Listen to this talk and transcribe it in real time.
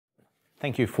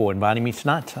Thank you for inviting me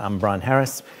tonight. I'm Brian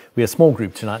Harris. We're a small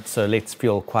group tonight, so let's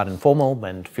feel quite informal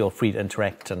and feel free to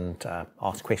interact and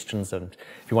ask questions. And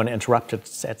if you want to interrupt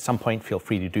at some point, feel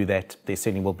free to do that. There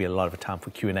certainly will be a lot of time for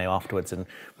Q&A afterwards, and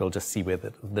we'll just see where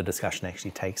the discussion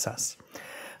actually takes us.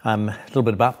 A little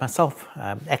bit about myself.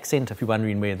 Accent, if you're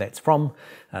wondering where that's from.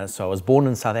 So I was born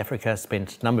in South Africa,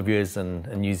 spent a number of years in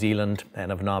New Zealand, and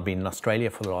have now been in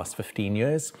Australia for the last 15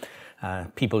 years.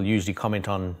 People usually comment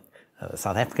on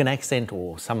South African accent,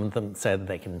 or some of them say that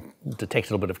they can detect a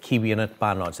little bit of Kiwi in it.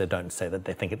 By and large, they don't say that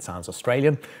they think it sounds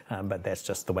Australian, but that's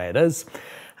just the way it is.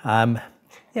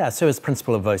 So as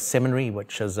principal of Vos Seminary,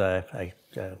 which is a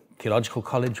theological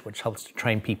college which helps to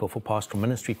train people for pastoral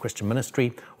ministry, Christian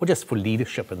ministry, or just for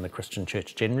leadership in the Christian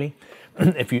church generally.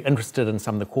 If you're interested in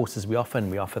some of the courses we offer, and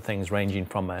we offer things ranging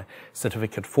from a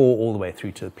Certificate 4 all the way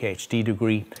through to a PhD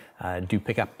degree, do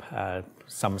pick up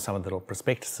some of the little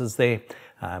prospectuses there.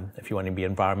 If you want to be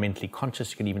environmentally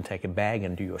conscious, you can even take a bag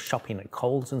and do your shopping at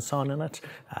Coles and so on in it.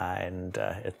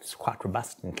 It's quite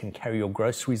robust and can carry your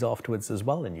groceries afterwards as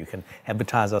well, and you can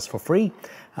advertise us for free.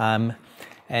 Do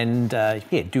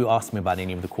ask me about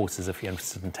any of the courses if you're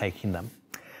interested in taking them.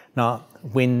 Now,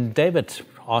 when David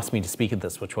asked me to speak at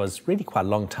this, which was really quite a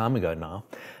long time ago now,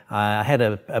 I had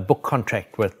a book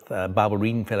contract with Bible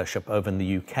Reading Fellowship over in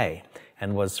the UK,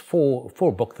 and was for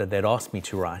a book that they'd asked me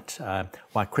to write,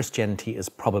 Why Christianity is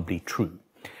Probably True.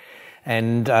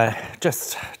 And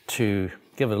just to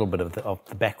give a little bit of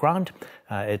the background,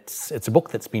 it's a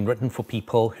book that's been written for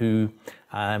people who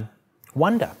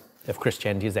wonder if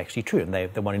Christianity is actually true, and they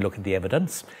want to look at the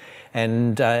evidence.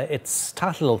 And its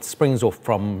title springs off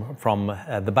from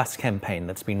the bus campaign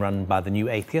that's been run by the New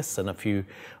Atheists, and if you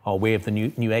are aware of the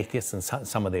New Atheists and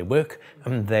some of their work,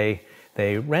 they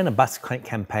ran a bus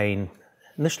campaign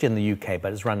initially in the UK,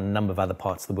 but it's run in a number of other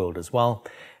parts of the world as well.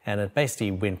 And it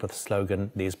basically went with the slogan,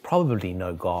 there's probably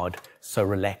no God, so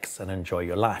relax and enjoy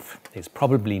your life. There's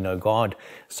probably no God,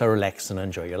 so relax and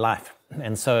enjoy your life.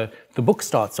 And so the book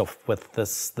starts off with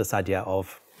this idea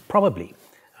of probably.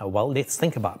 Well, let's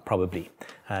think about probably.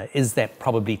 Is that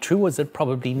probably true, or is it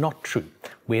probably not true?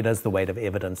 Where does the weight of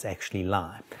evidence actually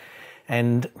lie?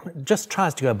 And just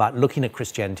tries to go about looking at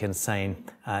Christianity and saying,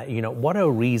 what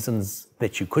are reasons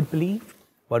that you could believe?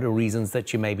 What are reasons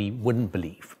that you maybe wouldn't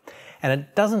believe? And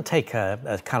it doesn't take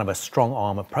a kind of a strong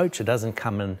arm approach. It doesn't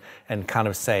come in and kind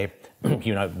of say,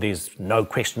 there's no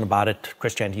question about it.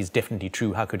 Christianity is definitely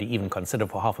true. How could you even consider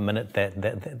for half a minute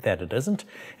that it isn't?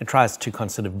 It tries to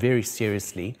consider very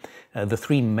seriously the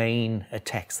three main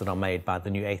attacks that are made by the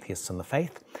New Atheists on the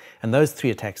faith. And those three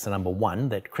attacks are, number one,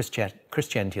 that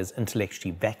Christianity is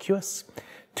intellectually vacuous,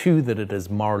 two, that it is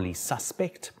morally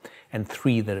suspect, and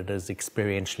three, that it is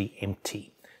experientially empty.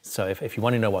 So if you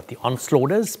want to know what the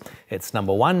onslaught is, it's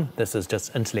number one, this is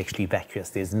just intellectually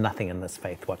vacuous. There's nothing in this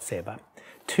faith whatsoever.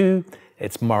 Two,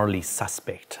 it's morally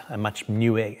suspect, a much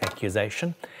newer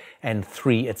accusation. And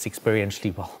three, it's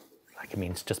experientially,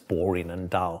 it's just boring and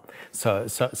dull. So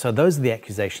those are the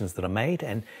accusations that are made,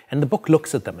 and the book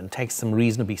looks at them and takes them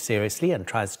reasonably seriously and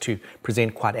tries to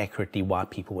present quite accurately why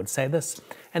people would say this.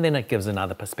 And then it gives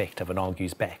another perspective and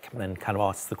argues back and kind of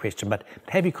asks the question, but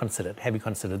have you considered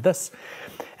this?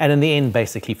 And in the end,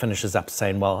 basically finishes up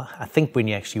saying, well, I think when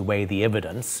you actually weigh the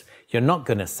evidence, you're not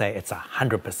going to say it's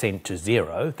 100% to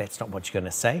zero. That's not what you're going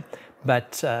to say.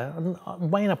 But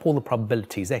weighing up all the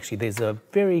probabilities, actually, there's a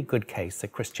very good case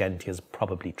that Christianity is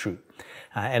probably true.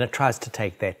 And it tries to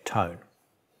take that tone.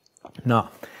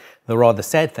 Now, the rather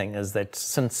sad thing is that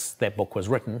since that book was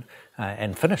written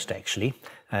and finished, actually,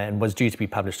 and was due to be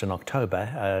published in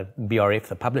October, BRF,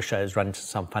 the publisher, has run into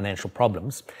some financial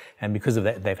problems. And because of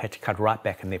that, they've had to cut right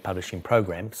back in their publishing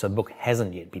program. So the book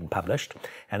hasn't yet been published.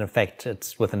 And in fact,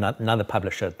 it's with another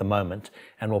publisher at the moment,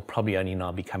 and will probably only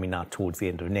now be coming out towards the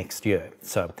end of next year.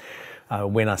 So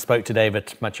when I spoke to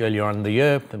David much earlier on in the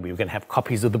year, we were going to have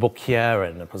copies of the book here,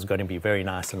 and it was going to be very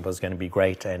nice, and it was going to be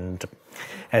great. And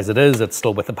as it is, it's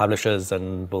still with the publishers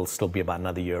and will still be about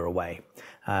another year away.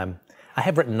 I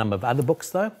have written a number of other books,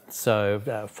 though,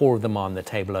 so 4 of them are on the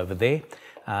table over there.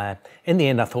 In the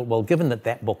end, I thought, well, given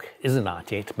that book isn't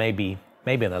out yet, maybe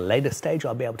in a later stage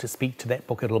I'll be able to speak to that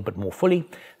book a little bit more fully,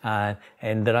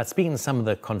 and that I'd speak to some of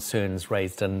the concerns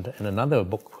raised in another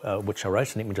book which I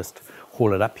wrote, and let me just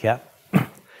haul it up here.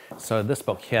 So this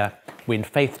book here, When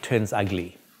Faith Turns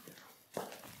Ugly.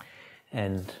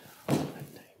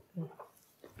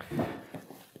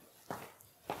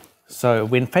 So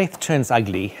When Faith Turns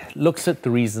Ugly looks at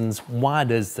the reasons why it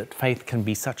is that faith can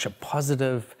be such a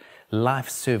positive,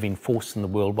 life-serving force in the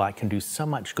world, why it can do so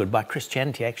much good, why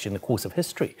Christianity actually in the course of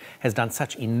history has done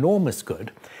such enormous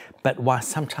good, but why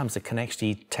sometimes it can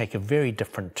actually take a very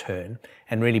different turn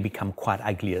and really become quite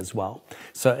ugly as well.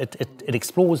 So it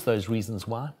explores those reasons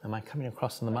why. Am I coming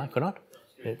across on the mic or not?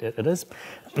 It is.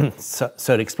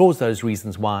 So it explores those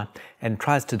reasons why and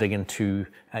tries to dig into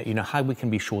how we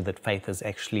can be sure that faith is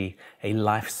actually a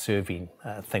life-serving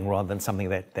thing rather than something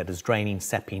that is draining,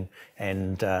 sapping,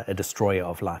 and a destroyer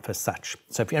of life as such.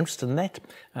 So if you're interested in that,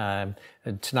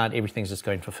 tonight everything's just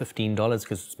going for $15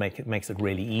 because it makes it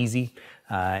really easy.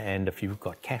 And if you've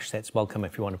got cash, that's welcome.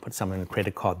 If you want to put some in a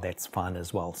credit card, that's fine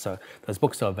as well. So those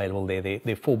books are available there. There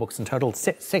are 4 books in total.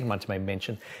 Second one to maybe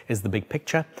mention is The Big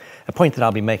Picture. A point that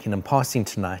I'll be making in passing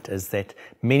tonight is that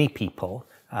many people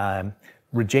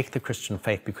reject the Christian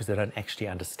faith because they don't actually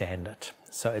understand it.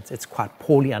 So it's quite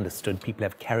poorly understood. People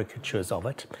have caricatures of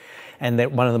it. And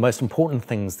that one of the most important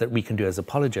things that we can do as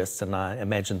apologists, and I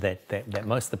imagine that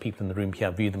most of the people in the room here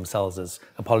view themselves as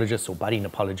apologists or budding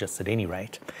apologists at any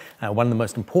rate, one of the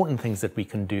most important things that we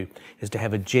can do is to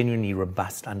have a genuinely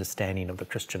robust understanding of the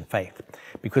Christian faith.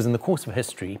 Because in the course of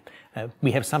history,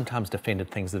 we have sometimes defended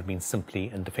things that have been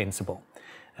simply indefensible.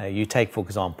 You take, for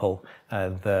example,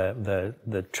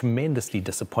 the tremendously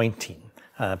disappointing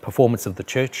performance of the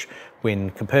church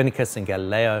when Copernicus and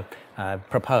Galileo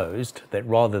proposed that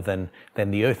rather than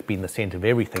the earth being the center of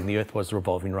everything, the earth was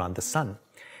revolving around the sun.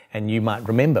 And you might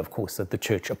remember, of course, that the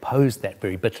church opposed that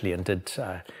very bitterly and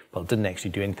didn't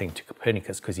actually do anything to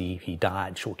Copernicus because he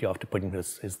died shortly after putting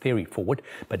his theory forward,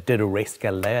 but did arrest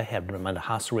Galileo, had him under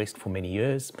house arrest for many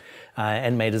years,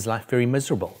 and made his life very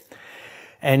miserable.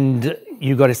 And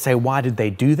you got to say, why did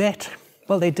they do that?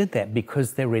 Well, they did that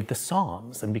because they read the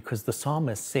Psalms, and because the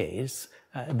psalmist says,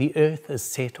 the earth is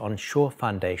set on sure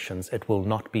foundations, it will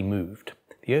not be moved.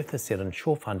 The earth is set on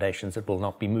sure foundations, it will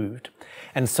not be moved.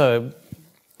 And so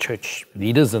church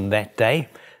leaders in that day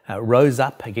rose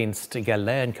up against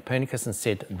Galileo and Copernicus and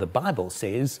said, the Bible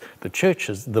says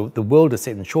the world is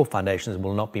set on sure foundations, it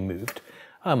will not be moved.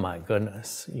 Oh my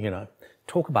goodness,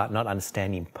 talk about not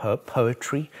understanding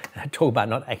poetry, talk about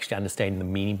not actually understanding the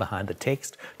meaning behind the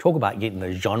text, talk about getting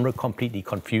the genre completely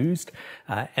confused.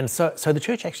 And so the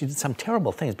church actually did some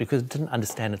terrible things because it didn't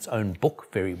understand its own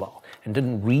book very well and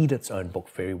didn't read its own book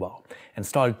very well and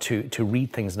started to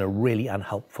read things in a really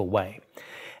unhelpful way.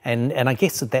 And I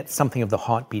guess that's something of the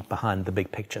heartbeat behind The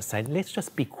Big Picture, saying let's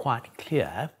just be quite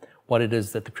clear what it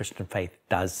is that the Christian faith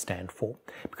does stand for.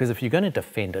 Because if you're going to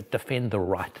defend it, defend the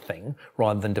right thing,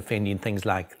 rather than defending things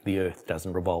like the earth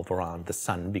doesn't revolve around the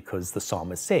sun because the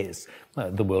psalmist says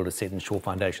the world is set in sure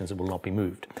foundations, it will not be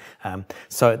moved.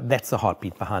 So that's the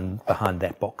heartbeat behind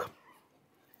that book.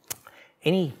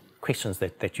 Any questions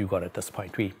that you got at this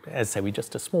point? As I say, we're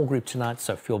just a small group tonight,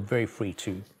 so feel very free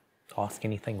to ask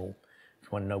anything or if you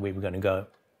want to know where we're going to go.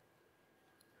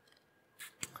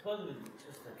 Just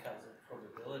a case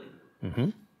of probability. Mm-hmm.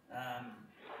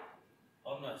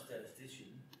 I'm not a statistician,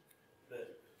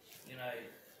 but with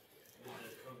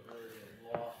the probability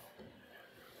of life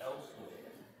elsewhere,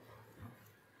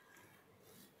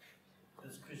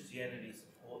 does Christianity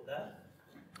support that?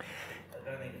 I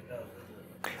don't think it does, does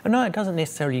it? No, it doesn't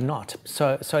necessarily not.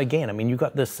 So again, you've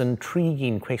got this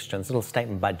intriguing question, this little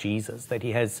statement by Jesus that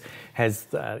he has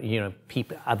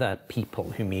other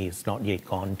people whom he has not yet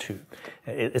gone to.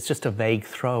 It's just a vague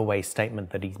throwaway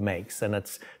statement that he makes, and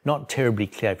it's not terribly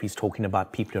clear if he's talking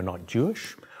about people who are not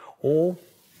Jewish or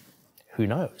who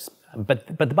knows. But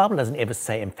the Bible doesn't ever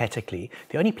say emphatically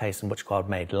the only place in which God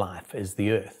made life is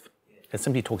the earth. It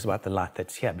simply talks about the life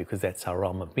that's here because that's our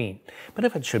realm of being. But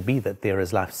if it should be that there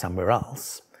is life somewhere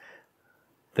else,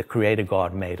 the Creator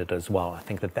God made it as well. I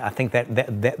think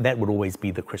that would always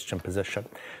be the Christian position.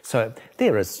 So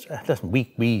there is. Listen,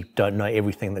 we don't know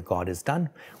everything that God has done.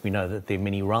 We know that there are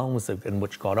many realms in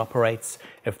which God operates.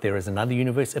 If there is another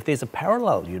universe, if there's a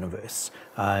parallel universe,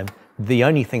 the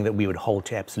only thing that we would hold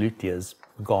to absolutely is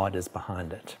God is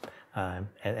behind it,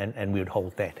 and we would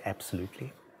hold that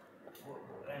absolutely.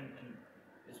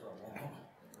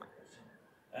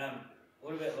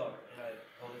 What about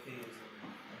polytheism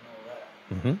and all that?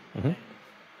 Mm-hmm, mm-hmm. And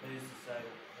who's to say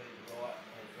who's right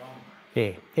and who's wrong? Yeah.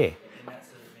 And that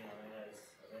sort of thing.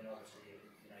 Obviously,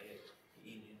 the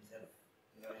Indians have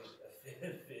a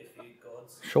fair few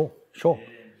gods. Sure.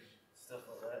 And stuff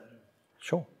like that.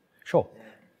 Sure.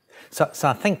 Yeah. So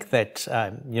I think that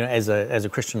as a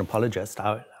Christian apologist,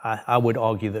 I would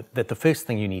argue that the first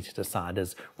thing you need to decide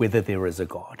is whether there is a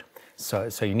God. So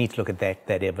you need to look at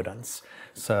that evidence.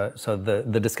 So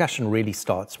the discussion really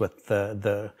starts with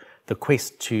the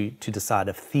quest to decide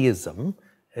if theism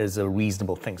is a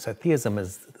reasonable thing. So theism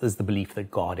is the belief that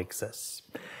God exists.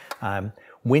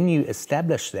 When you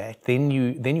establish that, then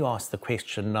you ask the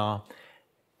question, now,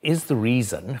 is the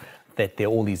reason that there are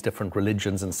all these different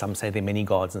religions, and some say there are many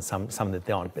gods and some that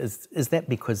there aren't, is that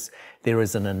because there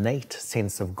is an innate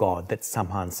sense of God that's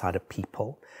somehow inside of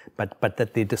people, but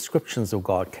that their descriptions of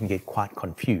God can get quite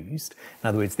confused? In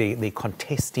other words, they're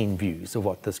contesting views of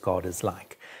what this God is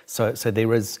like. So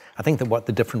there is, I think that what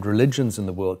the different religions in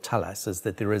the world tell us is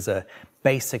that there is a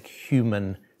basic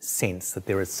human sense that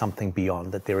there is something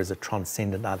beyond, that there is a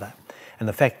transcendent other. And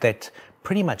the fact that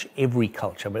pretty much every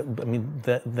culture, I mean,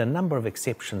 the number of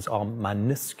exceptions are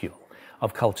minuscule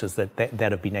of cultures that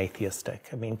have been atheistic.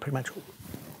 I mean, pretty much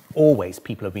always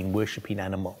people have been worshipping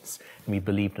animals and we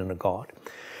believed in a God.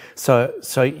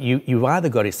 So you've either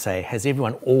got to say, has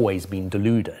everyone always been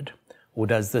deluded? Or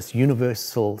does this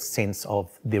universal sense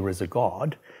of there is a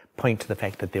God point to the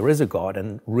fact that there is a God?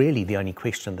 And really the only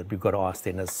question that we've got to ask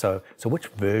then is, so which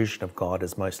version of God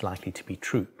is most likely to be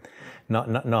true?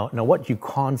 Now, what you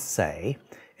can't say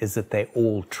is that they're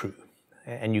all true.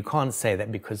 And you can't say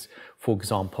that because, for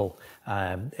example,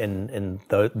 in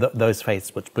those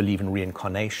faiths which believe in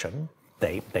reincarnation,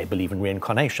 they believe in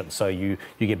reincarnation. So you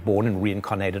get born and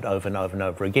reincarnated over and over and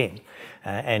over again.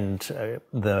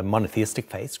 The monotheistic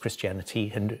faiths,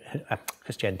 Christianity,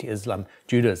 Islam,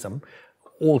 Judaism,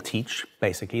 all teach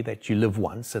basically that you live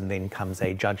once and then comes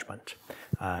a judgment.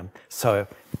 So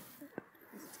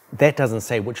that doesn't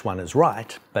say which one is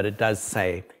right, but it does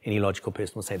say, any logical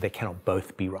person will say they cannot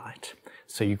both be right.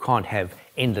 So you can't have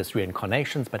endless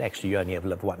reincarnations, but actually you only ever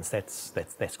live once.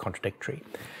 That's contradictory.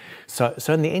 So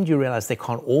in the end, you realize they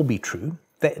can't all be true.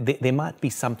 There might be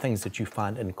some things that you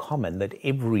find in common that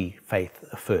every faith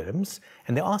affirms,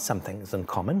 and there are some things in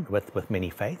common with many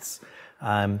faiths.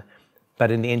 But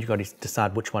in the end, you've got to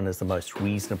decide which one is the most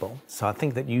reasonable. So I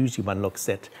think that usually one looks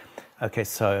at, okay,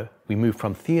 so we move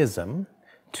from theism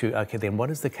to, okay, then what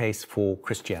is the case for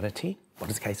Christianity? What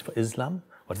is the case for Islam?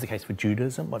 What is the case for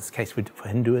Judaism? What's the case for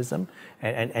Hinduism?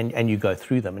 And you go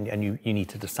through them, and you need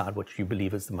to decide what you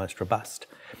believe is the most robust.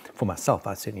 For myself,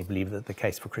 I certainly believe that the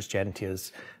case for Christianity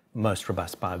is most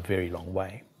robust by a very long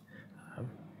way.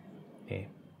 Yeah.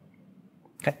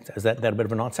 Okay, so is that a bit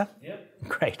of an answer? Yep.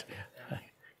 Great.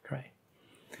 Great.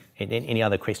 Any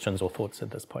other questions or thoughts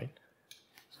at this point?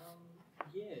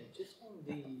 Yeah, just on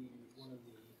one of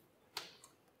the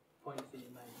points that you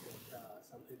made that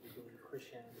some people believe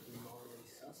Christianity to be morally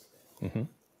suspect. Mm-hmm.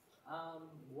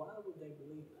 Why would they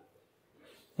believe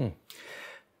that?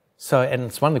 So, and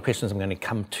it's one of the questions I'm going to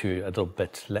come to a little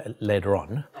bit later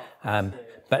on.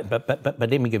 But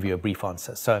let me give you a brief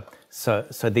answer. So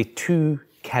there are two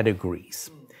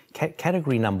categories.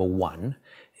 Category number one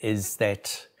is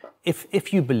that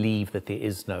if you believe that there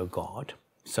is no God,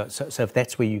 so if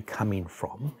that's where you're coming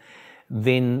from,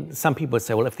 then some people would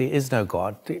say, well, if there is no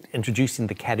God, introducing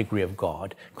the category of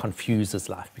God confuses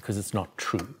life because it's not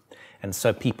true. And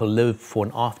so people live for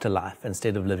an afterlife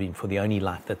instead of living for the only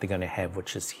life that they're going to have,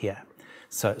 which is here.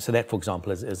 So that, for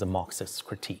example, is a Marxist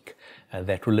critique,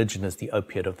 that religion is the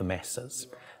opiate of the masses.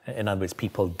 In other words,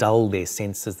 people dull their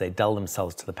senses, they dull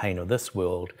themselves to the pain of this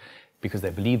world because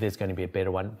they believe there's going to be a better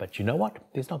one. But you know what?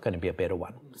 There's not going to be a better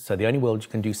one. So the only world you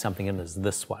can do something in is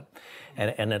this one.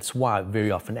 And it's why very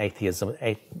often atheists will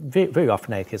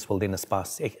then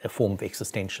espouse a form of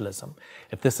existentialism.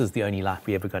 If this is the only life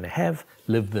we're ever going to have,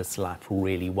 live this life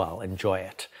really well, enjoy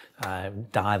it,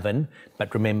 dive in.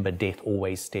 But remember, death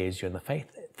always stares you in the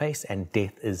face, and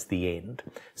death is the end.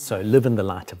 So live in the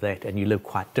light of that, and you live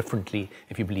quite differently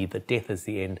if you believe that death is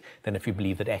the end than if you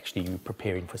believe that actually you're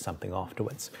preparing for something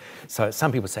afterwards. So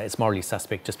some people say it's morally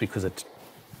suspect just because it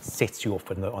sets you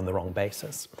off on the wrong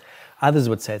basis. Others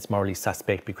would say it's morally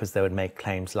suspect because they would make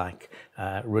claims like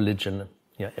religion.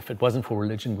 You know, if it wasn't for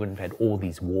religion, we wouldn't have had all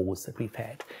these wars that we've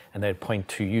had. And they'd point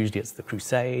to, usually it's the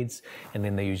Crusades, and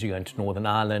then they usually go into Northern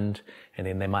Ireland, and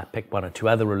then they might pick one or two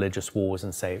other religious wars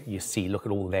and say, you see, look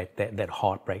at all that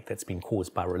heartbreak that's been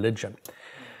caused by religion.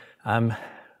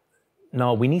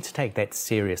 Now, we need to take that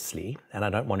seriously, and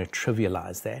I don't want to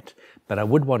trivialize that, but I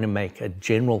would want to make a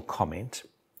general comment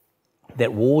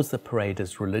that wars that parade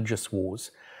as religious wars,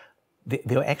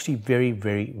 there are actually very,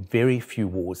 very, very few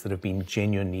wars that have been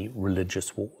genuinely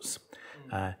religious wars.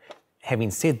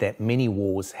 Having said that, many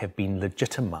wars have been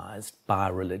legitimized by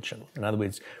religion. In other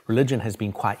words, religion has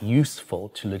been quite useful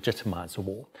to legitimize a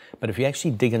war. But if you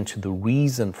actually dig into the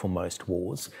reason for most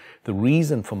wars, the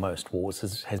reason for most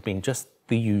wars has been just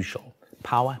the usual: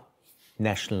 power,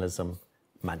 nationalism,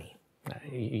 money.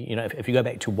 If you go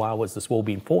back to why was this war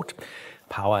being fought,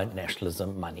 power,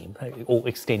 nationalism, money, all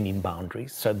extending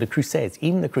boundaries. So the Crusades,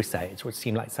 even the Crusades, which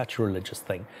seemed like such a religious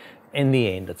thing, in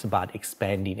the end, it's about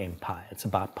expanding empire. It's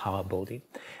about power building.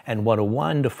 And what a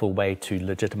wonderful way to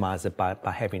legitimize it by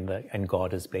having and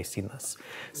God is blessing this.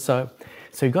 So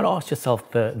you've got to ask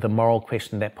yourself the moral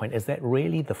question at that point, is that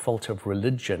really the fault of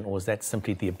religion, or is that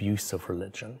simply the abuse of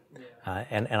religion?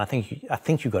 And I think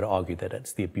you've got to argue that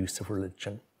it's the abuse of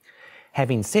religion.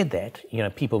 Having said that,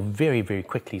 people very, very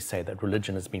quickly say that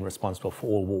religion has been responsible for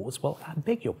all wars. Well, I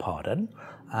beg your pardon.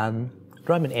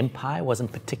 Roman Empire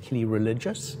wasn't particularly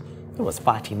religious. It was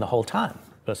fighting the whole time.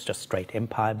 It was just straight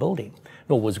empire building.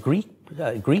 Nor was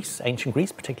Greece, ancient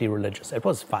Greece, particularly religious. It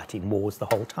was fighting wars the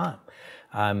whole time.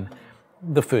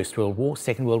 The First World War,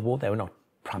 Second World War, they were not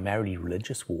primarily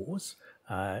religious wars,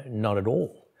 not at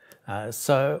all.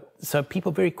 So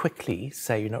people very quickly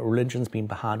say, religion's been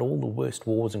behind all the worst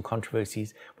wars and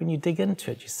controversies. When you dig into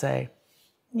it, you say,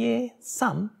 yeah,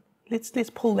 some. Let's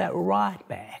pull that right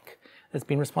back. It's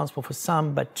been responsible for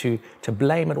some, but to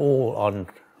blame it all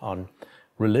on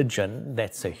religion,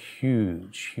 that's a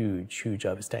huge, huge, huge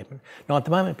overstatement. Now, at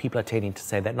the moment, people are tending to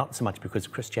say that not so much because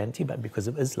of Christianity, but because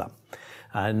of Islam.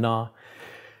 Now,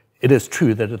 it is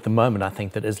true that at the moment, I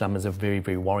think that Islam is a very,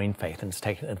 very worrying faith, and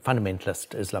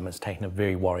fundamentalist Islam has taken a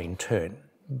very worrying turn.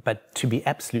 But to be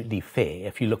absolutely fair,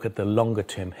 if you look at the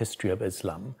longer-term history of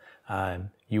Islam,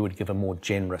 you would give a more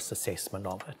generous assessment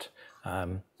of it.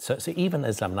 So even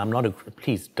Islam, and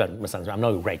please don't misunderstand, I'm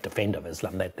not a great defender of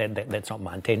Islam, that's not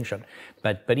my intention,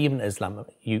 but even Islam,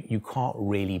 you can't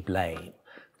really blame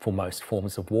for most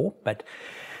forms of war, but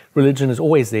religion is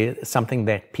always there, something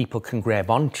that people can grab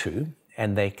onto,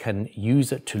 and they can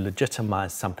use it to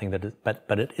legitimize something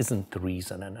but it isn't the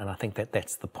reason, and I think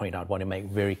that's the point I'd want to make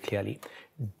very clearly.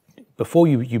 Before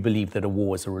you believe that a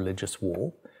war is a religious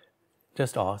war,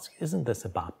 just ask, isn't this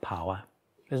about power?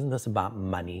 Isn't this about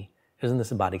money? Isn't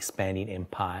this about expanding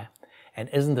empire? And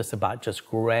isn't this about just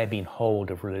grabbing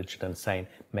hold of religion and saying,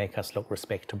 make us look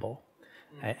respectable?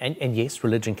 And yes,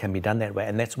 religion can be done that way.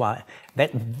 And that's why,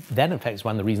 that in fact is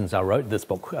one of the reasons I wrote this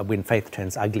book, When Faith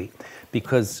Turns Ugly,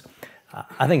 because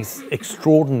I think it's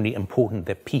extraordinarily important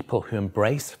that people who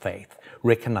embrace faith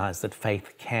recognize that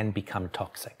faith can become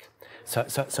toxic. So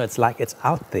it's like it's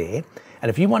out there. And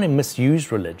if you want to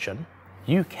misuse religion,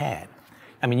 you can.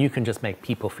 I mean, you can just make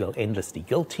people feel endlessly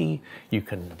guilty. You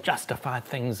can justify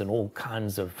things in all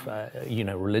kinds of,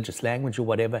 religious language or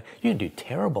whatever. You can do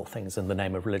terrible things in the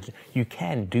name of religion. You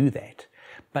can do that.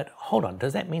 But hold on,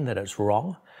 does that mean that it's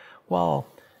wrong? Well,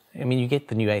 I mean, you get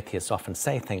the new atheists often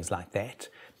say things like that.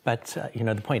 But,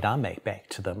 the point I make back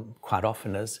to them quite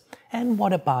often is, and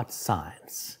what about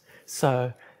science?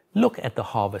 So look at the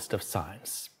harvest of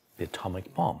science, the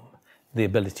atomic bomb, the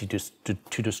ability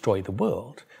to destroy the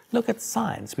world. Look at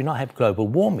science. We now have global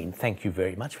warming. Thank you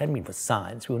very much. If it hadn't been for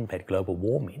science, we wouldn't have had global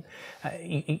warming.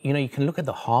 You can look at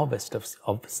the harvest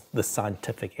of the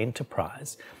scientific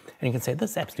enterprise, and you can say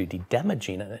this is absolutely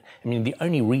damaging. I mean, the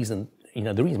only reason,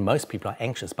 the reason most people are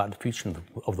anxious about the future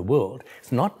of the world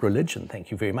is not religion.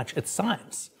 Thank you very much. It's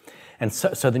science. And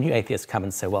so the new atheists come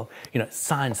and say, well,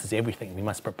 science is everything. We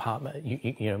must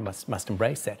must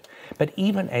embrace that. But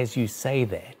even as you say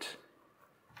that,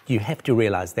 you have to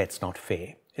realize that's not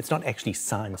fair. It's not actually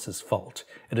science's fault.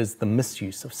 It is the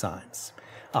misuse of science.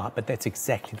 But that's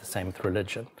exactly the same with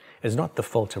religion. It's not the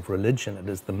fault of religion, it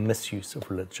is the misuse of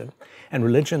religion. And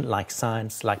religion, like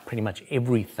science, like pretty much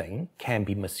everything, can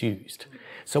be misused.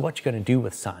 So what you're going to do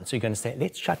with science, you're going to say,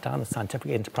 let's shut down the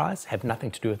scientific enterprise, have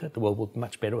nothing to do with it, the world will be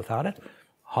much better without it?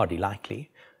 Hardly likely.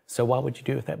 So why would you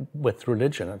do that with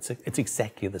religion? It's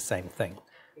exactly the same thing.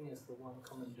 I think it's the one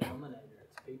common denominator,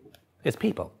 it's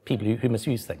people. It's people who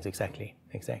misuse things, exactly,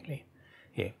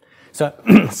 yeah.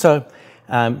 So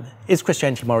is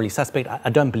Christianity morally suspect? I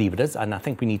don't believe it is, and I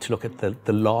think we need to look at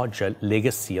the larger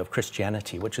legacy of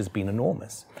Christianity, which has been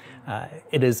enormous.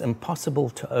 It is impossible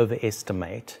to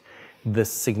overestimate the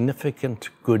significant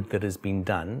good that has been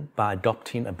done by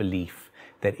adopting a belief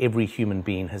that every human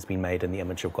being has been made in the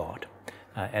image of God.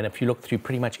 And if you look through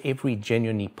pretty much every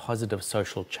genuinely positive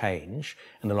social change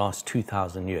in the last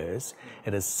 2,000 years,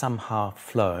 it has somehow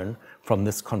flown from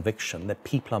this conviction that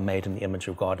people are made in the image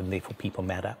of God and therefore people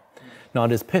matter. Now,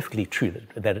 it is perfectly true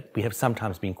that we have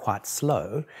sometimes been quite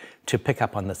slow to pick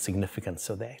up on the significance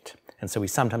of that. And so we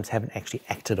sometimes haven't actually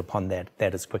acted upon that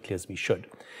as quickly as we should.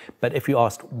 But if you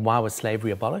asked, why was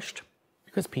slavery abolished?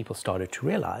 Because people started to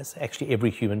realize actually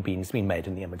every human being has been made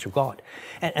in the image of God.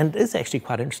 And it is actually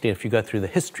quite interesting if you go through the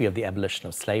history of the abolition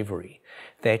of slavery,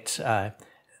 that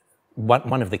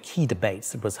one of the key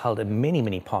debates that was held in many,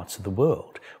 many parts of the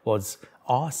world was,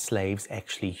 are slaves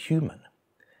actually human?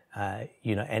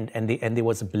 And there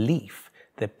was a belief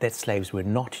that slaves were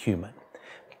not human.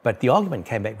 But the argument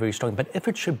came back very strong. But if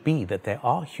it should be that they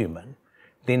are human,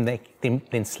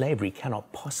 then slavery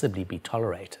cannot possibly be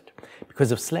tolerated.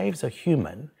 Because if slaves are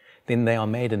human, then they are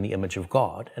made in the image of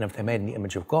God. And if they're made in the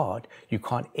image of God, you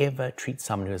can't ever treat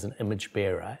someone who is an image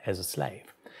bearer as a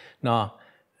slave. Now,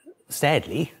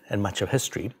 sadly, in much of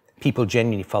history, people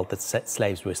genuinely felt that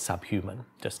slaves were subhuman,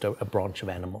 just a branch of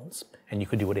animals, and you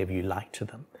could do whatever you liked to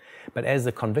them. But as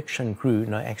the conviction grew,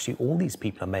 no, actually all these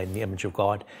people are made in the image of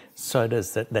God, so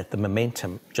does that the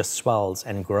momentum just swells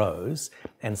and grows,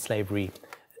 and slavery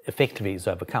effectively is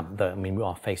overcome. Though, I mean, we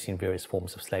are facing various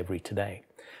forms of slavery today.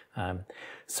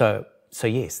 So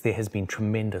yes, there has been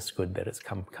tremendous good that has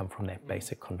come from that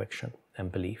basic conviction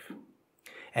and belief.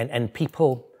 And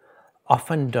people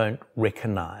often don't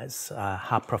recognize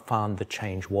how profound the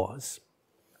change was.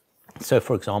 So,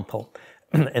 for example,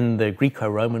 in the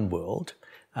Greco-Roman world,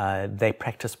 they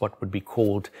practiced what would be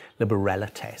called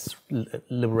liberalitas.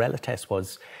 Liberalitas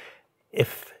was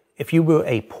if you were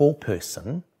a poor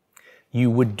person, you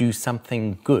would do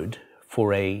something good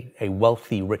for a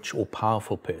wealthy, rich, or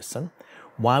powerful person.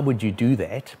 Why would you do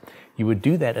that? You would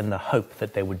do that in the hope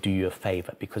that they would do you a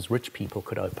favor, because rich people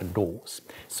could open doors.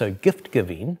 So gift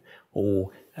giving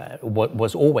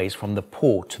was always from the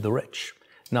poor to the rich.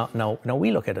 Now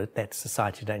we look at that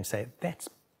society today and say, that's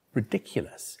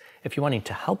ridiculous. If you're wanting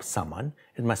to help someone,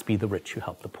 it must be the rich who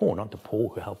help the poor, not the poor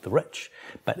who help the rich.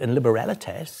 But in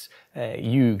liberalitas,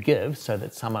 you give so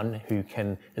that someone who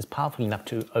is powerful enough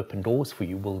to open doors for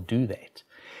you will do that.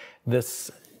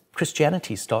 This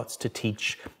Christianity starts to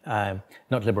teach not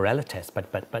liberalitas,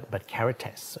 but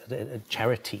caritas,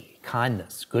 charity,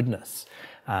 kindness, goodness,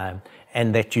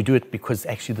 and that you do it because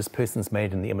actually this person's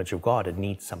made in the image of God and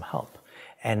needs some help.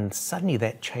 And suddenly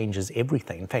that changes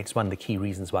everything. In fact, it's one of the key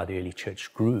reasons why the early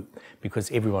church grew, because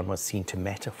everyone was seen to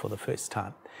matter for the first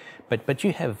time. But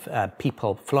you have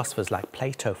philosophers like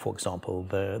Plato, for example,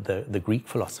 the Greek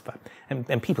philosopher,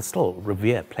 and people still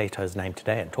revere Plato's name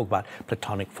today and talk about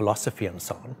Platonic philosophy and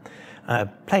so on.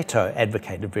 Plato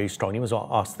advocated very strongly. He was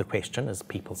asked the question, as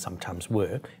people sometimes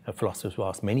were, philosophers were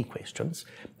asked many questions.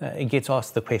 He gets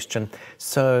asked the question,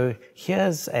 so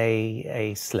here's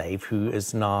a slave who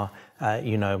is now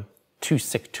too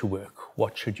sick to work.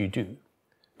 What should you do?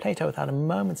 Plato, without a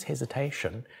moment's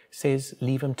hesitation, says,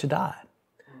 leave him to die.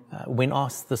 When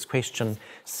asked this question,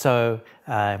 so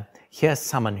here's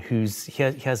someone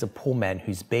here's a poor man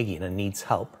who's begging and needs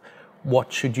help,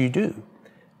 what should you do?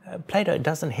 Plato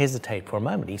doesn't hesitate for a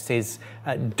moment. He says,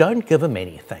 don't give him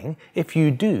anything. If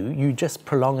you do, you just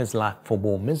prolong his life for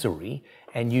more misery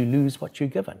and you lose what you're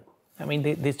given. I mean,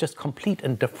 there's just complete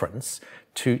indifference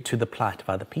to the plight of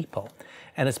other people.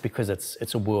 And it's because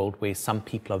it's a world where some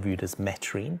people are viewed as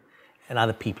mattering and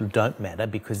other people don't matter,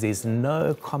 because there's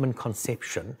no common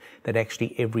conception that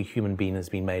actually every human being has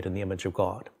been made in the image of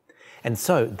God. And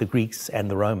so the Greeks and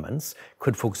the Romans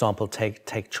could, for example,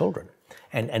 take children,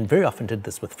 and very often did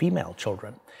this with female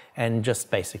children, and just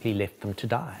basically left them to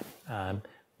die.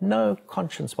 No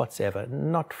conscience whatsoever,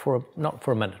 not for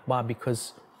a minute. Why?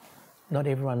 Because not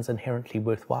everyone's inherently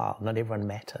worthwhile. Not everyone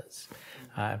matters.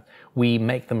 We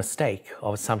make the mistake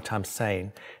of sometimes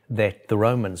saying that the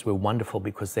Romans were wonderful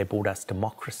because they brought us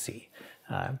democracy.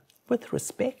 With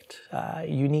respect,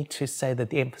 you need to say that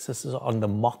the emphasis is on the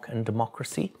mock and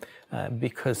democracy,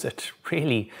 because it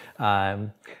really,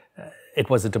 it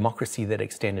was a democracy that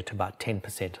extended to about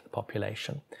 10% of the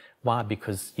population. Why?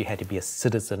 Because you had to be a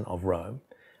citizen of Rome.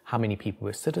 How many people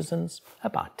were citizens?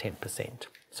 About 10%.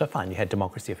 So fine, you had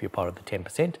democracy if you're part of the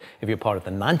 10%. If you're part of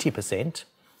the 90%,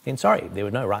 then sorry, there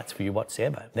were no rights for you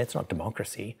whatsoever. That's not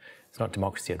democracy. It's not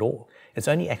democracy at all. It's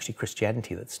only actually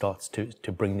Christianity that starts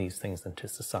to bring these things into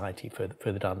society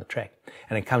further down the track.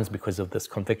 And it comes because of this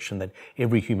conviction that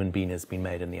every human being has been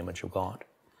made in the image of God.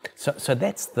 So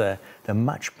that's the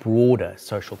much broader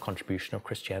social contribution of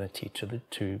Christianity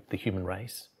to the human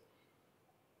race.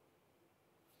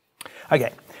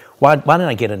 Okay, why don't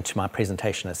I get into my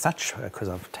presentation as such, because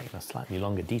I've taken a slightly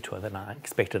longer detour than I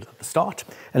expected at the start.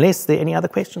 Unless there are any other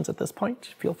questions at this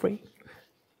point, feel free.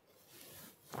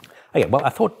 Okay, well, I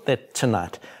thought that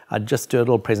tonight I'd just do a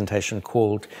little presentation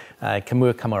called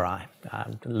Kamua Kamarai. I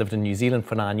lived in New Zealand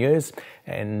for 9 years,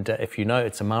 and if you know,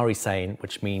 it's a Maori saying,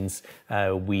 which means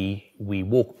we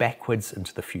walk backwards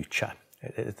into the future.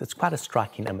 It's quite a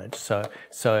striking image.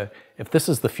 So if this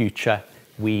is the future,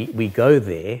 we go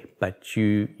there, but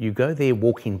you go there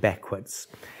walking backwards.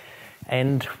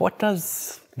 And what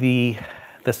does the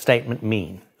statement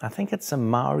mean? I think it's a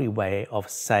Maori way of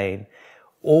saying,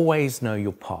 always know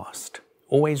your past,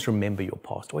 Always remember your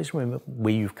past. Always remember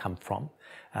where you've come from.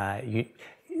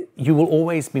 You will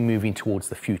always be moving towards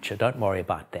the future. Don't worry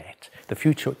about that. The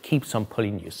future keeps on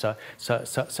pulling you. So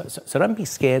don't be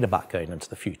scared about going into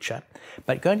the future,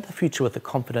 but go into the future with the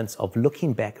confidence of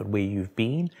looking back at where you've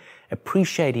been,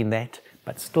 appreciating that,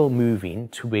 but still moving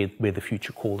to where the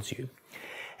future calls you.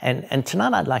 And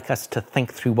tonight I'd like us to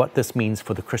think through what this means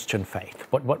for the Christian faith.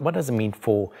 What does it mean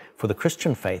for the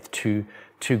Christian faith to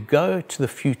go to the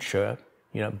future,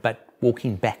 but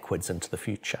walking backwards into the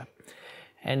future?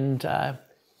 And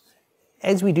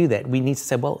as we do that, we need to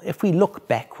say, well, if we look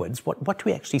backwards, what do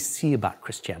we actually see about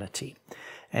Christianity?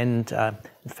 And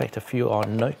in fact, if you are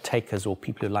note takers or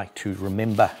people who like to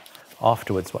remember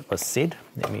afterwards what was said,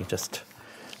 let me just,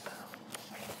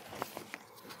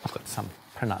 I've got some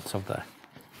printouts of the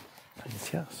things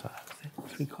here. So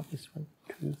 3 copies, 1,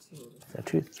 2,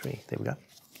 2, 3, there we go.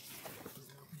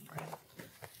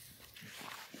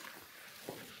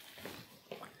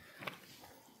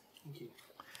 Thank you.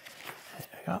 There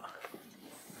we go.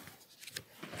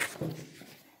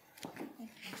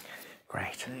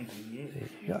 Great. Thank you. There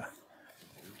you go.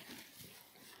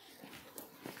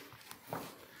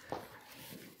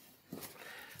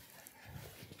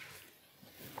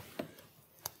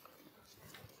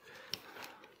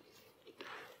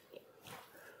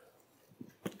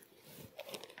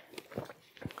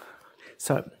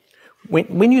 So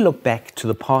when you look back to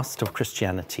the past of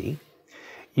Christianity,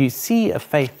 you see a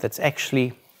faith that's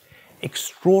actually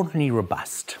extraordinarily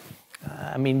robust.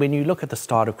 I mean, when you look at the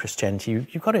start of Christianity,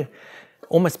 you've got to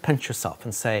almost pinch yourself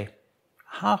and say,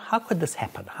 how could this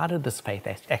happen? How did this faith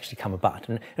actually come about?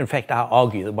 And in fact, I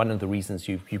argue that one of the reasons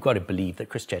you've got to believe that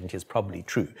Christianity is probably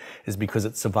true is because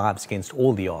it survives against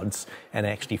all the odds and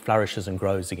actually flourishes and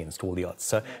grows against all the odds.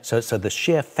 So the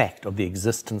sheer fact of the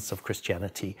existence of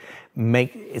Christianity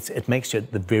it makes you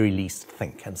at the very least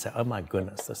think and say, oh my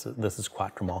goodness, this is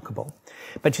quite remarkable.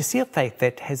 But you see a faith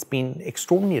that has been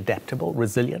extraordinarily adaptable,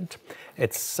 resilient.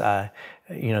 It's the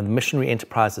missionary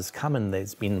enterprise has come and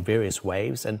there's been various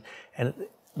waves, and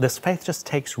this faith just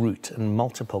takes root in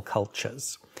multiple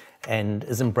cultures and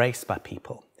is embraced by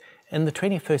people. In the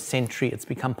 21st century, it's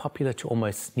become popular to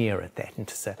almost sneer at that and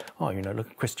to say, oh,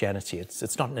 look at Christianity.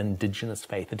 It's not an indigenous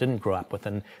faith. It didn't grow up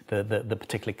within the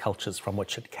particular cultures from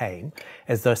which it came,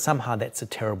 as though somehow that's a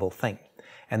terrible thing,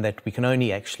 and that we can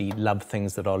only actually love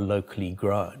things that are locally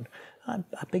grown. I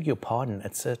beg your pardon,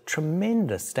 it's a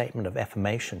tremendous statement of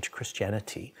affirmation to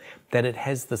Christianity that it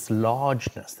has this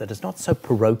largeness, that is not so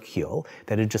parochial,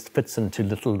 that it just fits into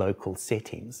little local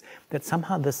settings, that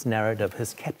somehow this narrative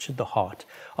has captured the heart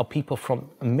of people from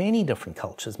many different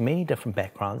cultures, many different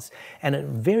backgrounds, and at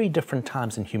very different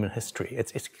times in human history.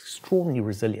 It's extraordinarily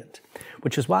resilient,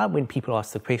 which is why when people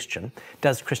ask the question,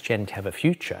 does Christianity have a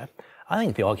future? I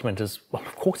think the argument is, well,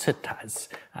 of course it does.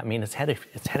 I mean, it's had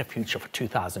a future for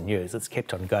 2,000 years. It's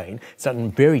kept on going. It's done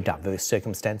in very diverse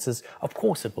circumstances. Of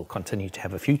course it will continue to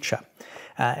have a future.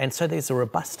 And so there's a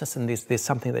robustness, and there's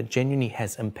something that genuinely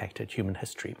has impacted human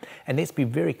history. And let's be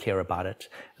very clear about it.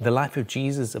 The life of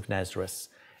Jesus of Nazareth,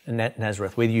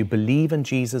 whether you believe in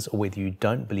Jesus or whether you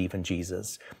don't believe in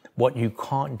Jesus, what you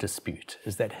can't dispute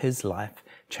is that his life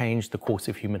changed the course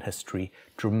of human history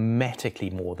dramatically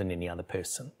more than any other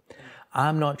person.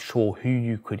 I'm not sure who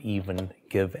you could even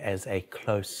give as a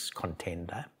close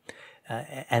contender.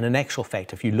 And in actual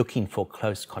fact, if you're looking for a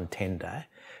close contender,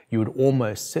 you would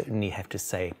almost certainly have to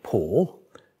say Paul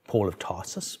of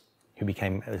Tarsus, who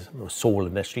became Saul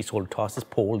initially, Saul of Tarsus,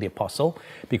 Paul the Apostle,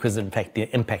 because in fact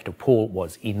the impact of Paul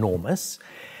was enormous.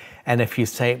 And if you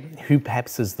say who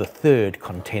perhaps is the third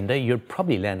contender, you'd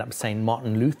probably land up saying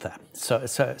Martin Luther.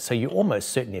 So you almost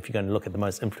certainly, if you're going to look at the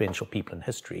most influential people in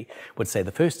history, would say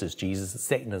the first is Jesus, the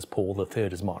second is Paul, the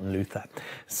third is Martin Luther.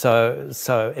 So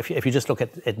if you just look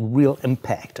at real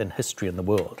impact in history in the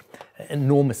world,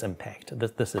 enormous impact,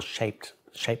 this has shaped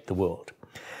the world.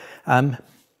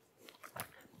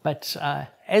 But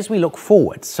as we look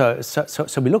forward, so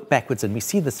we look backwards and we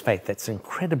see this faith that's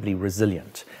incredibly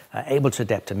resilient, able to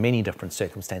adapt to many different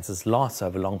circumstances, lasts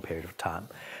over a long period of time.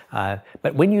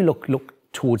 But when you look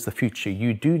towards the future,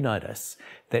 you do notice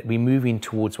that we're moving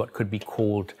towards what could be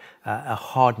called a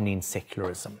hardening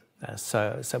secularism.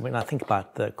 So when I think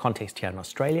about the context here in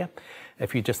Australia,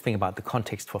 if you just think about the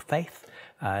context for faith,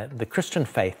 the Christian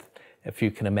faith, if you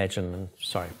can imagine,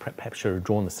 sorry, perhaps I should have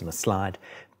drawn this in a slide,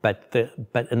 but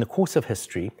in the course of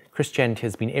history, Christianity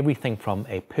has been everything from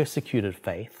a persecuted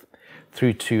faith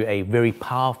through to a very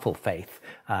powerful faith,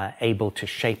 able to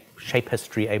shape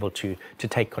history, able to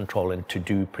take control and to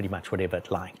do pretty much whatever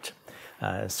it liked.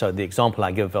 So the example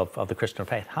I give of the Christian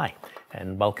faith,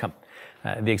 and welcome.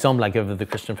 The example I give of the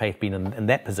Christian faith being in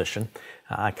that position,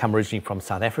 I come originally from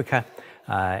South Africa,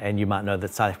 and you might know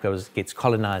that South Africa gets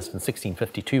colonized in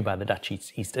 1652 by the Dutch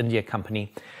East India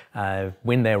Company.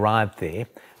 When they arrived there,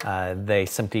 they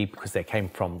simply, because they came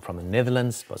from the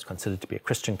Netherlands, was considered to be a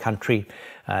Christian country,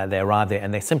 they arrived there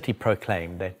and they simply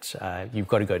proclaimed that you've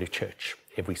got to go to church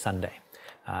every Sunday.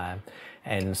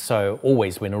 And so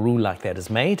always when a rule like that is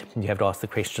made, you have to ask the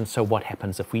question, so what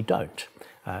happens if we don't?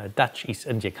 Dutch East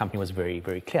India Company was very,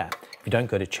 very clear. If you don't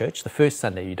go to church, the first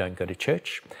Sunday you don't go to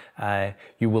church,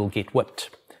 you will get whipped.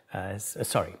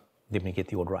 Sorry, let me get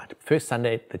the order right. First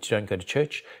Sunday that you don't go to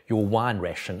church, your wine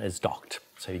ration is docked.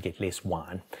 So you get less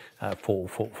wine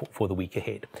for the week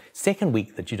ahead. Second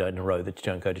week that you don't in a row that you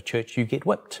don't go to church, you get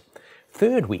whipped.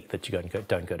 Third week that you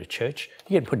don't go to church,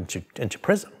 you get put into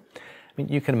prison. I mean,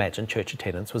 you can imagine church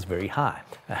attendance was very high.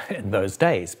 In those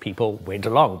days, people went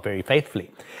along very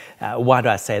faithfully. Why do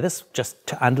I say this? Just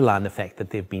to underline the fact that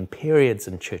there have been periods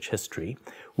in church history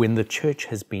when the church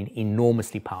has been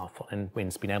enormously powerful and when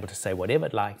it's been able to say whatever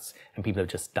it likes and people have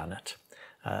just done it.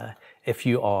 If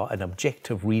you are an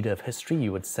objective reader of history,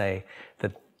 you would say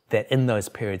that in those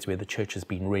periods where the church has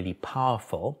been really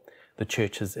powerful, the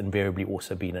church has invariably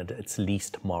also been at its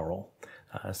least moral.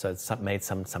 So it's made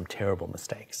some terrible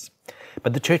mistakes.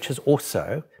 But the church has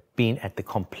also been at the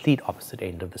complete opposite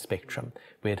end of the spectrum,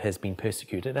 where it has been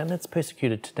persecuted, and it's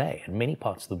persecuted today in many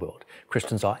parts of the world.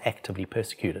 Christians are actively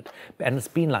persecuted, and it's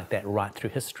been like that right through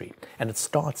history, and it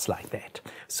starts like that.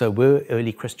 So were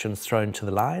early Christians thrown to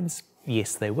the lions?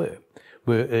 Yes, they were.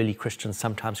 Were early Christians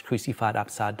sometimes crucified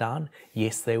upside down?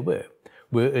 Yes, they were.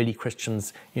 Were early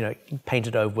Christians,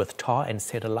 painted over with tar and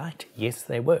set alight? Yes,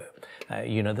 they were.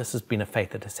 This has been a faith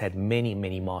that has had many,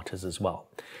 many martyrs as well.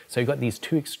 So you've got these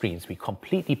two extremes. We're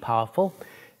completely powerful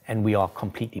and we are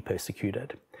completely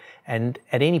persecuted. And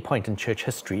at any point in church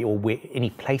history, or any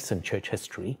place in church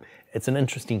history, it's an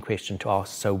interesting question to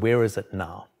ask, so where is it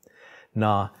now?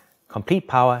 Now, complete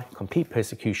power, complete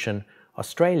persecution.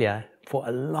 Australia, for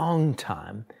a long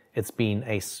time, it's been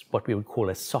what we would call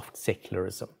a soft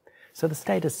secularism. So the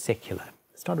state is secular.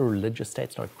 It's not a religious state,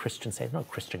 it's not a Christian state, it's not a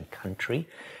Christian country,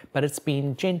 but it's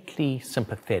been gently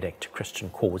sympathetic to Christian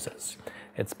causes.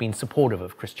 It's been supportive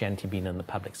of Christianity being in the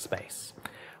public space.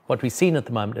 What we've seen at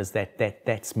the moment is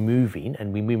that's moving,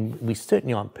 and we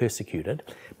certainly aren't persecuted,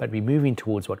 but we're moving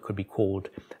towards what could be called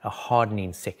a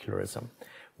hardening secularism,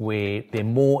 where there are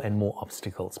more and more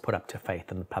obstacles put up to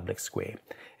faith in the public square.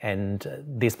 And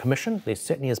there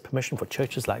certainly is permission for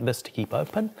churches like this to keep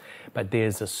open, but there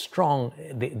is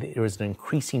an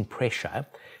increasing pressure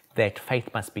that faith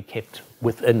must be kept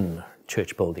within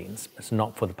church buildings. It's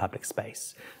not for the public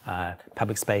space.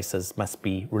 Public spaces must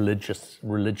be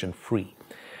religion-free.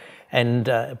 And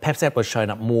perhaps that was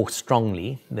shown up more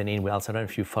strongly than anywhere else. I don't know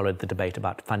if you followed the debate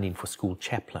about funding for school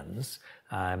chaplains,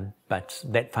 but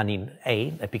that funding,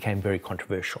 it became very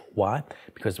controversial. Why?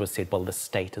 Because it was said, well, the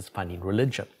state is funding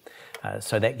religion.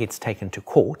 So that gets taken to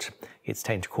court. It's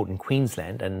taken to court in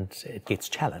Queensland, and it gets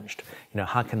challenged.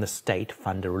 How can the state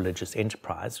fund a religious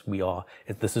enterprise?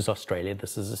 This is Australia,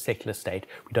 this is a secular state.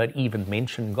 We don't even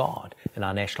mention God in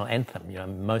our national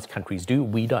anthem. Most countries do,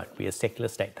 we don't. We're a secular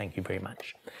state, thank you very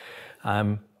much.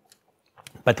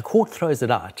 But the court throws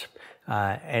it out,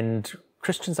 and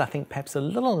Christians, I think, perhaps a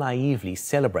little naively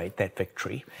celebrate that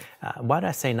victory. Why do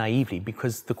I say naively?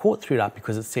 Because the court threw it out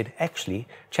because it said, actually,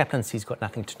 chaplaincy's got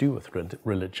nothing to do with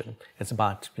religion. It's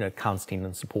about counseling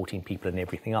and supporting people and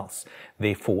everything else.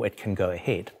 Therefore, it can go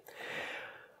ahead.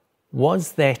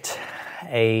 Was that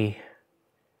a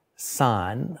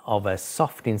sign of a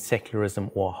softening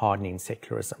secularism or a hardening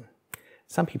secularism?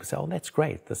 Some people say, oh, that's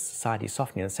great, the society is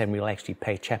softening, and saying we'll actually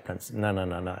pay chaplains.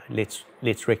 No. Let's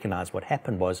recognize what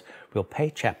happened was we'll pay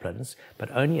chaplains,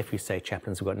 but only if we say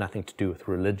chaplains have got nothing to do with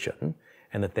religion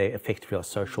and that they effectively are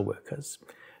social workers.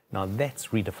 Now that's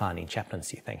redefining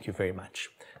chaplaincy, thank you very much.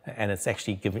 And it's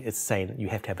actually it's saying you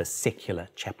have to have a secular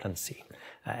chaplaincy.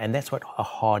 And that's what a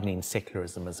hardening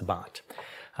secularism is about.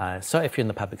 So if you're in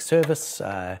the public service,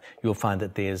 you'll find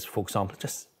that there's, for example,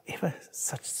 just ever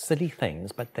such silly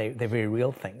things, but they're very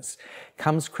real things.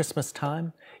 Comes Christmas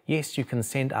time, yes, you can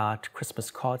send out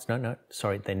Christmas cards. No,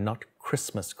 sorry, they're not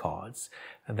Christmas cards.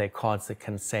 They're cards that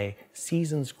can say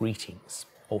season's greetings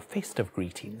or festive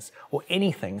greetings or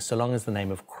anything, so long as the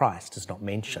name of Christ is not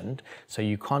mentioned. So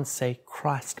you can't say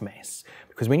Christ Mass,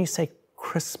 because when you say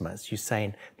Christmas, you're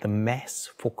saying the Mass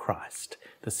for Christ,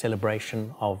 the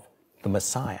celebration of the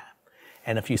Messiah.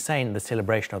 And if you're saying the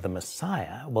celebration of the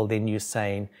Messiah, well, then you're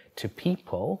saying to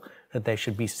people that they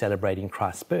should be celebrating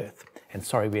Christ's birth. And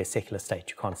sorry, we're a secular state,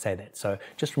 you can't say that. So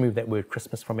just remove that word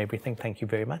Christmas from everything, thank you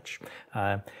very much.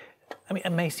 I mean,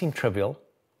 it may seem trivial,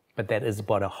 but that is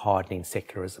what a hardening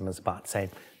secularism is about, saying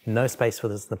no space for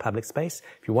this in the public space.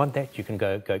 If you want that, you can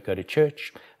go to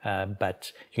church,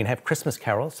 but you can have Christmas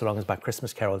carols, so long as by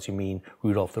Christmas carols you mean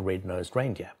Rudolph the Red-Nosed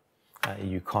Reindeer.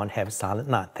 You can't have Silent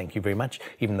Night, thank you very much,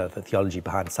 even though the theology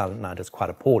behind Silent Night is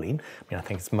quite appalling. I mean, I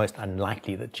think it's most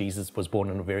unlikely that Jesus was born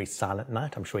on a very silent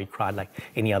night. I'm sure he cried like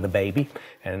any other baby.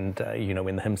 And,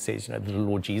 when the hymn says, the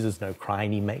Lord Jesus, no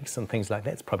crying he makes and things like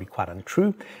that, it's probably quite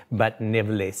untrue. But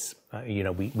nevertheless,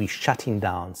 we're shutting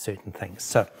down certain things.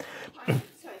 So, Sorry,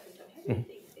 how do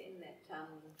you think then that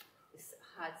this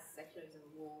hard secularism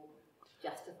will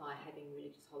justify having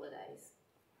religious holidays?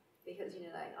 Because,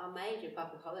 our major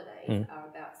public holidays are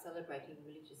about celebrating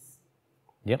religious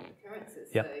occurrences.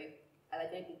 Yep. So are they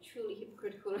going to be truly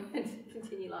hypocritical and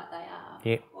continue like they are?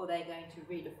 Yep. Or are they going to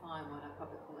redefine what our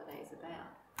public holiday is about?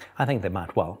 I think they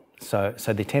might well. So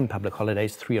there are 10 public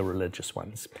holidays, 3 are religious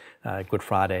ones, Good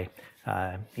Friday,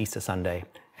 Easter Sunday,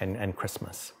 and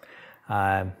Christmas.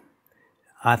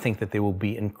 I think that there will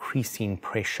be increasing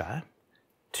pressure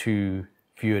to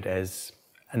view it as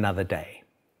another day.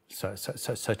 So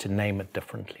to name it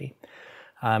differently.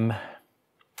 I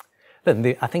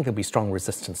think there'll be strong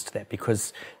resistance to that,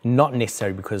 because not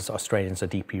necessarily because Australians are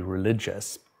deeply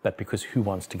religious, but because who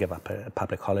wants to give up a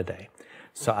public holiday?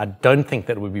 So I don't think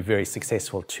that it would be very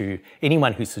successful to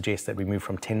anyone who suggests that we move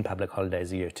from 10 public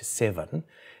holidays a year to 7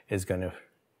 is going to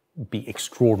be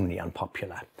extraordinarily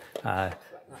unpopular. Yeah.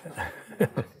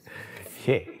 But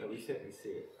we certainly see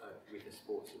it with the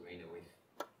sports arena, with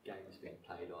games being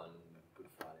played on Good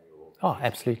Friday or... Oh,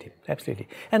 absolutely, absolutely.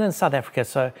 And in South Africa,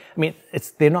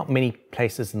 there are not many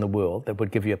places in the world that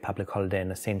would give you a public holiday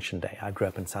on Ascension Day. I grew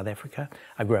up in South Africa.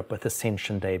 I grew up with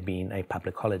Ascension Day being a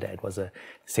public holiday.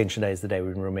 Ascension Day is the day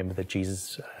we remember that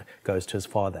Jesus goes to his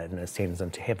Father and ascends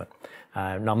into heaven.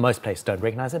 Now, most places don't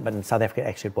recognize it, but in South Africa,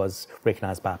 actually, it was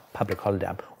recognized by a public holiday.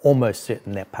 I'm almost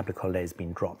certain that public holiday has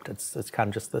been dropped. It's kind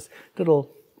of just this little,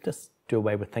 just do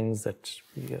away with things that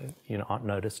aren't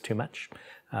noticed too much.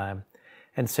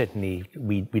 And certainly,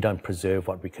 we don't preserve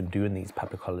what we can do in these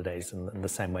public holidays in the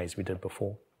same way as we did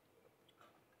before.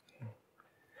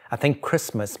 I think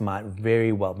Christmas might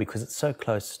very well, because it's so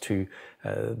close to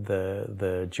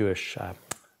the Jewish...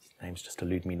 names just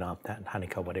elude me now,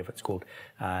 Hanukkah, whatever it's called.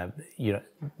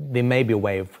 There may be a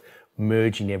way of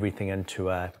merging everything into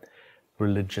a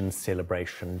religion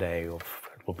celebration day, or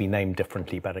it will be named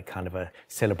differently, but a kind of a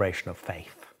celebration of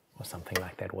faith or something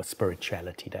like that, or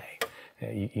spirituality day.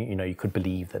 You could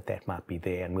believe that might be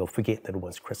there, and we'll forget that it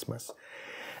was Christmas.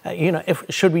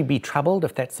 Should we be troubled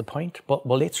if that's the point?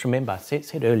 Well, let's remember, I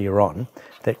said earlier on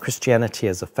that Christianity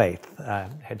as a faith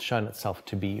had shown itself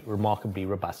to be remarkably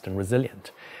robust and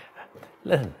resilient.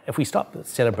 Listen, if we stop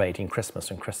celebrating Christmas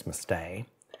and Christmas Day,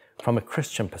 from a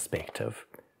Christian perspective,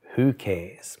 who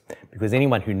cares? Because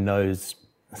anyone who knows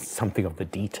something of the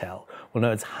detail will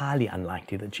know it's highly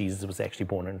unlikely that Jesus was actually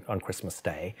born on Christmas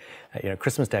Day.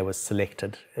 Christmas Day was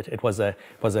selected. It was a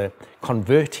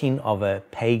converting of a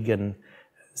pagan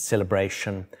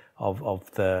celebration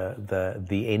of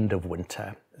the end of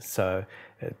winter. So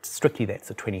strictly, that's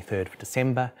the 23rd of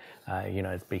December.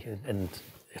 And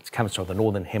it comes from the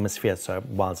northern hemisphere, so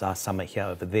whilst our summer here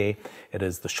over there, it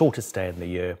is the shortest day in the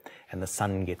year, and the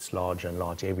sun gets larger and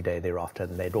larger every day thereafter,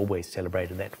 and they'd always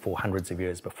celebrated that for hundreds of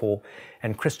years before.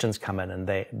 And Christians come in and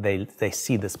they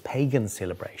see this pagan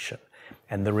celebration,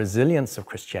 and the resilience of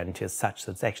Christianity is such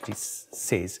that it actually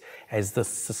says, as the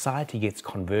society gets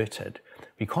converted,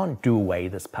 we can't do away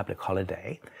this public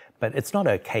holiday, but it's not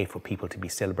okay for people to be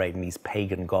celebrating these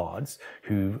pagan gods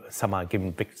who somehow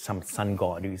given some sun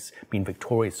god who's been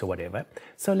victorious or whatever.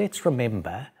 So let's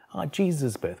remember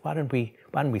Jesus' birth. Why don't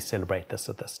we celebrate this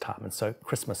at this time? And so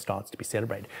Christmas starts to be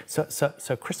celebrated.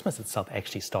 So Christmas itself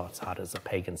actually starts out as a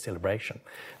pagan celebration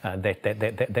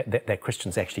that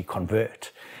Christians actually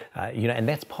convert. And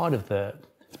that's part of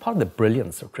the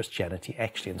brilliance of Christianity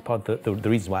actually, and it's part of the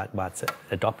reason why it's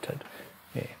adopted.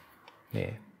 Yeah.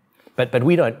 But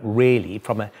we don't really,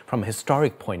 from a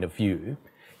historic point of view,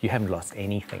 you haven't lost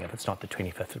anything if it's not the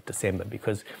 25th of December,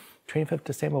 because 25th of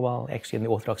December, well, actually in the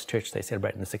Orthodox Church, they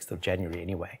celebrate on the 6th of January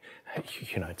anyway.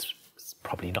 It's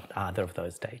probably not either of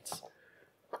those dates.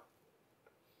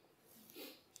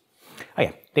 Oh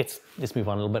yeah, let's move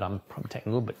on a little bit. I'm probably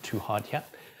taking a little bit too hard here.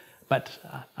 But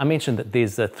I mentioned that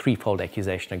there's a threefold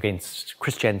accusation against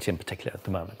Christianity in particular at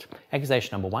the moment.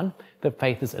 Accusation number one, that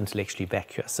faith is intellectually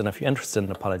vacuous. And if you're interested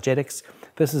in apologetics,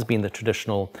 this has been the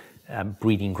traditional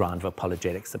breeding ground of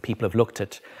apologetics, that people have looked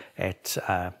at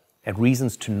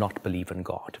reasons to not believe in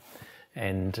God.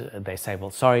 And they say,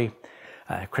 well, sorry,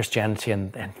 Christianity,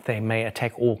 and they may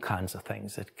attack all kinds of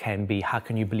things. It can be, how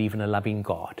can you believe in a loving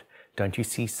God? Don't you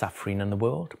see suffering in the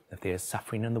world? If there is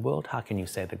suffering in the world, how can you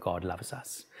say that God loves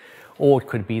us? Or it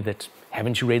could be that,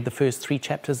 haven't you read the first 3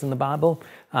 chapters in the Bible?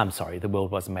 I'm sorry, the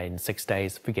world wasn't made in 6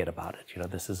 days. Forget about it. You know,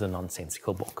 this is a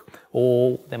nonsensical book.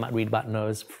 Or they might read about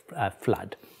Noah's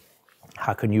flood.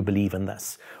 How can you believe in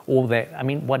this? Or that, I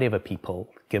mean, whatever people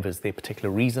give as their particular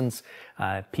reasons,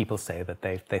 people say that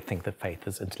they think that faith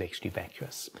is intellectually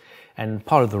vacuous. And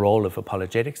part of the role of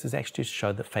apologetics is actually to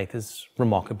show that faith is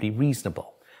remarkably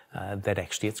reasonable, that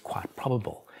actually it's quite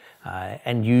probable.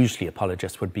 And usually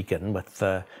apologists would begin with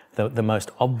the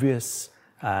most obvious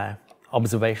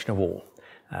observation of all.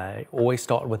 Always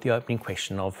start with the opening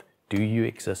question of, do you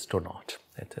exist or not?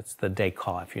 It's the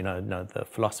Descartes, if you know the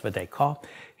philosopher Descartes.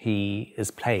 He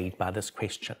is plagued by this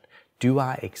question, do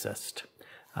I exist?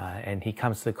 And he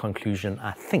comes to the conclusion,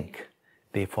 I think,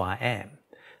 therefore I am.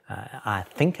 I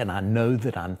think and I know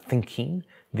that I'm thinking,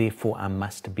 therefore I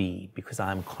must be, because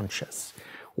I am conscious.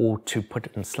 Or to put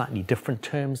it in slightly different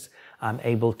terms, I'm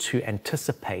able to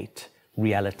anticipate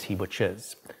reality which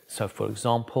is. So for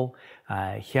example,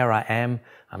 here I am,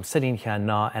 I'm sitting here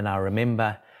now and I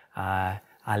remember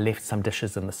I left some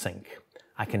dishes in the sink.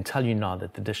 I can tell you now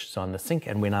that the dishes are in the sink,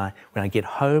 and when I get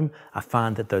home, I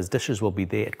find that those dishes will be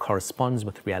there. It corresponds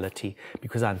with reality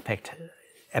because I in fact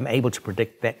am able to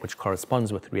predict that which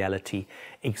corresponds with reality.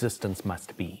 Existence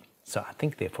must be. So I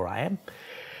think, therefore I am.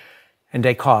 And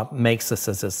Descartes makes this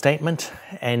as a statement,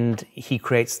 and he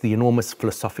creates the enormous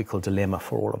philosophical dilemma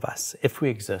for all of us. If we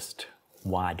exist,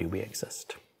 why do we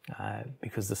exist?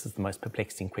 Because this is the most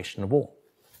perplexing question of all.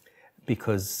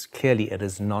 Because clearly it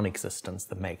is non-existence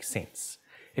that makes sense.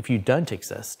 If you don't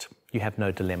exist, you have no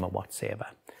dilemma whatsoever.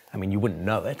 I mean, you wouldn't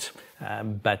know it,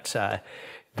 but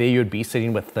there you'd be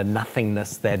sitting with the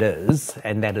nothingness that is,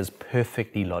 and that is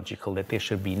perfectly logical, that there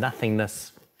should be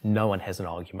nothingness no one has an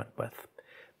argument with.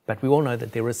 But we all know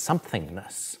that there is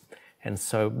somethingness. And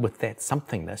so with that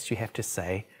somethingness, you have to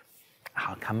say,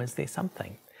 how come is there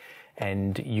something?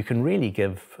 And you can really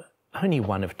give only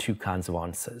one of 2 kinds of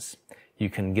answers. You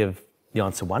can give the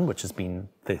answer 1, which has been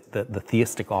the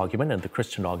theistic argument and the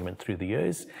Christian argument through the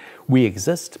years. We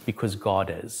exist because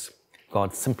God is.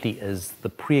 God simply is the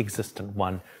pre-existent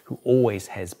one who always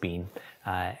has been,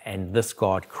 and this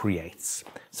God creates.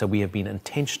 So we have been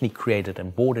intentionally created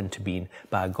and brought into being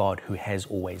by a God who has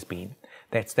always been.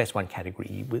 That's one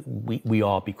category. We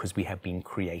are because we have been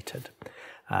created.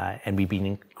 And we've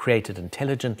been created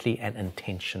intelligently and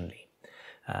intentionally.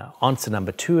 Answer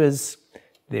number 2 is,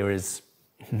 there is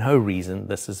no reason,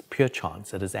 this is pure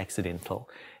chance, it is accidental,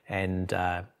 and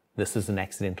this is an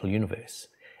accidental universe.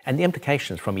 And the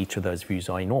implications from each of those views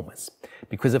are enormous,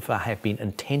 because if I have been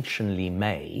intentionally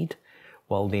made,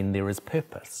 well then there is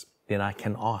purpose. Then I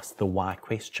can ask the why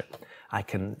question. I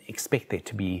can expect there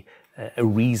to be a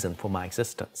reason for my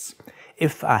existence.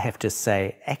 If I have to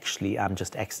say, actually I'm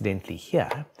just accidentally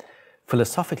here,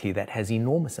 philosophically that has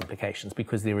enormous implications,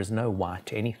 because there is no why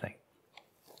to anything.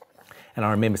 And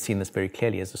I remember seeing this very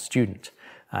clearly as a student,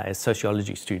 as a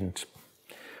sociology student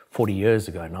 40 years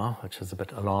ago now, which is a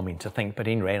bit alarming to think. But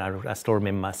anyway, I still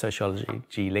remember my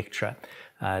sociology lecturer,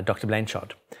 Dr.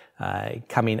 Blanchard,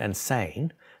 coming and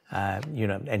saying,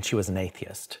 and she was an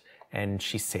atheist, and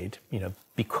she said,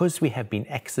 because we have been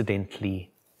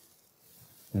accidentally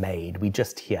made, we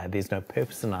just here, there's no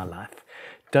purpose in our life,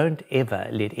 don't ever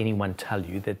let anyone tell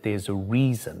you that there's a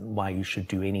reason why you should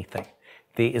do anything.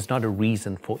 There is not a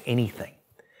reason for anything.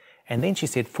 And then she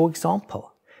said, for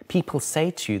example, people say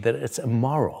to you that it's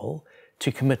immoral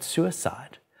to commit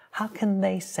suicide. How can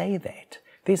they say that?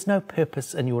 There's no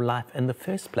purpose in your life in the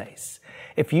first place.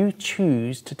 If you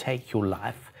choose to take your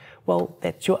life, well,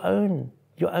 that's your own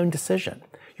decision.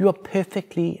 You are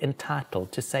perfectly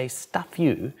entitled to say, stuff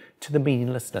you to the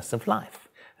meaninglessness of life.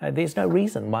 There's no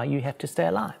reason why you have to stay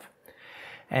alive.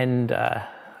 And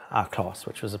our class,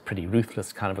 which was a pretty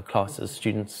ruthless kind of a class, as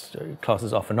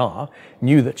classes often are,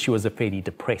 knew that she was a fairly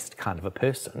depressed kind of a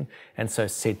person, and so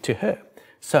said to her,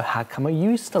 so how come are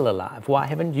you still alive? Why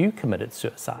haven't you committed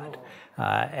suicide?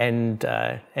 And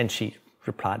she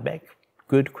replied back,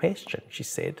 good question. She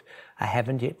said, I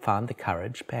haven't yet found the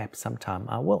courage, perhaps sometime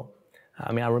I will.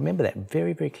 I mean, I remember that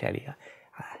very, very clearly.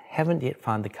 I haven't yet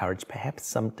found the courage, perhaps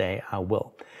someday I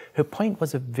will. Her point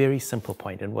was a very simple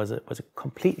point, and was a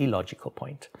completely logical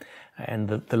point. And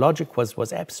the logic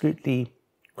was absolutely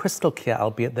crystal clear,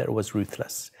 albeit that it was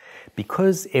ruthless.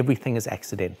 Because everything is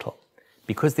accidental,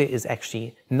 because there is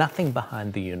actually nothing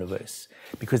behind the universe,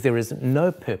 because there is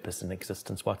no purpose in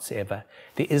existence whatsoever,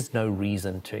 there is no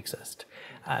reason to exist.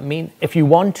 I mean, if you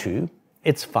want to,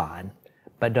 it's fine,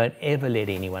 But don't ever let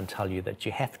anyone tell you that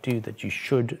you have to, that you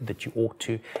should, that you ought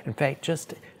to. In fact,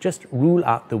 just rule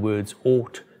out the words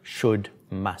ought, should,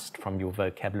 must from your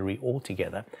vocabulary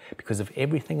altogether, because if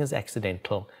everything is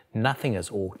accidental, nothing is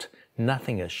ought,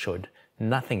 nothing is should,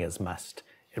 nothing is must.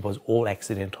 It was all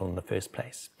accidental in the first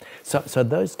place. So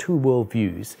those two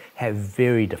worldviews have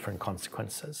very different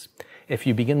consequences. If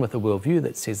you begin with a worldview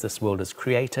that says this world is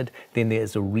created, then there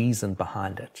is a reason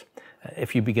behind it.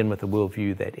 If you begin with a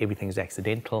worldview that everything is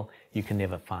accidental, you can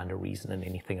never find a reason in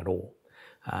anything at all.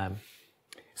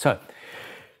 So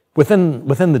within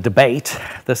the debate,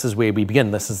 this is where we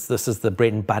begin. This is the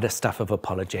bread and butter stuff of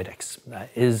apologetics.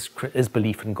 Is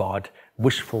belief in God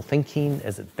wishful thinking?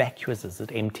 Is it vacuous? Is it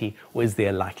empty? Or is there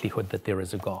a likelihood that there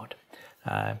is a God?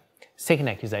 Second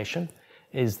accusation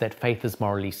is that faith is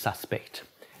morally suspect.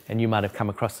 And you might have come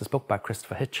across this book by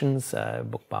Christopher Hitchens, a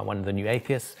book by one of the new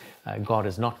atheists, God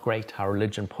is Not Great, How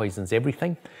Religion Poisons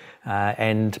Everything.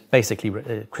 And basically,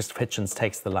 Christopher Hitchens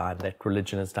takes the line that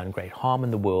religion has done great harm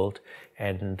in the world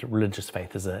and religious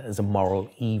faith is a moral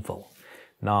evil.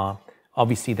 Now,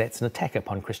 obviously, that's an attack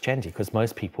upon Christianity, because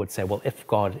most people would say, well, if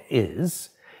God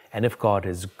is, and if God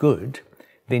is good,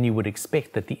 then you would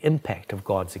expect that the impact of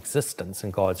God's existence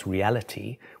and God's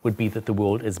reality would be that the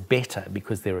world is better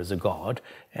because there is a God,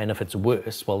 and if it's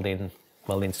worse, well then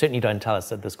certainly don't tell us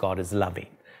that this God is loving,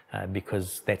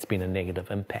 because that's been a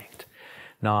negative impact.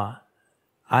 Now,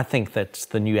 I think that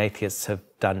the new atheists have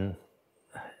done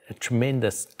a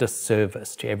tremendous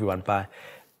disservice to everyone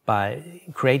by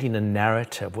creating a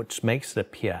narrative which makes it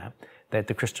appear that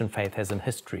the Christian faith has in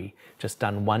history just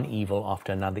done one evil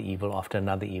after another evil after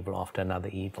another evil after another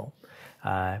evil.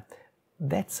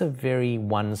 That's a very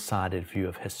one-sided view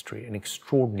of history, an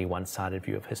extraordinarily one-sided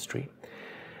view of history.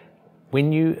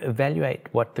 When you evaluate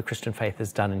what the Christian faith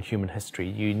has done in human history,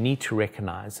 you need to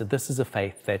recognize that this is a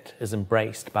faith that is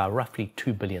embraced by roughly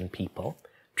 2 billion people.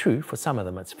 True, for some of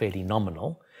them it's fairly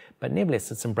nominal, but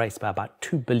nevertheless it's embraced by about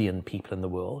 2 billion people in the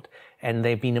world, and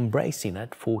they've been embracing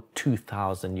it for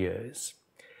 2,000 years.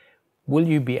 Will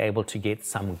you be able to get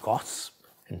some goss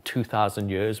in 2,000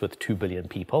 years with 2 billion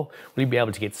people? Will you be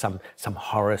able to get some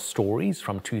horror stories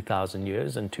from 2,000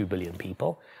 years and 2 billion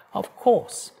people? Of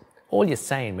course. All you're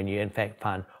saying when you in fact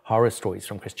find horror stories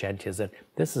from Christianity is that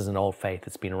this is an old faith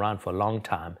that's been around for a long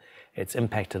time, it's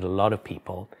impacted a lot of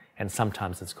people, and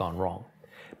sometimes it's gone wrong.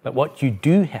 But what you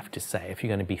do have to say, if you're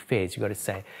going to be fair, is you've got to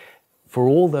say, for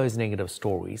all those negative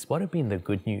stories, what have been the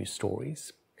good news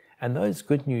stories? And those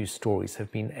good news stories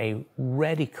have been a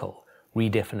radical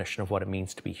redefinition of what it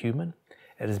means to be human.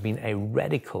 It has been a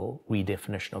radical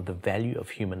redefinition of the value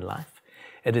of human life.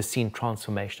 It has seen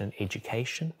transformation in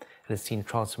education. It has seen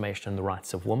transformation in the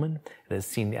rights of women. It has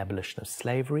seen the abolition of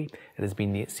slavery. It has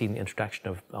seen the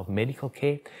introduction of medical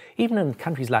care. Even in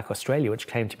countries like Australia, which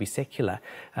claim to be secular,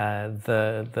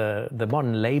 the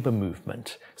modern labour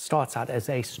movement starts out as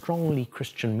a strongly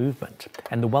Christian movement,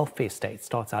 and the welfare state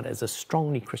starts out as a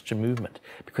strongly Christian movement,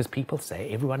 because people say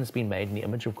everyone has been made in the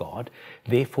image of God,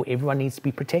 therefore everyone needs to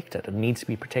be protected. It needs to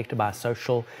be protected by a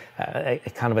social, a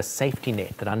kind of a safety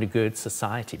net that undergirds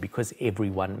society, because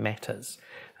everyone matters.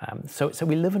 So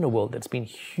we live in a world that's been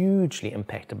hugely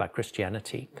impacted by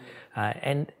Christianity.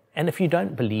 And if you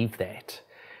don't believe that,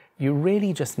 you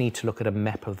really just need to look at a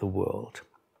map of the world.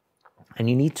 And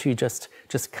you need to just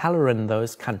colour in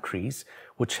those countries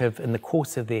which have, in the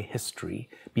course of their history,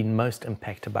 been most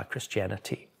impacted by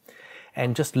Christianity.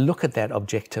 And just look at that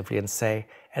objectively and say,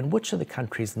 and which are the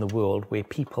countries in the world where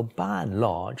people, by and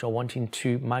large, are wanting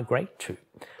to migrate to?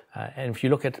 And if you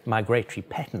look at migratory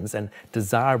patterns and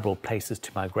desirable places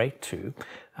to migrate to,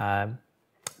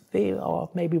 there are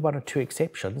maybe one or two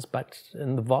exceptions, but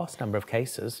in the vast number of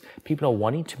cases, people are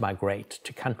wanting to migrate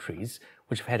to countries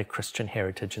which have had a Christian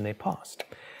heritage in their past.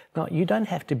 Now, you don't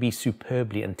have to be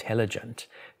superbly intelligent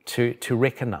to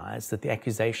recognize that the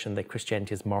accusation that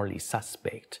Christianity is morally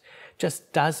suspect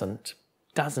just doesn't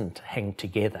hang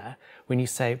together when you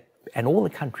say, and all the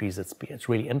countries it's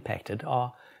really impacted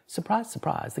are, surprise,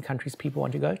 surprise, the countries people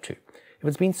want to go to. If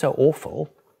it's been so awful,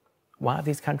 why have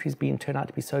these countries turned out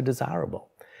to be so desirable?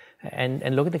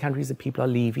 And look at the countries that people are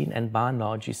leaving, and by and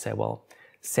large you say, well,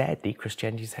 sadly,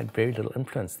 Christianity's had very little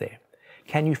influence there.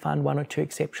 Can you find one or two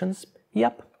exceptions?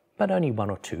 Yep, but only one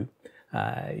or two.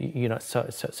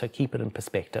 So keep it in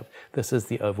perspective. This is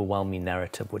the overwhelming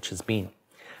narrative which has been.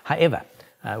 However,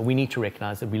 we need to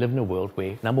recognize that we live in a world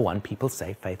where, number one, people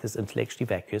say faith is intellectually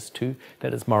vacuous. Two,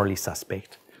 that it's morally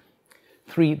suspect.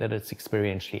 Three, that it's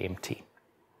experientially empty.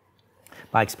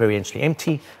 By experientially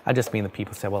empty, I just mean that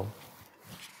people say, well,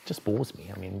 just bores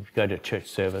me. I mean, you go to a church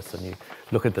service and you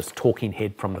look at this talking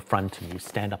head from the front and you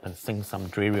stand up and sing some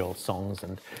dreary old songs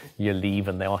and you leave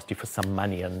and they ask you for some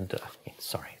money and,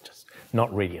 sorry, just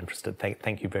not really interested.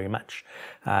 Thank you very much.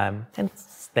 And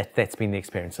that's been the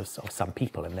experience of some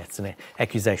people, and that's an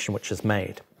accusation which is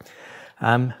made.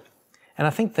 And I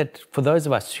think that for those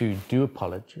of us who do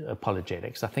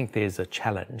apologetics, I think there's a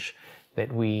challenge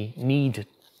that we need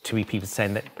to be people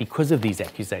saying that because of these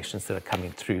accusations that are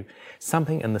coming through,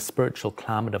 something in the spiritual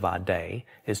climate of our day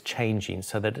is changing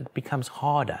so that it becomes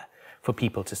harder for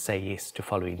people to say yes to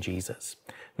following Jesus.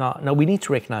 Now we need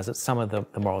to recognize that some of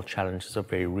the moral challenges are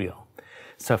very real.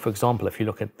 So, for example, if you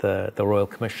look at the Royal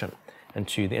Commission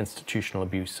into the institutional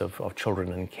abuse of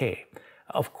children in care,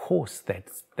 of course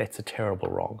that's a terrible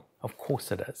wrong. Of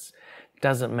course it is.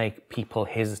 Doesn't make people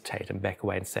hesitate and back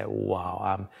away and say,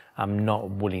 wow, I'm not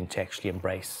willing to actually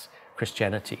embrace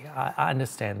Christianity. I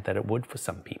understand that it would for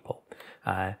some people.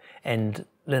 And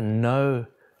no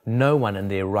one in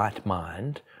their right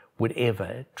mind would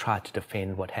ever try to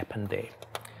defend what happened there.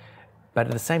 But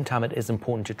at the same time, it is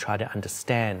important to try to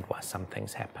understand why some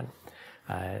things happen.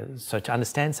 So to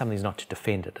understand something is not to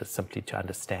defend it, it's simply to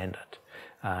understand it.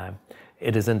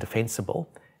 It is indefensible,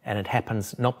 and it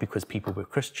happens not because people were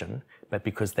Christian, but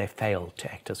because they failed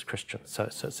to act as Christians.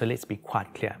 So let's be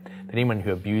quite clear that anyone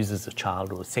who abuses a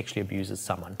child or sexually abuses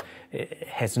someone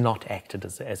has not acted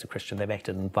as a Christian. They've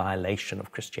acted in violation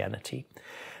of Christianity.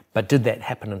 But did that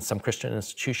happen in some Christian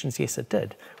institutions? Yes, it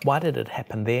did. Why did it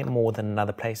happen there more than in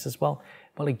other places? Well,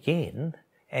 again,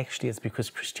 actually it's because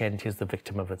Christianity is the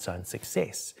victim of its own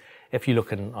success. If you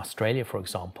look in Australia, for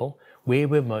example, where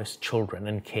were most children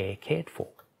in care cared for?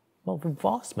 Well, the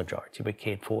vast majority were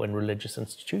cared for in religious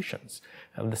institutions.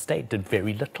 The state did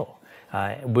very little.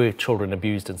 Were children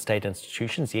abused in state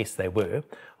institutions? Yes, they were.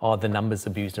 Are the numbers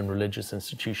abused in religious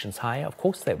institutions higher? Of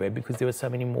course they were, because there were so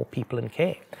many more people in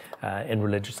care in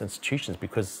religious institutions,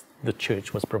 because the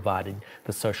church was providing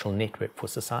the social network for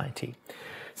society.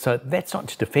 So that's not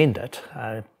to defend it,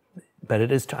 but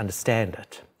it is to understand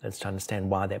it. It's to understand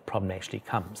why that problem actually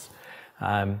comes.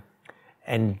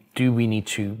 And do we need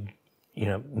to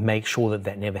make sure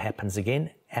that never happens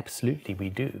again? Absolutely, we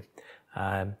do.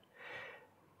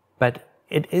 But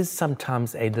it is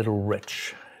sometimes a little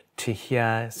rich to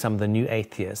hear some of the new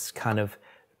atheists kind of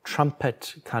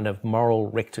trumpet kind of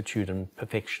moral rectitude and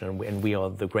perfection, and we are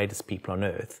the greatest people on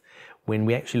earth, when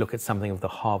we actually look at something of the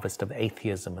harvest of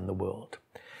atheism in the world.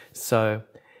 So,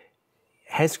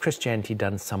 has Christianity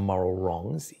done some moral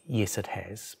wrongs? Yes, it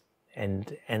has.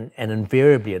 And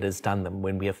invariably it has done them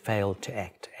when we have failed to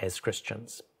act as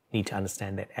Christians. Need to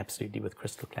understand that absolutely with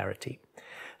crystal clarity.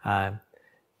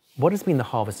 What has been the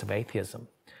harvest of atheism?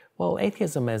 Well,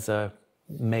 atheism as a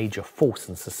major force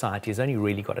in society has only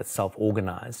really got itself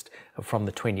organized from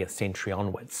the 20th century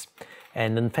onwards.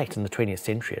 And in fact, in the 20th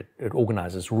century, it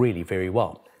organizes really very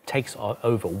well. Takes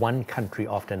over one country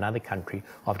after another country,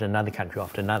 after another country,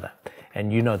 after another.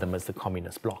 And you know them as the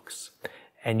communist blocs.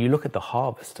 And you look at the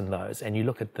harvest in those, and you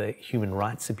look at the human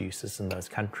rights abuses in those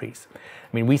countries.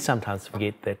 I mean, we sometimes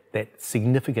forget that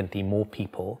significantly more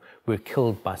people were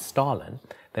killed by Stalin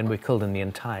than were killed in the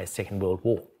entire Second World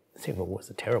War. The Second World War was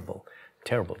a terrible,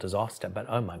 terrible disaster, but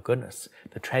oh my goodness,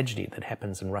 the tragedy that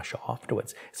happens in Russia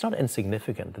afterwards, it's not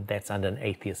insignificant that that's under an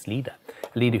atheist leader,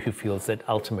 a leader who feels that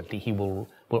ultimately he will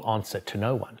answer to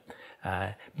no one.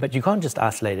 But you can't just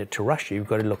isolate it to Russia. You've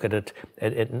got to look at it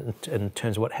in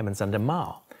terms of what happens under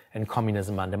Mao and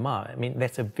communism under Mao. I mean,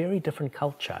 that's a very different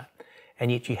culture,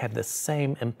 and yet you have the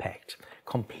same impact,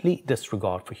 complete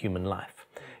disregard for human life.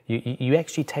 You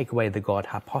actually take away the God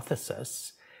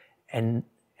hypothesis, and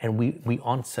we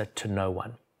answer to no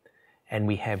one. And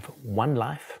we have one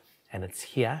life, and it's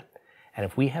here. And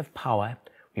if we have power,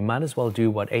 we might as well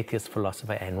do what atheist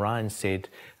philosopher Ayn Rand said.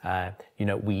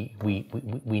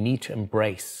 We need to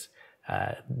embrace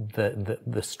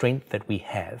the strength that we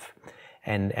have.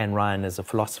 And Ayn Rand, as a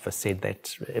philosopher, said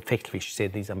that effectively. She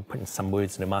said these. I'm putting some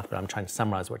words in her mouth, but I'm trying to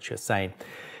summarize what she was saying.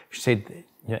 She said,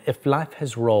 if life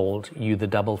has rolled you the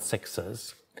double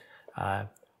sixes,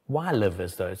 why live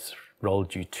as though it's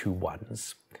rolled you 2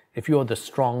 ones? If you're the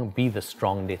strong, be the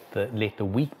strong, let the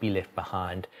weak be left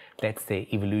behind. That's their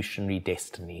evolutionary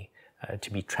destiny,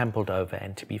 to be trampled over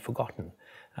and to be forgotten.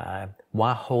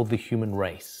 Why hold the human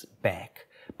race back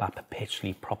by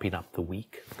perpetually propping up the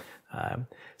weak?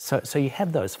 So you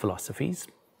have those philosophies,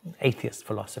 atheist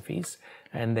philosophies,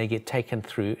 and they get taken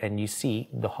through, and you see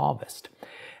the harvest.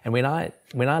 And when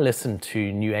I listen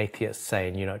to new atheists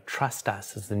saying, trust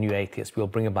us as the new atheists, we'll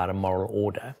bring about a moral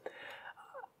order,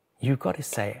 you've got to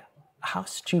say, how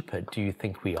stupid do you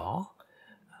think we are?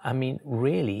 I mean,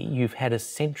 really, you've had a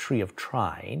century of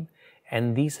trying,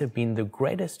 and these have been the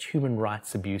greatest human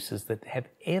rights abuses that have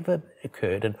ever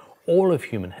occurred in all of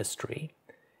human history.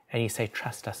 And you say,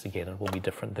 trust us again, it will be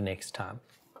different the next time.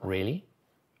 Really?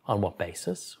 On what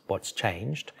basis? What's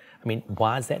changed? I mean,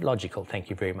 why is that logical? Thank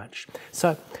you very much.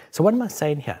 So what am I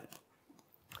saying here?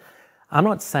 I'm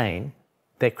not saying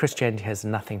that Christianity has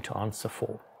nothing to answer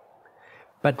for,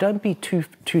 but don't be too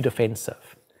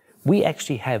defensive. We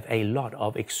actually have a lot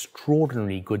of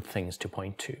extraordinarily good things to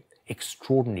point to.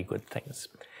 Extraordinarily good things.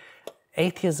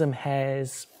 Atheism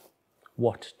has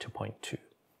what to point to?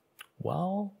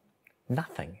 Well,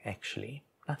 nothing, actually.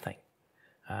 Nothing.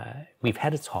 We've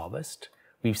had its harvest.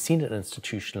 We've seen it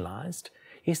institutionalized.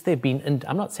 Yes, there have been,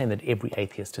 I'm not saying that every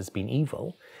atheist has been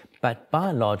evil, but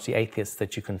by and large, the atheists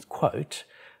that you can quote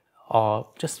are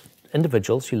just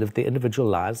individuals who lived their individual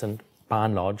lives, and by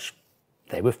and large,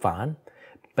 they were fine.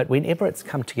 But whenever it's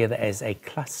come together as a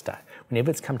cluster, whenever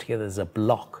it's come together as a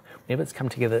block, whenever it's come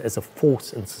together as a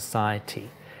force in society,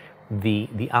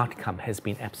 the outcome has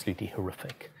been absolutely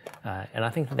horrific. And I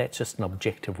think that that's just an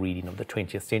objective reading of the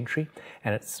 20th century,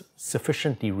 and it's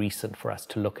sufficiently recent for us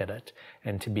to look at it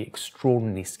and to be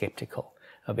extraordinarily skeptical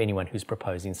of anyone who's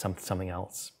proposing something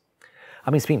else.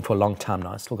 I've been speaking for a long time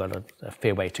now. I've still got a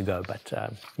fair way to go, but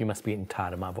you must be getting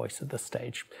tired of my voice at this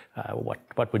stage.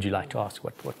 What would you like to ask?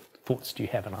 What thoughts do you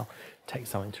have? And I'll take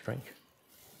something to drink.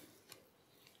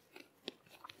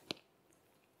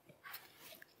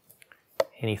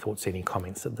 Any thoughts, any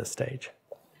comments at this stage?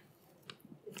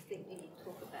 I think when you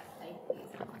talk about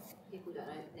atheism, people don't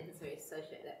necessarily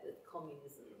associate that with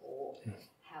communism or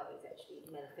how it's actually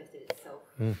manifested itself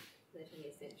in the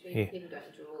 20th century. Yeah. People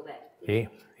don't draw that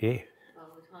Yeah. all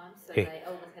the time, so Yeah. they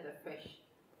always have a fresh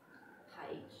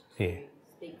page Yeah. to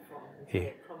speak from, and so Yeah.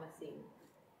 they're promising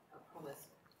a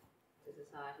promise to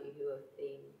society who have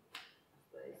been, I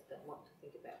suppose, don't want to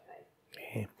think about faith.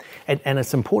 Yeah. And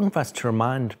it's important for us to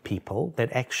remind people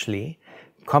that actually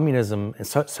communism and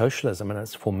socialism in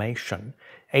its formation,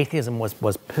 atheism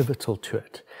was pivotal to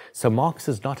it. So Marx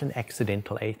is not an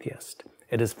accidental atheist.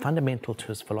 It is fundamental to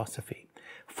his philosophy.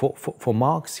 For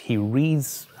Marx, he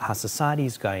reads how society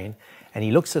is going, and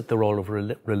he looks at the role of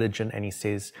religion, and he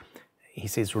says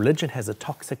religion has a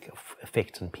toxic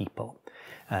effect on people.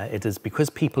 It is because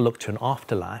people look to an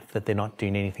afterlife that they're not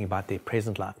doing anything about their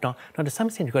present life. Now to some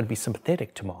extent, you've got to be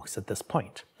sympathetic to Marx at this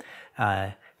point,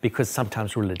 because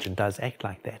sometimes religion does act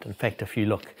like that. In fact, if you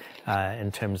look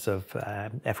in terms of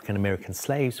African-American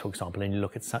slaves, for example, and you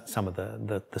look at some of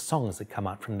the songs that come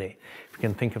out from there, if you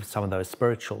can think of some of those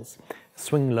spirituals,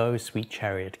 swing low, sweet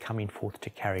chariot, coming forth to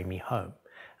carry me home.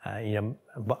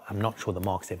 I'm not sure that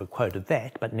Marx ever quoted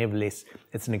that, but nevertheless,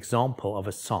 it's an example of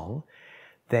a song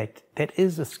that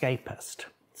is escapist.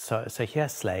 So here are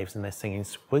slaves, and they're singing,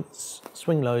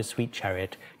 swing low, sweet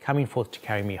chariot, coming forth to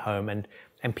carry me home,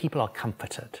 and people are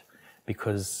comforted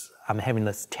because I'm having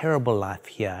this terrible life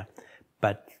here,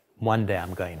 but one day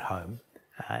I'm going home.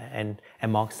 And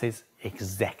Marx says,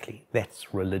 exactly,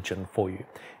 that's religion for you.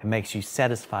 It makes you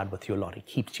satisfied with your lot. It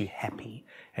keeps you happy,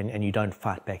 and you don't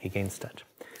fight back against it.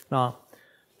 Now,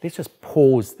 let's just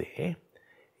pause there.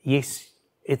 Yes,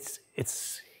 it's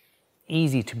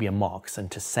easy to be a Marx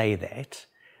and to say that,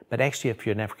 but actually if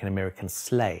you're an African-American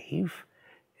slave,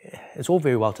 it's all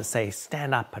very well to say,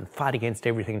 stand up and fight against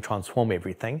everything, transform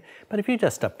everything, but if you're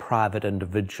just a private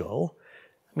individual,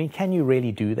 I mean, can you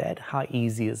really do that? How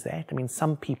easy is that? I mean,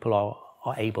 some people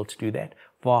are able to do that.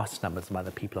 Vast numbers of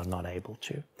other people are not able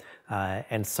to.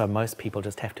 And so most people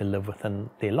just have to live within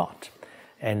their lot.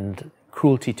 And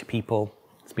cruelty to people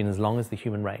has been as long as the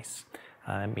human race.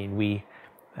 I mean,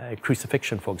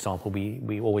 crucifixion, for example,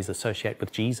 we always associate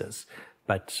with Jesus,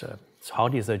 but it's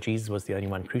hardly as though Jesus was the only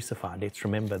one crucified. Let's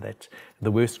remember that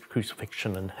the worst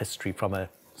crucifixion in history from a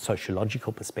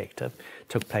sociological perspective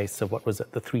took place of, what was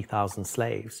it, the 3,000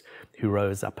 slaves who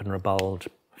rose up and rebelled.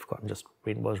 I've forgotten just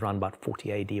when it was, around about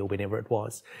 40 AD or whenever it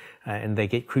was, and they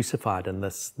get crucified in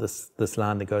this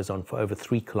line that goes on for over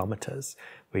 3 kilometers,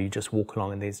 where you just walk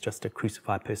along and there's just a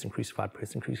crucified person, crucified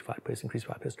person, crucified person,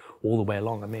 crucified person, all the way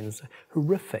along. I mean, it's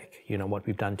horrific, what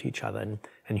we've done to each other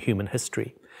in human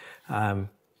history.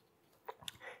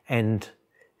 And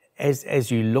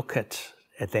as you look at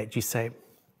that, you say,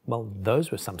 well,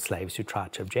 those were some slaves who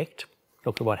tried to object.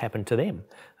 Look at what happened to them.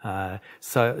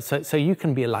 So you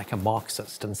can be like a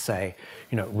Marxist and say,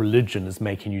 religion is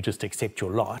making you just accept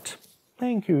your lot.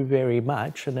 Thank you very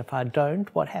much. And if I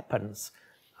don't, what happens?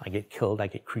 I get killed, I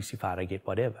get crucified, I get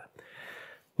whatever.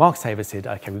 Marx, however, said,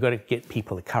 okay, we've got to get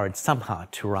people the courage somehow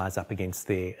to rise up against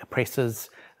their oppressors.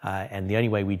 And the only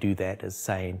way we do that is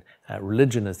saying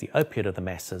religion is the opiate of the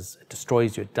masses. It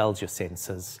destroys you, it dulls your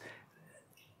senses.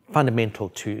 Fundamental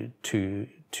to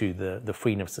the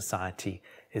freedom of society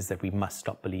is that we must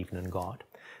stop believing in God.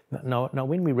 Now,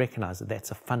 when we recognize that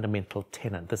that's a fundamental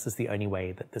tenet, this is the only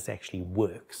way that this actually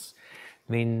works,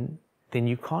 then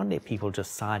you can't let people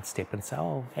just sidestep and say,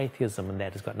 oh, atheism and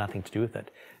that has got nothing to do with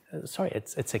it. Sorry,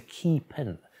 it's a key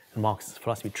pin in Marxist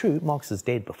philosophy. True, Marx is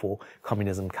dead before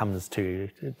communism comes to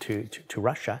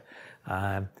Russia,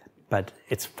 but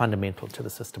it's fundamental to the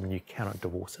system and you cannot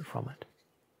divorce it from it.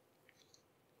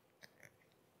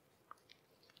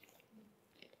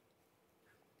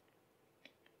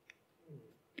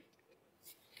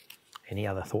 Any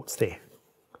other thoughts there?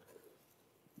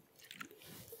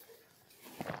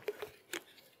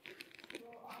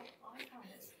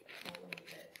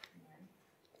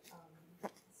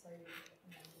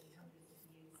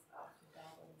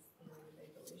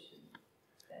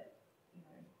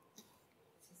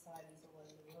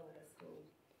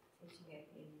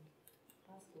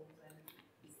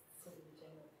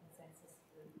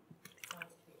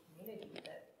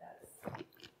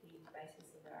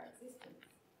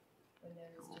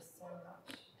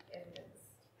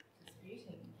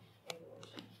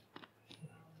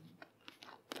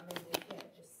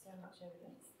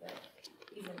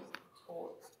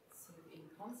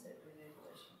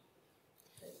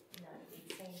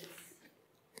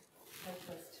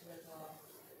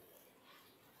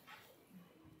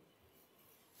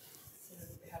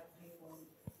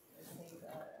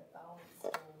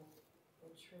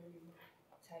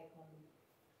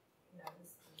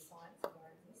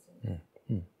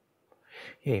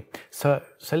 Yeah, so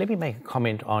let me make a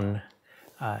comment on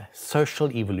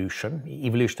social evolution.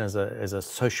 Evolution as a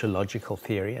sociological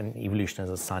theory and evolution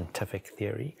as a scientific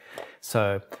theory.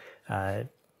 So an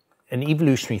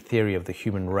evolutionary theory of the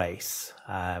human race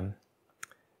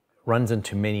runs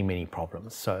into many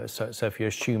problems. So if you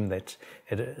assume that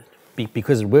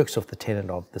because it works off the tenet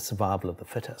of the survival of the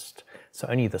fittest, so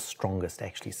only the strongest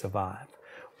actually survive.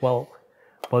 Well,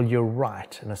 you're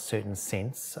right in a certain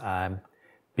sense,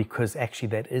 because actually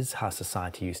that is how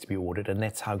society used to be ordered, and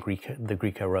that's how the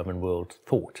Greco-Roman world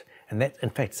thought. And that, in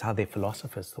fact, is how their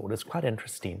philosophers thought. It's quite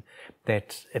interesting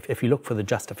that if you look for the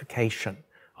justification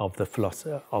of the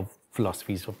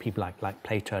philosophies of people like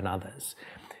Plato and others,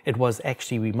 it was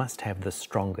actually we must have the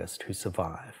strongest who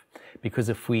survive. Because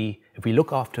if we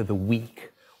look after the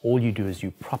weak, all you do is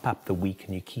you prop up the weak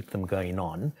and you keep them going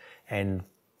on, and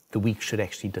the weak should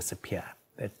actually disappear.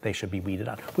 That they should be weeded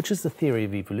out, which is the theory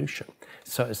of evolution.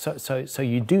 So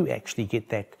you do actually get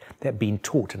that being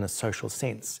taught in a social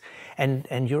sense.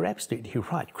 And you're absolutely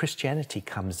right. Christianity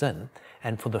comes in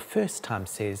and for the first time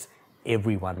says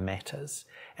everyone matters.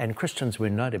 And Christians were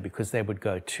noted because they would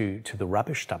go to the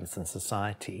rubbish dumps in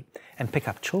society and pick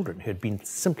up children who had been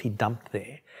simply dumped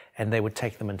there, and they would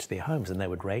take them into their homes and they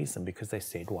would raise them because they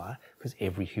said, why? Because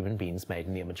every human being is made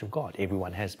in the image of God.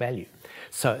 Everyone has value.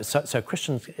 So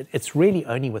Christians, it's really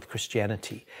only with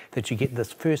Christianity that you get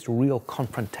this first real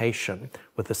confrontation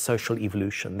with the social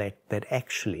evolution that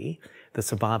actually the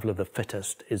survival of the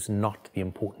fittest is not the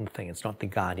important thing. It's not the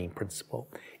guiding principle.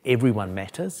 Everyone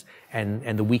matters,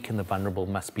 and the weak and the vulnerable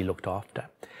must be looked after.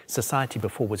 Society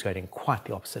before was going in quite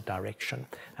the opposite direction.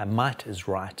 Might is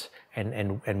right,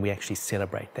 and we actually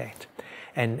celebrate that.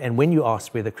 And when you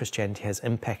ask whether Christianity has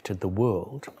impacted the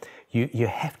world, you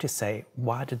have to say,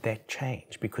 why did that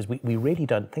change? Because we really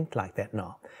don't think like that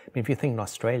now. I mean, if you think in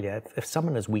Australia, if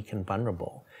someone is weak and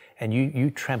vulnerable, and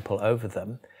you trample over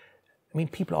them, I mean,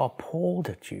 people are appalled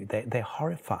at you. They're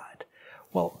horrified.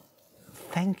 Well,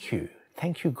 thank you.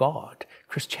 Thank you, God.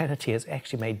 Christianity has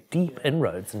actually made deep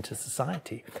inroads into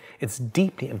society. It's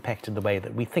deeply impacted the way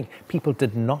that we think. People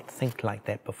did not think like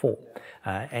that before.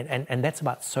 And that's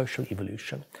about social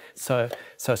evolution. So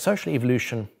social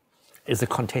evolution is a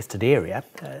contested area.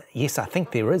 Yes, I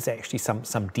think there is actually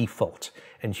some default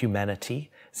in humanity,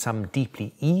 some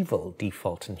deeply evil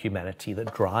default in humanity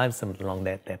that drives them along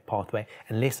that pathway,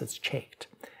 unless it's checked.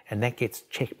 And that gets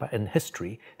checked in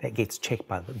history, that gets checked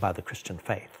by the Christian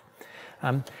faith.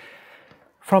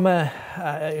 From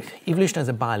evolution as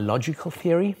a biological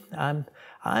theory,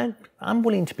 I'm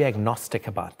willing to be agnostic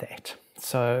about that.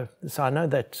 So I know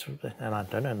that, and I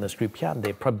don't know in this group here,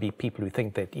 there are probably people who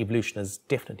think that evolution is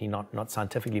definitely not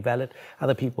scientifically valid.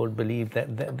 Other people believe that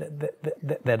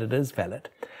it is valid.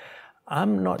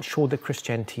 I'm not sure that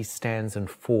Christianity stands and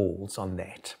falls on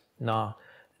that. Now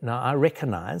I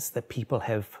recognize that people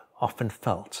have often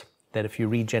felt that if you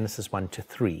read Genesis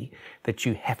 1-3, that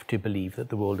you have to believe that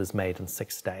the world is made in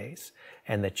 6 days,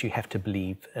 and that you have to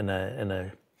believe in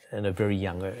a very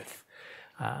young earth.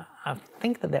 I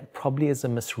think that probably is a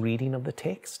misreading of the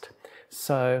text.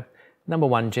 So, number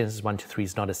one, Genesis 1-3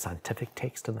 is not a scientific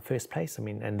text in the first place. I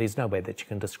mean, and there's no way that you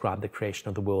can describe the creation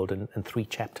of the world in 3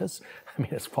 chapters. I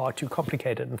mean, it's far too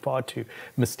complicated and far too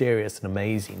mysterious and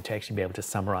amazing to actually be able to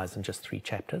summarize in just 3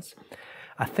 chapters.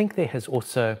 I think there has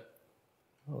also,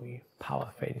 power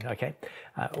fading, okay.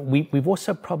 We've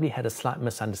also probably had a slight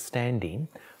misunderstanding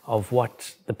of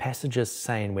what the passage is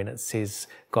saying when it says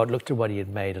God looked at what he had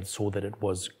made and saw that it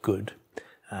was good.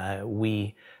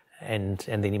 And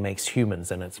then he makes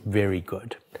humans and it's very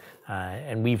good.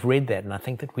 And we've read that, and I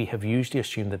think that we have usually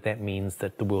assumed that that means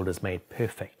that the world is made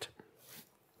perfect.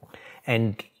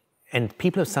 And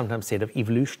people have sometimes said if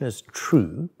evolution is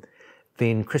true,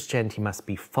 then Christianity must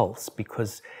be false,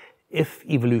 because if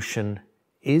evolution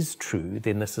is true,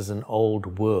 then this is an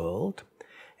old world.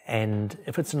 And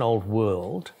if it's an old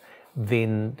world,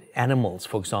 then animals,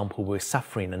 for example, were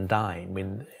suffering and dying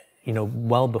when,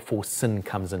 well before sin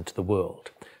comes into the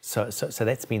world. So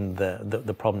that's been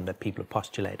the problem that people have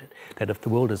postulated, that if the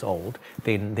world is old,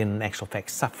 then in actual fact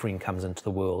suffering comes into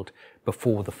the world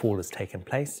before the fall has taken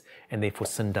place, and therefore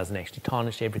sin doesn't actually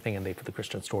tarnish everything, and therefore the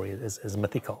Christian story is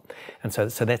mythical. And so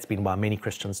that's been why many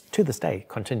Christians to this day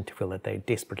continue to feel that they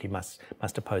desperately must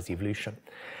oppose evolution.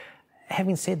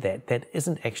 Having said that, that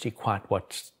isn't actually quite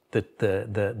what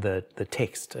the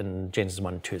text in Genesis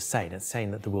 1-2 is saying. It's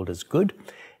saying that the world is good,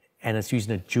 and it's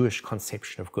using a Jewish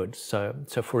conception of good. So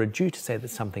for a Jew to say that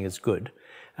something is good,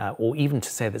 or even to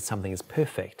say that something is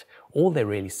perfect, all they're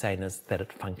really saying is that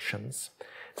it functions.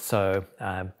 So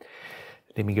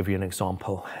let me give you an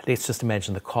example. Let's just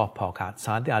imagine the car park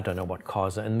outside there. I don't know what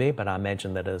cars are in there, but I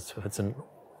imagine that if it's an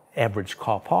average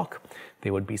car park,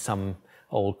 there would be some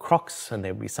old Crocs, and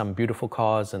there would be some beautiful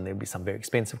cars, and there would be some very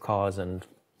expensive cars, and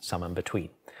some in between.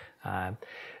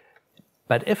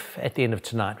 But if at the end of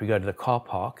tonight we go to the car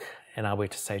park and I were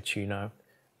to say to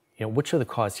you, which of the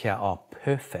cars here are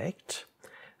perfect,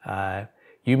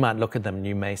 you might look at them and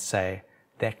you may say,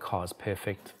 that car's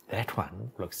perfect, that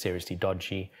one looks seriously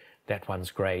dodgy, that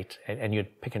one's great, and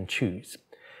you'd pick and choose.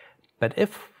 But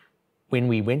if, when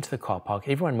we went to the car park,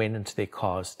 everyone went into their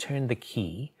cars, turned the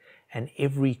key, and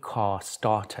every car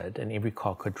started and every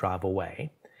car could drive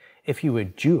away, if you were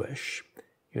Jewish,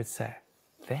 you would say,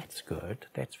 that's good,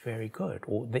 that's very good.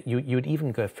 Or that you would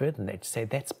even go further than that to say,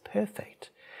 that's perfect.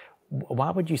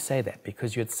 Why would you say that?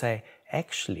 Because you'd say,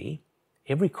 actually,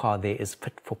 every car there is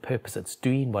fit for purpose. It's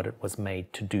doing what it was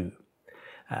made to do.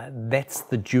 That's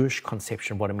the Jewish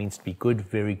conception of what it means to be good,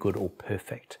 very good, or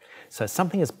perfect. So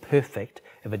something is perfect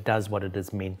if it does what it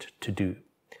is meant to do.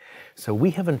 So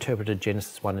we have interpreted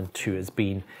Genesis 1 and 2 as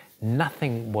being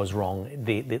nothing was wrong.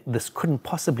 This couldn't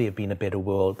possibly have been a better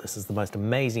world. This is the most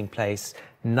amazing place.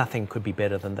 Nothing could be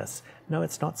better than this. No,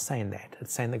 it's not saying that.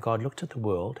 It's saying that God looked at the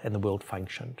world and the world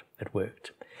functioned. It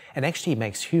worked. And actually he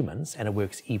makes humans and it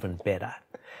works even better.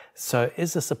 So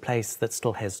is this a place that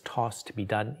still has tasks to be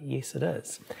done? Yes, it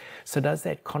is. So does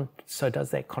that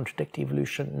contradict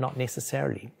evolution? Not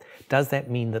necessarily. Does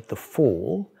that mean that the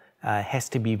fall has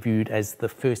to be viewed as the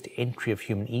first entry of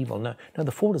human evil? No,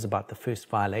 the fall is about the first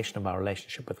violation of our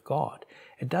relationship with God.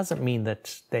 It doesn't mean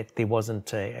that there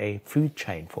wasn't a food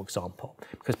chain, for example,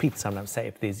 because people sometimes say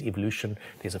if there's evolution,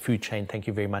 there's a food chain, thank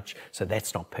you very much, so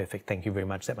that's not perfect, thank you very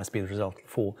much, that must be the result of the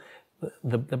fall.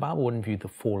 The Bible wouldn't view the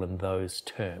fall in those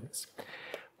terms.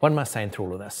 What am I saying through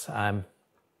all of this?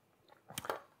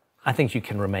 I think you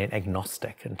can remain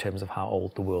agnostic in terms of how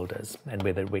old the world is and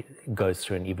whether it goes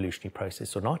through an evolutionary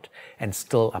process or not, and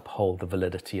still uphold the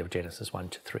validity of Genesis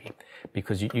 1-3,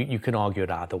 because you can argue it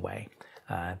either way.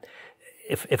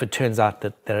 If it turns out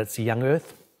that it's a young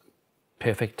earth,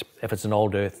 perfect. If it's an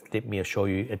old earth, let me assure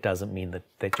you, it doesn't mean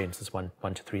that Genesis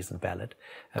 1-3 isn't valid,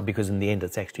 because in the end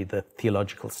it's actually the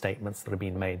theological statements that are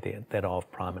being made there that are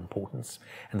of prime importance.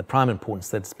 And the prime importance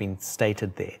that's been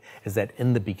stated there is that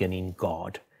in the beginning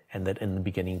God, and that in the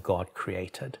beginning God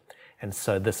created. And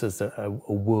so this is a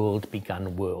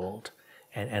world-begun world.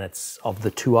 And it's of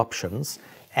the two options,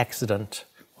 accident,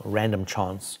 or random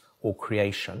chance, or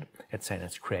creation. It's saying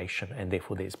it's creation, and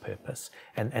therefore there's purpose.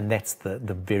 And that's the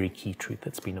very key truth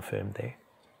that's been affirmed there.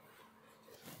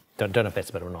 Don't know if that's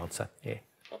a bit of an answer, yeah.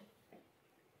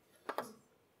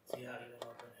 See how I've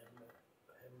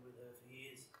been with her for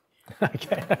years.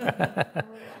 Okay.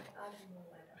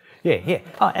 Yeah.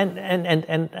 Oh,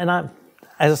 and I,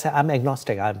 as I say, I'm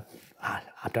agnostic. I'm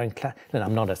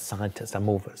not a scientist. I'm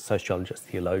more of a sociologist,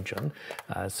 theologian.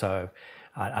 So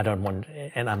I don't want,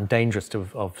 and I'm dangerous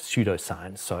of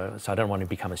pseudoscience. So I don't want to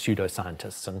become a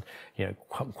pseudoscientist and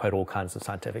quote all kinds of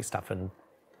scientific stuff and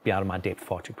be out of my depth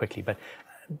far too quickly.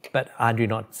 But I do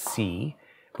not see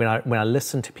when I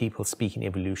listen to people speaking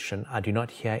evolution, I do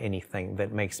not hear anything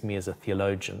that makes me as a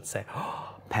theologian say,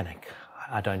 oh, panic.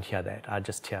 I don't hear that. I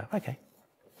just hear, okay,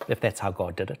 if that's how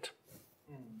God did it,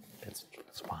 it's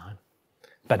fine.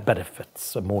 But if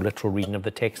it's a more literal reading of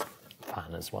the text,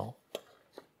 fine as well.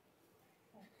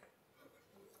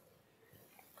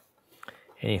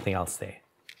 Anything else there?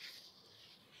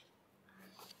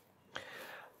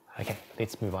 Okay,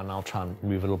 let's move on. I'll try and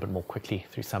move a little bit more quickly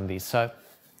through some of these. So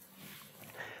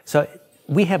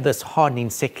we have this hardening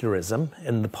secularism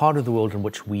in the part of the world in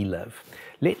which we live.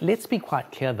 Let's be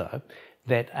quite clear, though,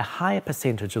 that a higher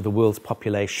percentage of the world's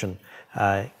population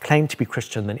claim to be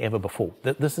Christian than ever before.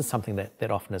 This is something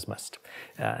that often is missed.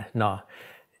 Now,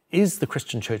 is the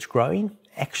Christian church growing?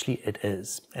 Actually, it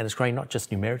is. And it's growing not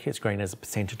just numerically, it's growing as a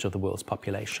percentage of the world's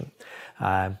population.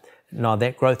 Now,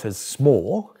 that growth is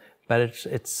small, but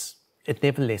it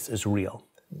nevertheless is real.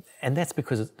 And that's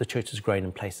because the church has grown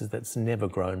in places that's never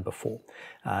grown before.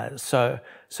 So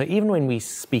even when we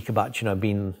speak about,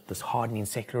 being this hardening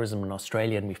secularism in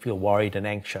Australia and we feel worried and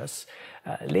anxious,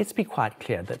 let's be quite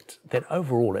clear that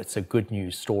overall it's a good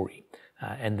news story.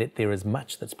 And that there is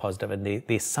much that's positive, and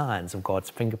there's signs of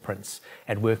God's fingerprints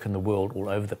at work in the world all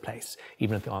over the place,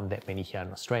 even if there aren't that many here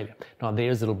in Australia. Now, there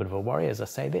is a little bit of a worry, as I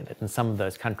say there, that in some of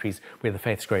those countries where the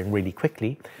faith's growing really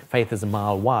quickly, faith is a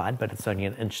mile wide, but it's only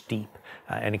an inch deep,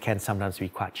 and it can sometimes be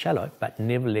quite shallow, but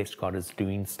nevertheless, God is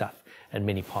doing stuff in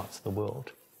many parts of the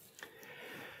world.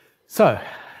 So,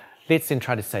 let's then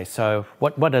try to say, so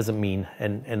what does it mean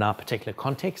in our particular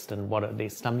context, and what are the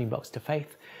stumbling blocks to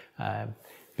faith?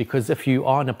 Because if you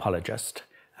are an apologist,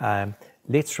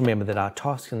 let's remember that our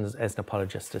task as an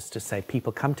apologist is to say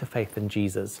people come to faith in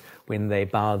Jesus when they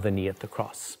bow the knee at the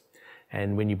cross.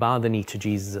 And when you bow the knee to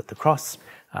Jesus at the cross,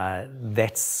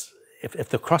 if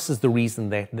the cross is the reason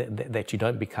that you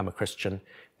don't become a Christian,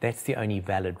 that's the only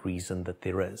valid reason that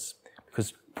there is.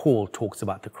 Because Paul talks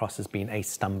about the cross as being a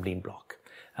stumbling block.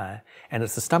 And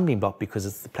it's a stumbling block because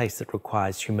it's the place that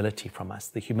requires humility from us,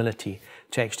 the humility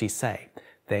to actually say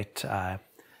that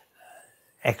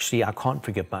actually, I can't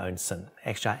forgive my own sin.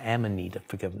 Actually, I am in need of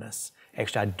forgiveness.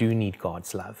 Actually, I do need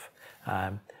God's love.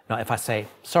 Now, if I say,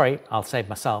 sorry, I'll save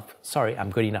myself. Sorry, I'm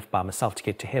good enough by myself to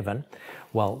get to heaven.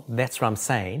 Well, that's what I'm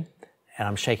saying, and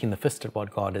I'm shaking the fist at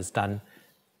what God has done.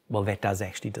 Well, that does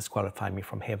actually disqualify me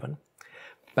from heaven.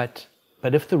 But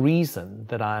if the reason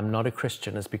that I'm not a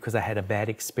Christian is because I had a bad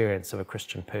experience of a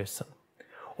Christian person,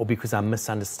 or because I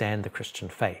misunderstand the Christian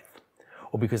faith,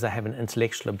 or because I have an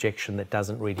intellectual objection that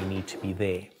doesn't really need to be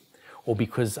there, or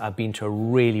because I've been to a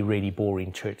really, really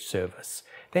boring church service,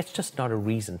 that's just not a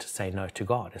reason to say no to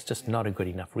God. It's just not a good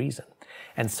enough reason.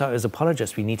 And so as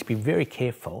apologists, we need to be very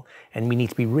careful, and we need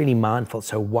to be really mindful.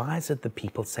 So why is it that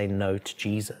people say no to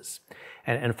Jesus?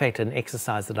 And in fact, an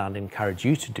exercise that I'd encourage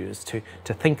you to do is to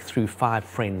think through 5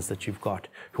 friends that you've got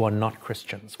who are not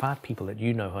Christians, 5 people that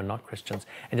you know who are not Christians,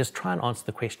 and just try and answer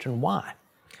the question, why?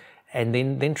 And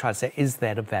then try to say, is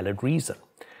that a valid reason?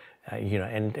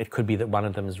 And it could be that one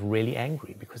of them is really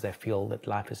angry because they feel that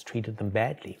life has treated them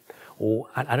badly. Or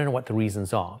I don't know what the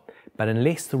reasons are, but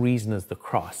unless the reason is the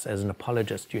cross, as an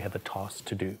apologist, you have a task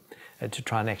to do, to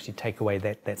try and actually take away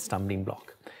that stumbling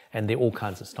block. And there are all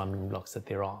kinds of stumbling blocks that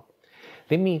there are.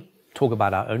 Let me talk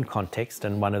about our own context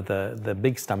and one of the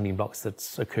big stumbling blocks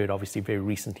that's occurred obviously very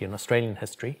recently in Australian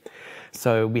history.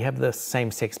 So we have the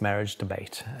same-sex marriage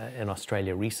debate in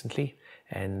Australia recently,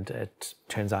 and it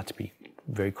turns out to be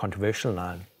very controversial, and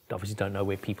I obviously don't know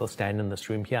where people stand in this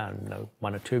room here. I know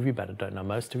 1 or 2 of you, but I don't know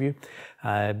most of you.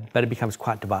 But it becomes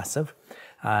quite divisive.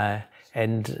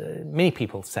 And many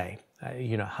people say,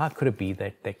 how could it be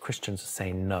that Christians are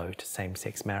saying no to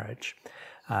same-sex marriage?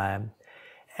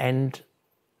 And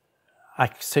I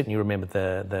certainly remember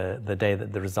the day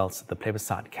that the results of the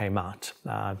plebiscite came out.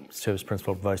 Service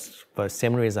principal at Vos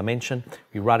Seminary, as I mentioned.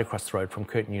 We're right across the road from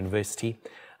Curtin University.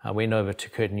 I went over to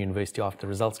Curtin University after the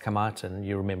results come out, and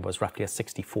you remember it was roughly a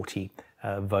 60-40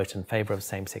 vote in favour of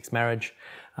same-sex marriage.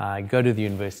 Go to the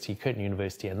university, Curtin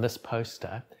University, and this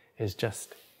poster is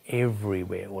just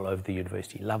everywhere all over the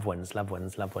university. Love wins, love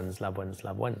wins, love wins, love wins,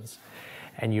 love wins.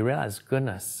 And you realize,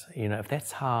 goodness, if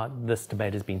that's how this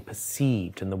debate has been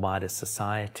perceived in the wider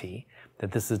society,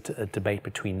 that this is a debate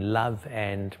between love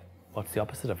and what's the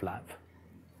opposite of love?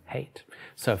 Hate.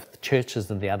 So if the church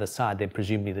is on the other side, then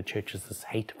presumably the church is this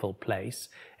hateful place,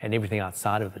 and everything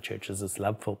outside of the church is this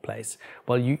loveful place.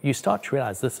 Well, you start to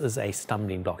realize this is a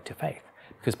stumbling block to faith,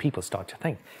 because people start to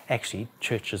think, actually,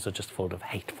 churches are just full of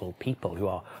hateful people who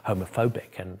are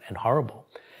homophobic and horrible.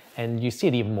 And you see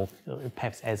it even more,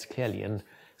 perhaps as clearly in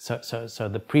So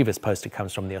the previous poster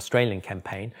comes from the Australian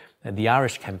campaign, and the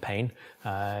Irish campaign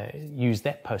used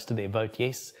that poster there, vote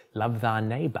yes, love thy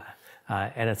neighbour.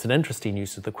 And it's an interesting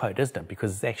use of the quote, isn't it?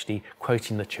 Because it's actually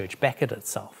quoting the church back at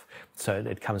itself. So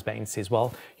it comes back and says,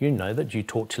 well, you know that you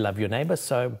taught to love your neighbour,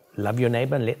 so love your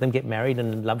neighbour and let them get married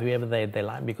and love whoever they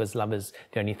like, because love is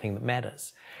the only thing that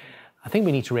matters. I think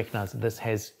we need to recognise that this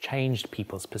has changed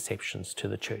people's perceptions to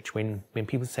the church. When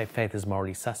people say faith is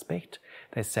morally suspect,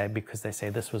 they say because they say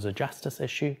this was a justice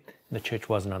issue, the church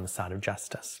wasn't on the side of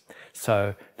justice.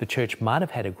 So the church might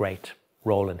have had a great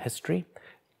role in history.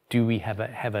 Do we have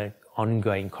a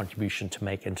ongoing contribution to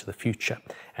make into the future?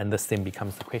 And this then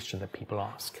becomes the question that people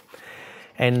ask.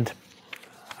 And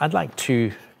I'd like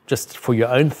to, just for your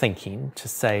own thinking, to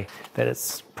say that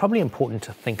it's probably important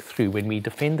to think through when we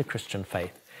defend the Christian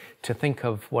faith, to think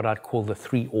of what I'd call the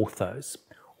three orthos: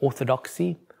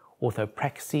 orthodoxy,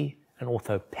 orthopraxy, and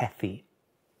orthopathy.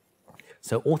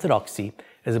 So orthodoxy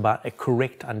is about a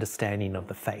correct understanding of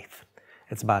the faith.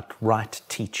 It's about right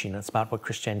teaching. It's about what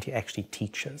Christianity actually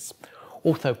teaches.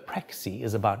 Orthopraxy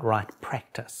is about right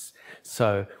practice.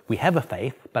 So we have a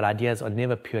faith, but ideas are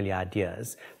never purely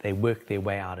ideas. They work their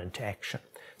way out into action.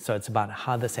 So it's about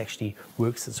how this actually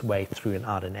works its way through and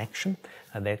out in action.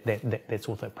 And that's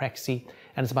orthopraxy.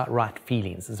 And it's about right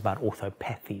feelings. It's about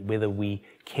orthopathy, whether we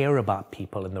care about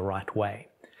people in the right way.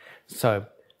 So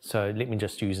let me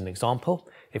just use an example.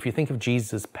 If you think of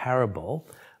Jesus' parable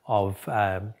of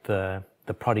the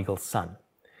prodigal son,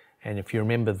 and if you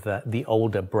remember the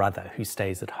older brother who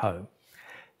stays at home,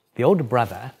 the older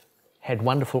brother had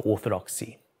wonderful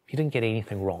orthodoxy. He didn't get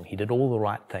anything wrong. He did all the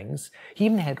right things. He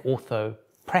even had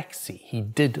orthopraxy. He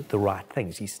did the right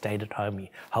things. He stayed at home.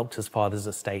 He helped his father's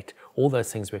estate. All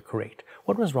those things were correct.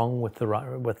 What was wrong with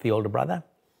the older brother?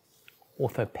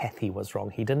 Orthopathy was wrong.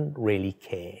 He didn't really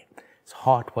care. His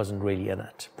heart wasn't really in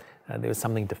it. There was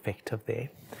something defective there.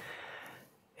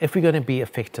 If we're going to be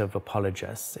effective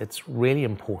apologists, it's really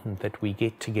important that we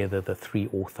get together the three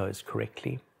orthos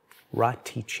correctly: right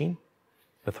teaching,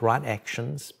 with right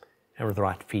actions, and with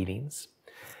right feelings.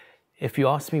 If you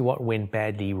ask me what went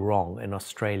badly wrong in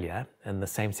Australia in the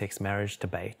same-sex marriage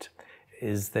debate,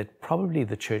 is that probably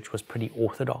the church was pretty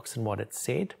orthodox in what it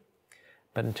said,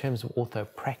 but in terms of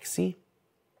orthopraxy,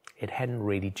 it hadn't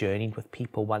really journeyed with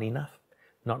people well enough,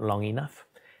 not long enough.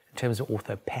 In terms of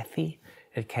orthopathy,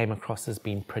 it came across as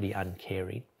being pretty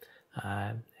uncaring,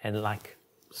 and like,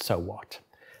 so what?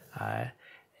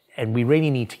 And we really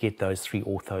need to get those three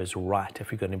orthos right if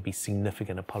we're going to be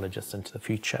significant apologists into the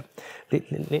future.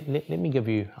 Let me give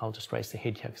you, I'll just raise the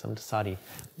head here because I'm deciding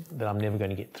that I'm never going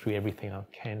to get through everything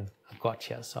I've got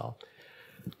here, so I'll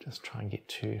just try and get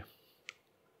to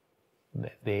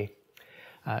that there.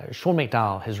 Sean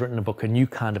McDowell has written a book, A New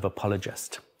Kind of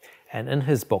Apologist, and in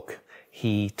his book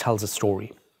he tells a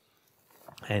story.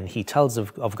 And he tells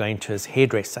of going to his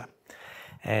hairdresser,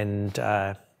 and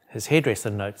his hairdresser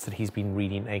notes that he's been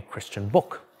reading a Christian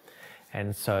book,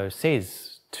 and so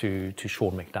says to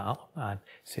Sean McDowell,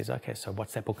 says, okay, so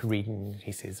what's that book you're reading?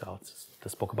 He says, oh, it's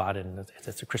this book about it, and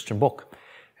it's a Christian book.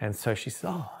 And so she says,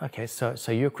 oh, okay, so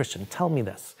you're a Christian. Tell me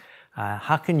this.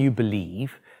 How can you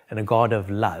believe in a God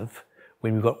of love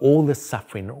when we've got all this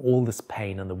suffering, all this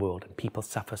pain in the world, and people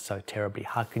suffer so terribly?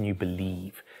 How can you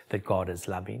believe that God is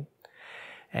loving?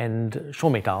 And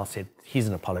Sean McDowell said he's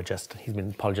an apologist. He's been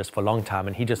an apologist for a long time,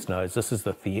 and he just knows this is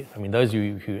those of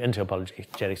you who are into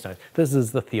apologetics know this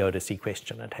is the theodicy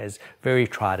question. It has very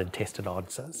tried and tested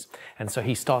answers. And so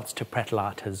he starts to prattle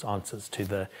out his answers to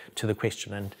the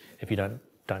question. And if you don't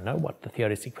know what the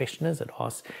theodicy question is, it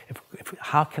asks,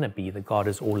 how can it be that God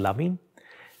is all-loving,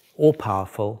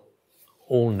 all-powerful,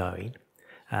 all-knowing?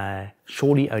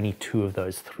 Surely only two of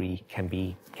those three can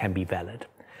be valid.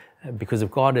 Because if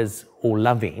God is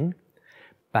all-loving,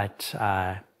 but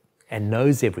and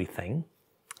knows everything,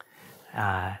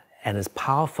 and is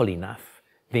powerful enough,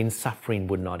 then suffering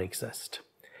would not exist.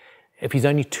 If he's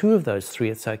only two of those three,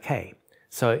 it's okay.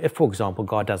 So if, for example,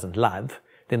 God doesn't love,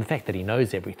 then the fact that he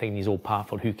knows everything, he's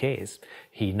all-powerful, who cares?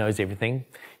 He knows everything,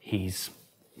 he's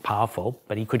powerful,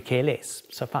 but he could care less.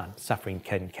 So fine, suffering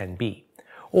can be.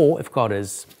 Or if God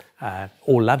is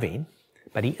all-loving,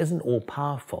 but he isn't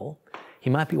all-powerful, he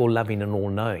might be all-loving and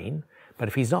all-knowing, but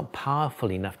if he's not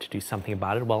powerful enough to do something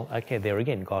about it, well, okay, there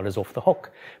again, God is off the hook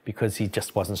because he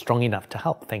just wasn't strong enough to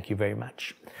help. Thank you very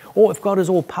much. Or if God is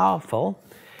all-powerful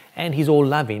and he's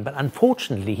all-loving, but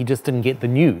unfortunately he just didn't get the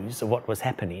news of what was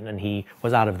happening and he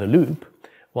was out of the loop,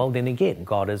 well, then again,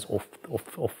 God is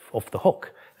off the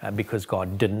hook because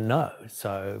God didn't know.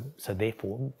 So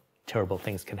therefore, terrible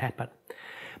things can happen.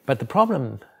 But the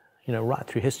problem right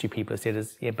through history, people have said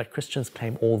is, yeah, but Christians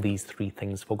claim all these three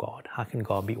things for God. How can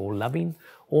God be all loving,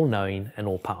 all knowing, and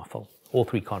all powerful? All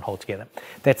three can't hold together.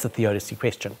 That's a theodicy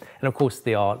question. And of course,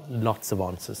 there are lots of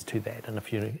answers to that. And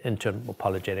if you're into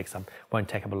apologetics, I won't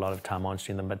take up a lot of time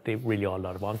answering them, but there really are a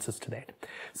lot of answers to that.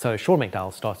 So Sean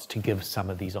McDowell starts to give some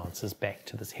of these answers back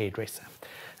to this hairdresser.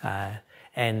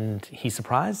 And he's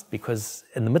surprised because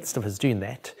in the midst of his doing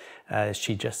that,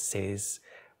 she just says,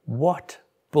 "What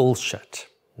bullshit."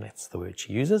 That's the word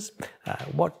she uses.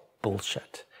 What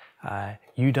bullshit.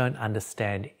 You don't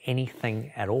understand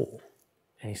anything at all.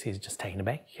 And he says, just taken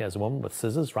aback. Here's a woman with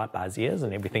scissors right by his ears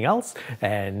and everything else,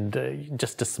 and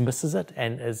just dismisses it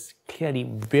and is clearly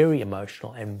very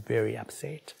emotional and very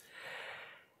upset.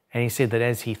 And he said that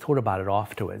as he thought about it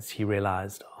afterwards, he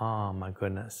realized, oh my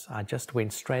goodness, I just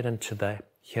went straight into the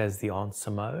here's the answer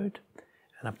mode,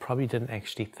 and I probably didn't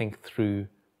actually think through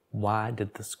why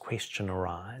did this question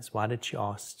arise? Why did she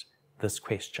ask this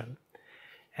question?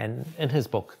 And in his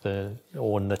book,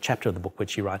 or in the chapter of the book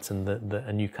which he writes in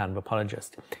A New Kind of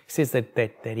Apologist, he says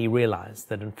that he realized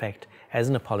that in fact, as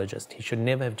an apologist, he should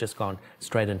never have just gone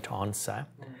straight into answer.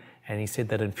 And he said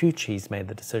that in future he's made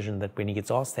the decision that when he gets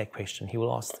asked that question, he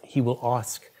will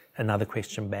ask another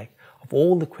question back. Of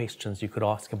all the questions you could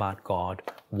ask about God,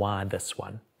 why this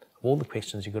one? Of all the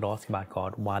questions you could ask about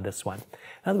God, why this one?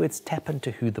 In other words, tap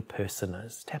into who the person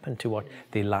is, tap into what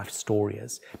their life story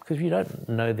is. Because if you don't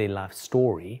know their life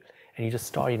story and you're just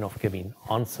starting off giving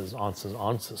answers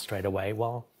straight away,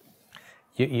 well,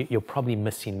 you're probably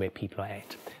missing where people are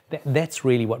at. That's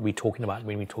really what we're talking about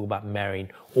when we talk about marrying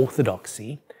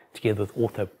orthodoxy together with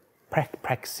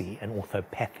orthopraxy and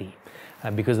orthopathy.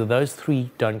 Because if those three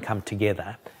don't come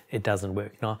together, it doesn't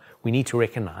work. Now, we need to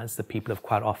recognize that people have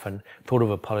quite often thought of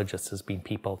apologists as being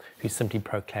people who simply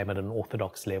proclaim at an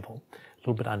orthodox level. A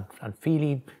little bit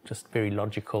unfeeling, just very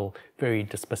logical, very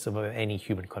dismissive of any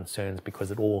human concerns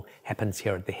because it all happens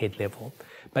here at the head level.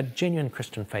 But genuine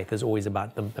Christian faith is always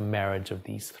about the marriage of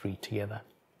these three together.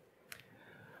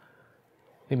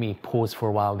 Let me pause for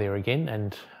a while there again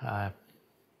and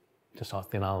just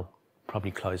ask, then I'll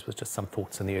probably close with just some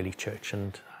thoughts in the early church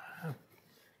and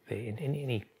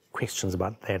any questions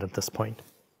about that at this point.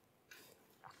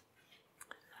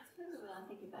 I suppose when I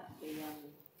think about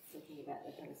thinking about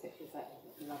the homosexual fact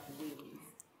that love means,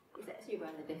 it's actually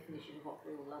around the definition of what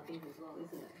real love is as well,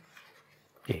 isn't it?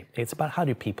 Yeah, it's about how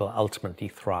do people ultimately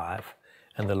thrive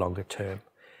in the longer term.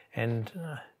 And,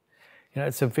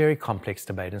 it's a very complex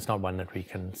debate. It's not one that we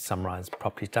can summarize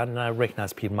properly done. And I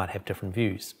recognize people might have different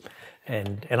views.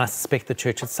 And I suspect the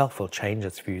church itself will change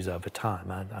its views over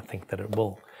time. I think that it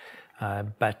will.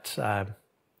 But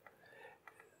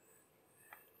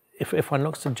if one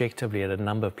looks objectively at a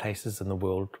number of places in the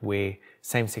world where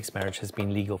same-sex marriage has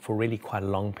been legal for really quite a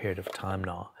long period of time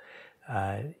now,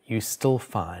 you still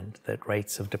find that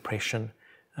rates of depression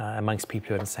amongst people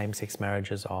who are in same-sex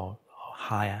marriages are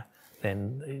higher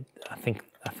than, I think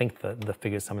the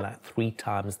figure is something like 3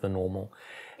 times the normal.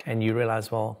 And you realize,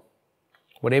 well,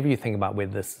 whatever you think about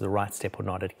whether this is the right step or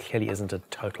not, it clearly isn't a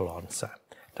total answer.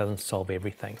 It doesn't solve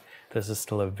everything. This is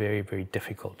still a very, very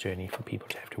difficult journey for people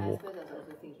to have to walk. I suppose I was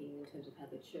also thinking in terms of how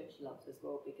the church loves as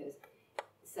well, because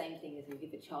the same thing as we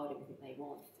give a child everything they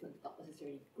want, it's not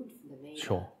necessarily good for them either.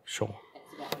 Sure.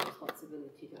 It's about the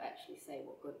responsibility to actually say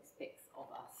what God expects of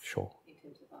us in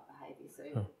terms of our behaviour.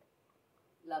 So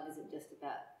love isn't just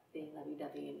about being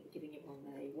lovey-dovey and giving everyone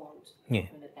what they want. It's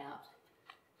often about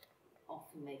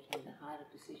making the harder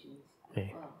decisions as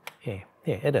well. Yeah,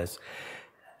 it is.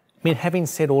 I mean, having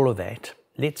said all of that,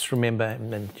 let's remember,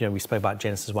 and we spoke about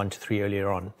Genesis 1-3 earlier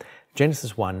on.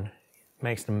 Genesis 1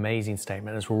 makes an amazing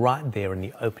statement. It's right there in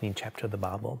the opening chapter of the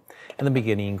Bible. In the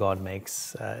beginning, God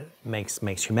makes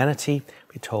humanity.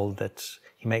 We're told that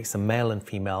He makes them male and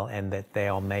female, and that they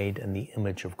are made in the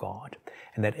image of God.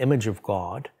 And that image of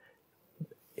God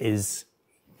is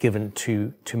given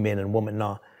to men and women.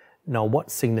 Now,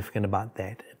 what's significant about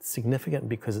that? It's significant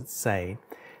because it's saying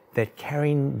that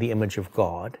carrying the image of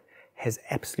God has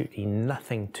absolutely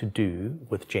nothing to do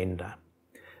with gender.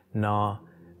 Now,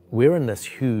 we're in this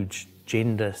huge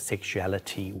gender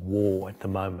sexuality war at the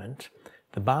moment.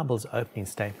 The Bible's opening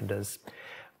statement is,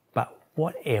 but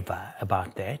whatever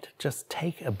about that, just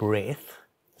take a breath,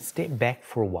 step back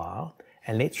for a while,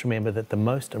 and let's remember that the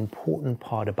most important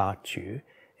part about you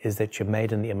is that you're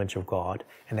made in the image of God,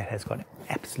 and that has got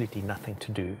absolutely nothing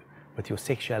to do with your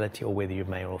sexuality or whether you're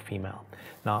male or female.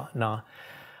 Now,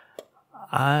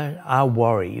 I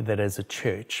worry that as a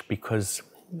church, because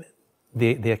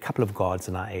there are a couple of gods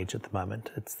in our age at the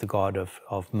moment. It's the god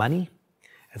of money,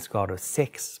 it's the god of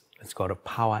sex, It's God of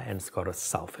power, and it's God of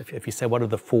self. If you say, what are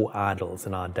the 4 idols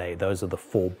in our day? Those are the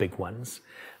 4 big ones.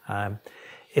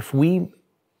 If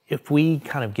we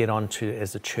kind of get onto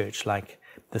as a church, like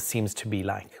this seems to be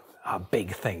like a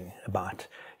big thing about,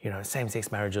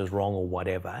 same-sex marriage is wrong or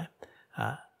whatever.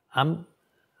 I'm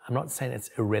not saying it's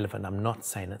irrelevant. I'm not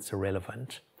saying it's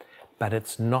irrelevant, but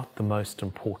it's not the most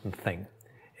important thing.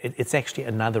 It's actually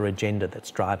another agenda that's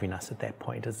driving us at that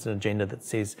point. It's an agenda that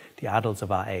says the idols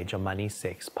of our age are money,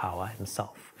 sex, power, and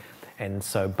self. And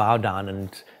so bow down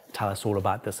and tell us all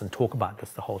about this and talk about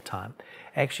this the whole time.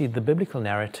 Actually, the biblical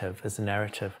narrative is a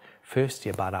narrative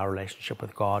firstly about our relationship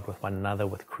with God, with one another,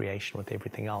 with creation, with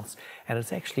everything else. And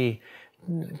it's actually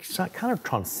kind of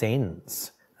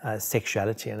transcends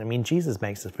sexuality. And I mean, Jesus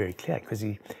makes this very clear because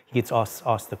he gets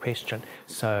asked the question,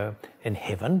 so in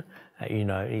heaven,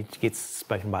 he gets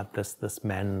spoken about this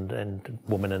man and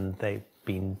woman, and they've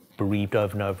been bereaved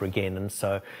over and over again. And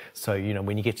so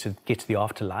when you get to the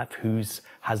afterlife, whose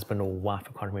husband or wife,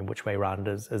 I can't remember which way around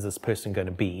is this person going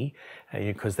to be,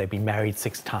 because they've been married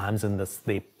 6 times and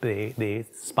their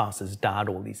spouse has died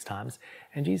all these times.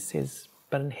 And Jesus says,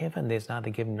 but in heaven there's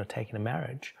neither giving nor taking a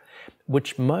marriage,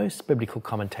 which most biblical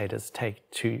commentators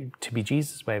take to be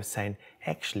Jesus' way of saying,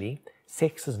 actually,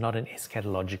 sex is not an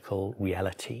eschatological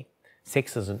reality.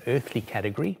 Sex is an earthly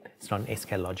category, it's not an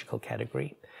eschatological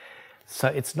category. So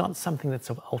it's not something that's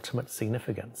of ultimate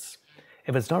significance.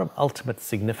 If it's not of ultimate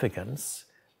significance,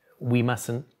 we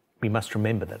must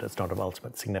remember that it's not of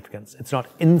ultimate significance. It's not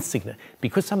insignificant.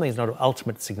 Because something is not of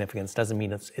ultimate significance doesn't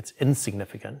mean it's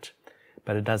insignificant,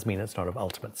 but it does mean it's not of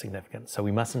ultimate significance. So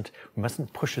we mustn't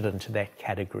push it into that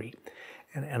category.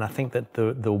 And I think that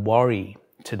the worry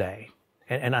today,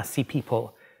 and I see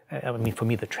people, I mean, for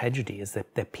me, the tragedy is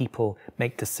that people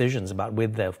make decisions about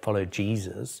whether they'll follow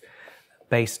Jesus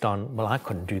based on, well, I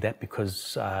couldn't do that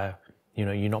because,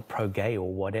 you're not pro-gay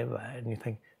or whatever. And you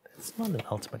think, it's not an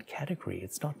ultimate category.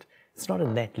 It's not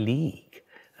in that league.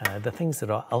 The things that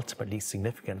are ultimately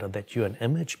significant are that you're an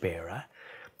image bearer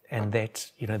and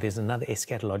that, there's another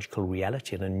eschatological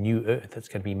reality and a new earth that's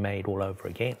going to be made all over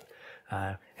again.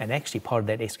 And actually part of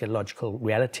that eschatological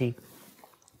reality,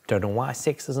 don't know why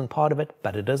sex isn't part of it,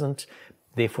 but it isn't.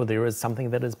 Therefore, there is something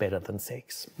that is better than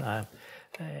sex.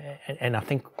 And I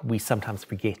think we sometimes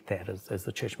forget that as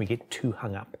the church. We get too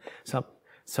hung up.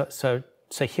 So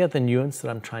here the nuance that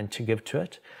I'm trying to give to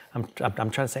it. I'm trying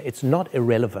to say it's not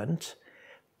irrelevant,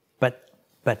 but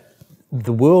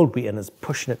the world we're in is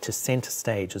pushing it to center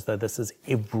stage as though this is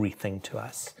everything to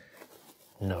us.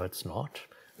 No, it's not.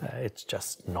 It's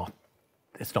just not.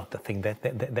 It's not the thing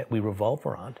that we revolve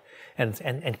around.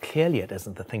 And clearly it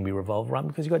isn't the thing we revolve around,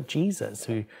 because you've got Jesus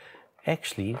who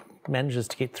actually manages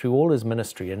to get through all his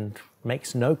ministry and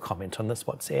makes no comment on this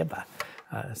whatsoever.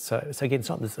 So again, it's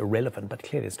not this irrelevant, but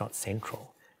clearly it's not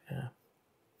central.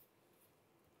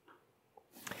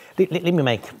 Let me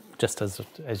make, just as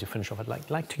you finish off, I'd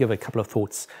like to give a couple of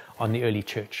thoughts on the early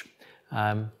church.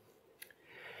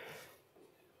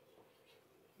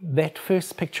 That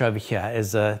first picture over here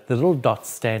is the little dots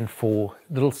stand for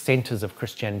little centers of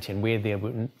Christianity and where there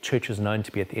were churches known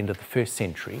to be at the end of the 1st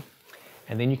century.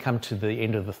 And then you come to the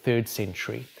end of the 3rd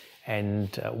century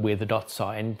and where the dots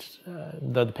are. And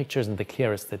though the picture isn't the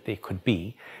clearest that there could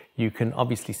be, you can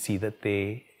obviously see that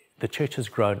the church has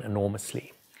grown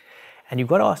enormously. And you've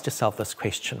got to ask yourself this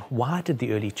question: why did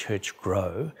the early church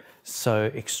grow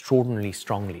so extraordinarily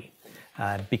strongly?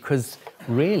 Because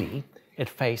really it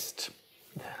faced,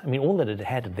 all that it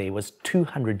had there was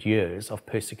 200 years of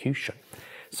persecution.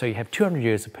 So you have 200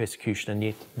 years of persecution, and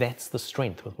yet that's the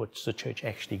strength with which the church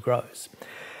actually grows.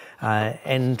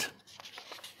 And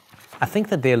I think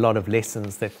that there are a lot of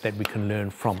lessons that we can learn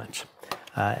from it.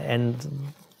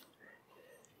 And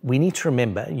we need to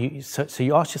remember, so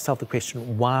you ask yourself the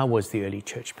question, why was the early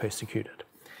church persecuted?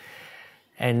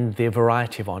 And there are a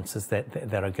variety of answers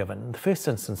that are given. In the first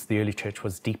instance, the early church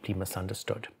was deeply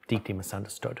misunderstood.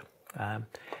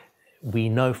 We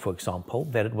know, for example,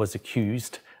 that it was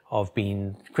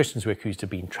Christians were accused of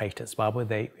being traitors. Why were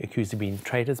they accused of being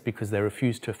traitors? Because they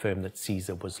refused to affirm that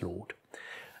Caesar was Lord.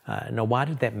 Now, why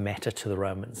did that matter to the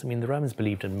Romans? The Romans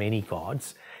believed in many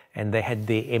gods, and they had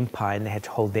their empire, and they had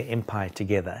to hold their empire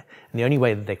together. And the only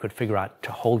way that they could figure out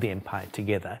to hold the empire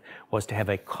together was to have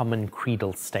a common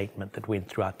creedal statement that went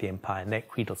throughout the empire, and that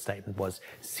creedal statement was,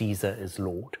 Caesar is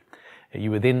Lord.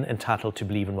 You were then entitled to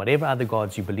believe in whatever other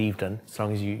gods you believed in, as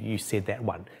long as you said that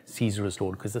one, Caesar is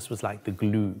Lord, because this was like the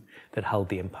glue that held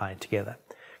the empire together.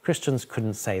 Christians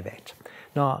couldn't say that.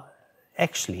 Now,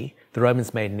 actually, the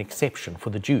Romans made an exception for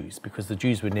the Jews, because the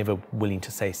Jews were never willing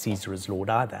to say Caesar is Lord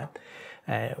either.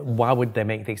 Why would they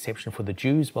make the exception for the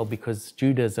Jews? Well, because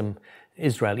Judaism,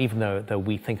 Israel, even though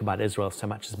we think about Israel so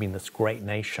much as being this great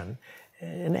nation,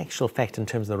 in actual fact, in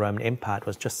terms of the Roman Empire, it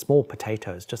was just small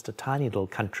potatoes, just a tiny little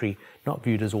country, not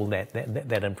viewed as all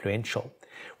that influential.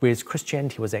 Whereas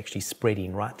Christianity was actually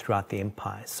spreading right throughout the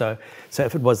empire. So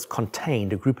if it was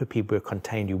contained, a group of people were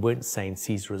contained who weren't saying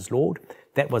Caesar is Lord,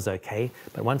 that was okay.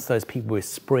 But once those people were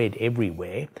spread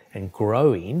everywhere and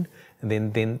growing,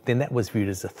 then that was viewed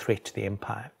as a threat to the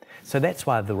empire. So that's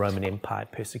why the Roman Empire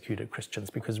persecuted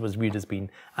Christians, because it was viewed as being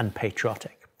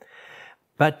unpatriotic.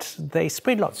 But they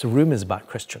spread lots of rumors about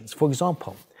Christians. For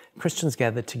example, Christians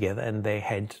gathered together and they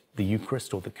had the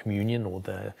Eucharist or the communion or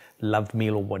the love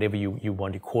meal or whatever you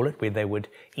want to call it, where they would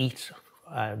eat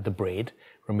the bread,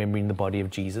 remembering the body of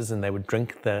Jesus, and they would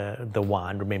drink the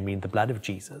wine, remembering the blood of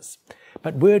Jesus.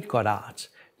 But word got out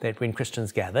that when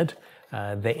Christians gathered,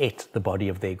 they ate the body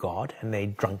of their God and they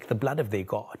drank the blood of their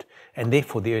God. And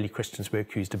therefore the early Christians were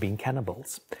accused of being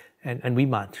cannibals. And we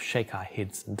might shake our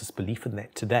heads in disbelief in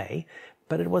that today,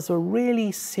 but it was a really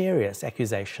serious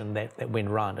accusation that went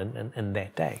around in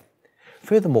that day.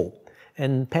 Furthermore,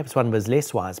 in perhaps one of his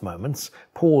less wise moments,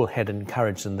 Paul had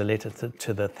encouraged in the letter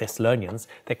to the Thessalonians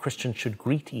that Christians should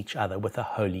greet each other with a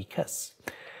holy kiss.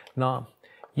 Now,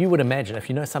 you would imagine, if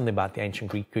you know something about the ancient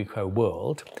Greco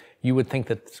world, you would think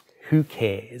that who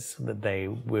cares that they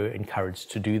were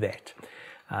encouraged to do that?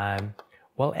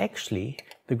 Well, actually,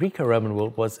 the Greco-Roman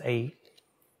world was a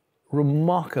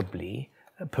remarkably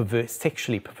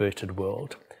sexually perverted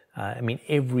world. I mean,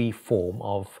 every form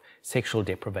of sexual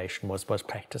deprivation was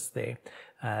practiced there.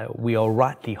 We are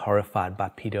rightly horrified by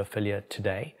pedophilia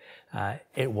today.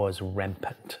 It was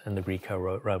rampant in the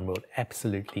Greco-Roman world,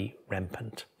 absolutely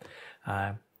rampant.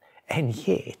 And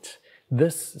yet,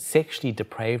 this sexually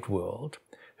depraved world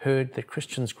heard that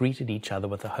Christians greeted each other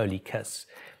with a holy kiss,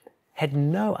 had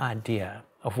no idea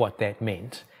of what that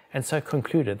meant, and so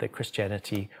concluded that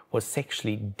Christianity was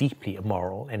sexually deeply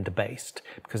immoral and debased,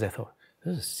 because they thought,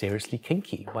 this is seriously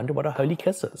kinky. Wonder what a holy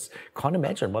kiss is. Can't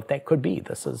imagine what that could be.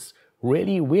 This is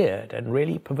really weird and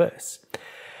really perverse.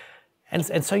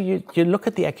 And so you look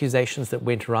at the accusations that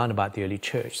went around about the early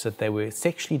church, that they were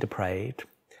sexually depraved,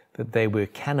 that they were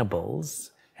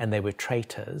cannibals, and they were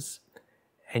traitors.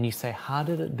 And you say, how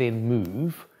did it then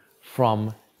move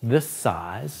from this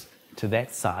size to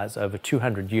that size over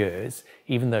 200 years,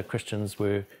 even though Christians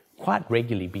were quite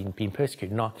regularly being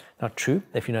persecuted? Not true.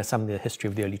 If you know some of the history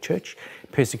of the early church,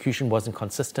 persecution wasn't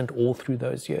consistent all through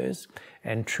those years.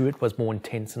 And true, it was more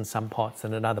intense in some parts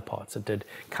than in other parts. It did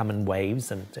come in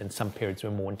waves, and some periods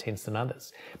were more intense than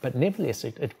others. But nevertheless,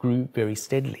 it grew very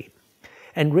steadily.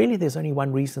 And really, there's only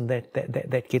one reason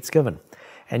that gets given.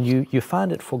 And you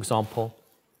find it, for example,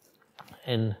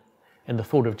 in the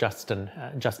thought of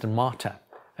Justin Martyr,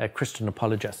 a Christian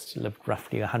apologist, lived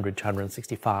roughly 100 to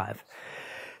 165.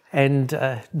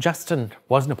 And Justin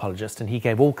was an apologist, and he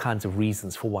gave all kinds of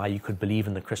reasons for why you could believe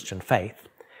in the Christian faith.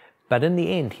 But in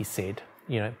the end, he said,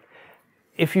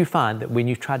 if you find that when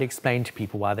you try to explain to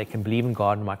people why they can believe in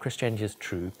God and why Christianity is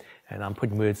true, and I'm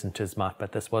putting words into his mouth,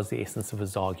 but this was the essence of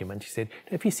his argument. He said,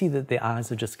 if you see that their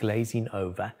eyes are just glazing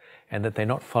over and that they're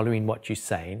not following what you're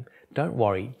saying, don't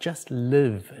worry, just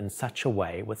live in such a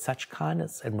way, with such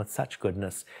kindness and with such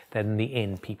goodness, that in the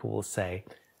end people will say,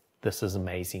 this is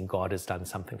amazing, God has done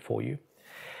something for you.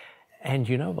 And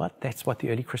you know what? That's what the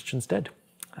early Christians did.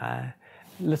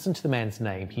 Listen to the man's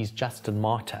name. He's Justin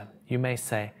Martyr. You may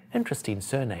say, interesting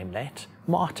surname that,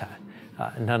 Martyr.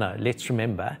 No, let's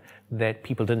remember that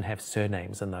people didn't have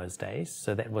surnames in those days,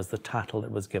 so that was the title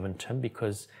that was given to him,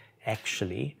 because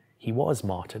actually he was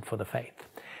martyred for the faith.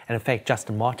 And in fact,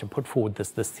 Justin Martyr put forward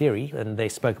this theory, and they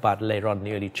spoke about it later on in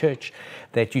the early church,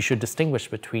 that you should distinguish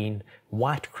between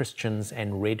white Christians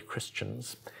and red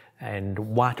Christians, and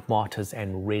white martyrs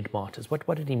and red martyrs.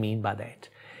 What did he mean by that?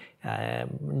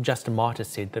 Justin Martyr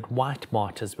said that white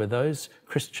martyrs were those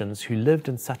Christians who lived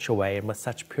in such a way and with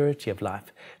such purity of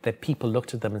life that people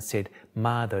looked at them and said,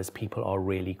 those people are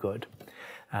really good.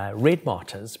 Red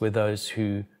martyrs were those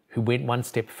who went one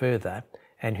step further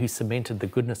and who cemented the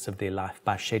goodness of their life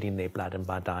by shedding their blood and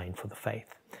by dying for the faith.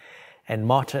 And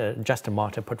Justin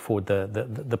Martyr put forward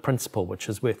the principle, which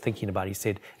is worth thinking about. He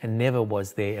said, and never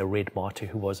was there a red martyr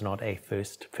who was not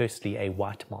firstly a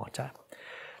white martyr.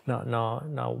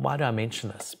 Now, why do I mention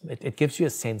this? It gives you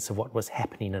a sense of what was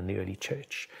happening in the early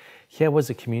church. Here was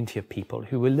a community of people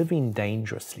who were living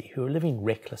dangerously, who were living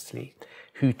recklessly,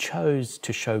 who chose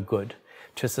to show good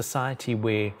to a society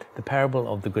where the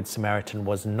parable of the Good Samaritan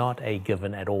was not a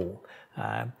given at all.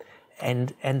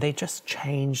 And they just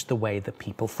changed the way that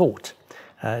people thought.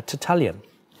 Tertullian,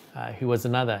 who was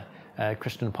another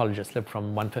Christian apologist, lived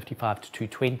from 155 to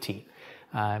 220,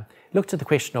 looked at the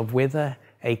question of whether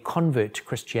a convert to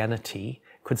Christianity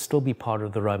could still be part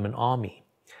of the Roman army.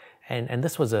 And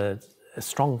this was a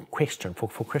strong question for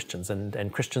Christians,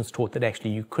 and Christians taught that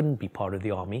actually you couldn't be part of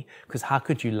the army, because how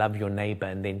could you love your neighbor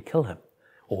and then kill him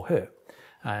or her?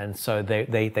 And so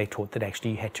they taught that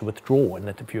actually you had to withdraw, and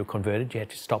that if you were converted, you had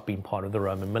to stop being part of the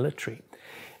Roman military.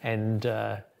 And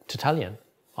Tertullian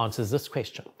answers this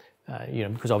question,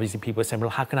 because obviously people are saying, well,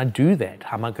 how can I do that?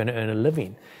 How am I going to earn a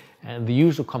living? And the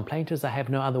usual complaint is, I have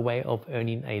no other way of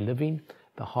earning a living.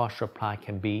 The harsh reply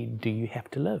can be, do you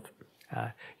have to live?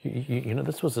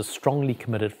 This was a strongly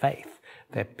committed faith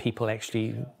that people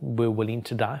actually were willing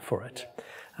to die for it.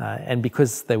 And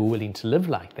because they were willing to live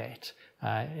like that,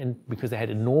 and because they had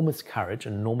enormous courage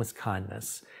and enormous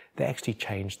kindness, they actually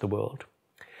changed the world.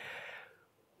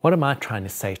 What am I trying to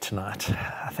say tonight?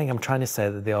 I think I'm trying to say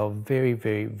that there are very,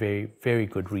 very, very, very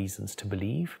good reasons to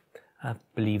believe. I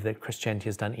believe that Christianity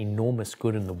has done enormous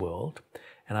good in the world,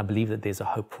 and I believe that there's a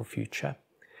hopeful future.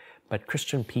 But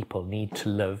Christian people need to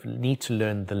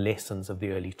learn the lessons of the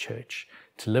early church,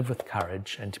 to live with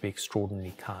courage and to be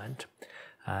extraordinarily kind,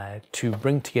 to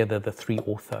bring together the three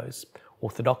orthos: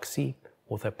 orthodoxy,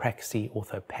 orthopraxy,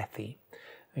 orthopathy.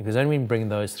 Because only when we bring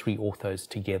those three orthos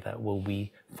together will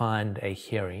we find a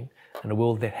hearing in a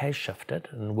world that has shifted,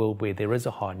 in a world where there is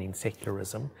a hardening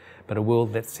secularism, but a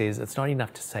world that says it's not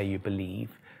enough to say you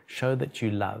believe, show that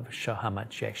you love, show how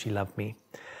much you actually love me.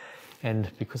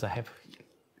 And because I have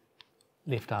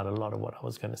left out a lot of what I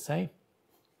was going to say,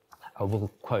 I will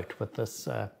quote with this,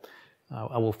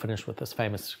 I will finish with this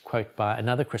famous quote by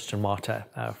another Christian martyr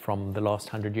from the last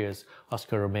 100 years,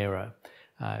 Oscar Romero,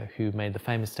 who made the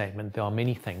famous statement, there are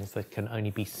many things that can only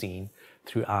be seen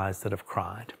through eyes that have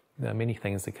cried. There are many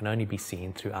things that can only be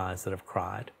seen through eyes that have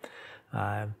cried.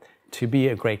 To be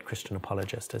a great Christian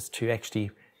apologist is to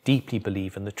actually deeply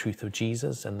believe in the truth of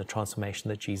Jesus and the transformation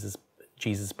that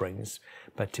Jesus brings,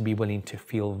 but to be willing to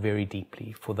feel very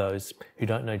deeply for those who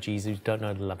don't know Jesus, who don't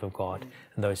know the love of God,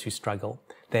 and those who struggle.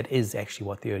 That is actually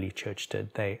what the early church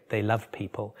did. They loved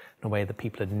people in a way that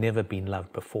people had never been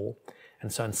loved before.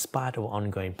 And so in spite of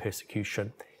ongoing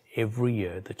persecution, every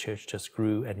year the church just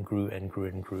grew and grew and grew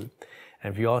and grew.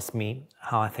 And if you ask me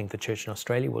how I think the church in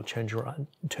Australia will turn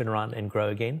around and grow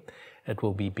again, it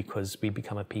will be because we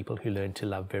become a people who learn to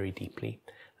love very deeply,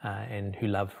 and who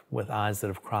love with eyes that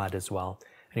have cried as well.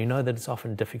 And you know that it's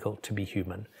often difficult to be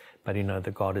human, but you know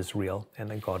that God is real, and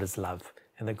that God is love,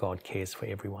 and that God cares for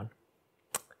everyone.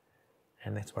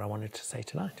 And that's what I wanted to say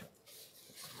tonight.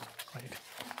 Great.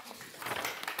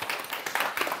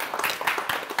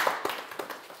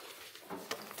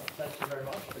 Thank you very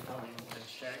much for coming and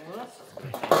sharing with us.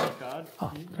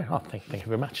 Thank you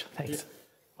very much. Thanks.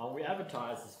 We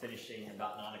advertised as finishing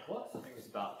about 9 o'clock. So I think it was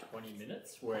about 20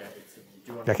 minutes. Where it's if you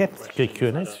do want Okay, to ask good questions,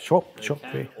 Q&As. Sure.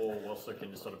 or we also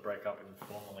can just sort of break up and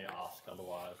formally ask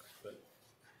otherwise. But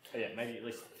yeah, maybe at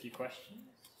least a few questions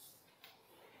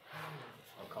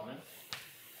or comments.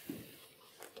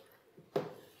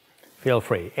 Feel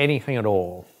free. Anything at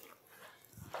all.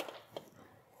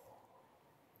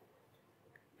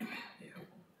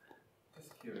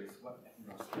 Just curious, what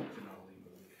agnostic generally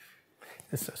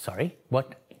believe? Sorry,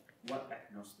 what? What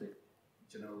agnostic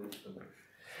generally believe?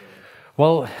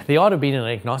 Well, the art of being an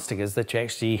agnostic is that you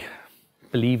actually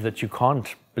believe that you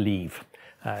can't believe.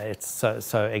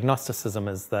 So agnosticism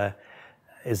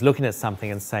is looking at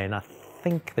something and saying, I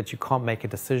think that you can't make a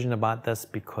decision about this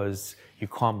because you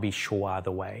can't be sure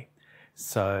either way.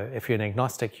 So if you're an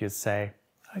agnostic, you'd say,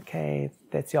 okay,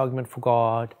 that's the argument for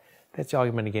God, that's the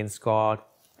argument against God,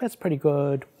 that's pretty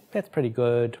good, that's pretty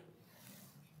good.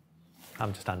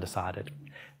 I'm just undecided.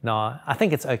 Now, I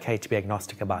think it's okay to be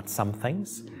agnostic about some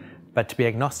things, but to be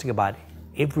agnostic about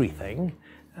everything,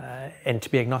 and to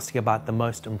be agnostic about the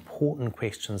most important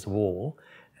questions of all,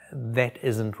 that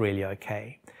isn't really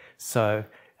okay. So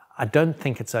I don't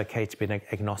think it's okay to be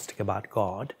agnostic about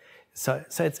God. So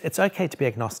it's okay to be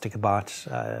agnostic about,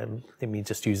 let me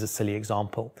just use a silly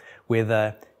example,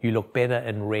 whether you look better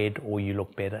in red or you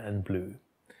look better in blue.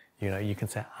 You know, you can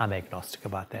say, I'm agnostic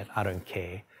about that, I don't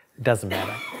care. It doesn't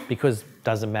matter, because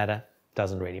doesn't matter,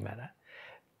 doesn't really matter.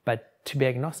 But to be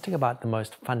agnostic about the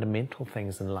most fundamental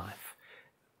things in life,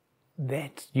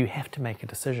 that you have to make a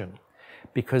decision,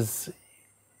 because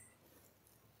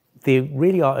there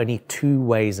really are only two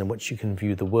ways in which you can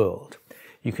view the world.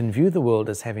 You can view the world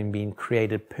as having been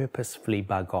created purposefully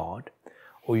by God,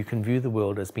 or you can view the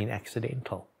world as being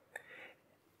accidental.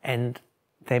 And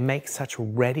they make such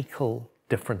radical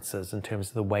differences in terms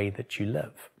of the way that you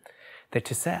live, that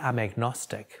to say I'm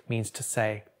agnostic means to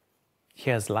say,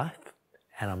 here's life,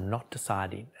 and I'm not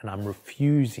deciding, and I'm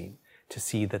refusing to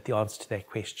see that the answer to that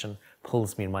question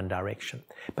pulls me in one direction.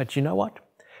 But you know what?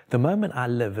 The moment I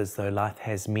live as though life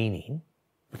has meaning,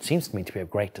 which seems to me to be a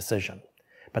great decision,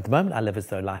 but the moment I live as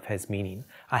though life has meaning,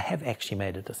 I have actually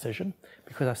made a decision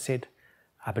because I've said,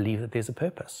 I believe that there's a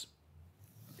purpose.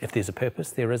 If there's a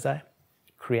purpose, there is a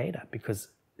creator, because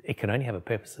it can only have a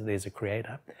purpose if there's a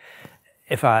creator.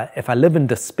 If I live in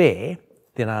despair,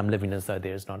 then I'm living as though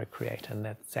there is not a creator, and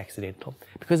that's accidental.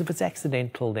 Because if it's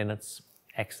accidental, then it's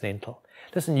accidental.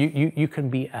 Listen, you can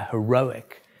be a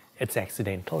heroic, it's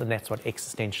accidental, and that's what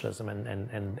existentialism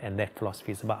and that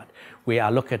philosophy is about. Where I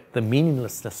look at the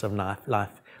meaninglessness of life,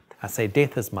 I say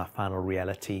death is my final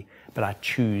reality, but I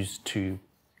choose to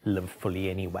live fully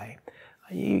anyway.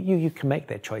 You can make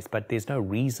that choice, but there's no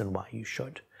reason why you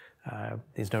should.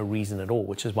 There's no reason at all,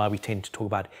 which is why we tend to talk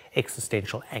about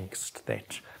existential angst,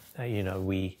 that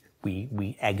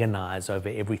we agonize over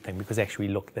everything, because actually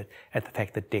we look at the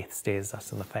fact that death stares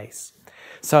us in the face.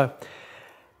 So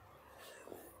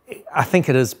I think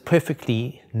it is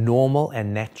perfectly normal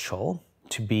and natural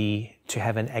to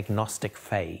have an agnostic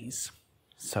phase.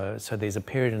 So there's a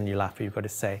period in your life where you've got to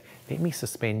say, let me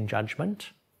suspend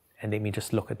judgment and let me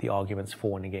just look at the arguments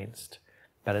for and against.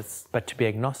 But to be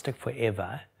agnostic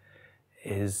forever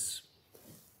is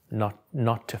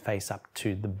not to face up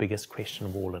to the biggest question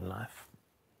of all in life.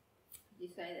 You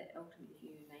say that ultimately, if you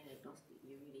remain agnostic,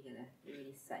 you're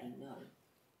really say no.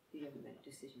 You haven't made a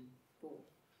decision for.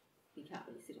 You can't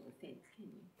really sit on the fence, can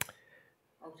you?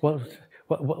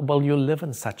 Well, you'll live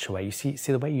in such a way. You see,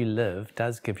 the way you live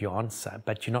does give you answer,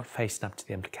 but you're not facing up to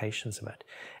the implications of it.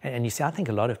 And you see, I think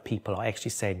a lot of people are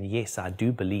actually saying, yes, I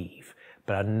do believe,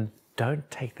 but I don't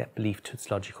take that belief to its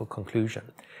logical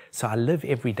conclusion. So I live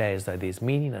every day as though there's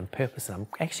meaning and purpose, and I'm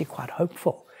actually quite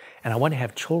hopeful. And I want to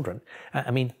have children.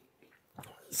 I mean,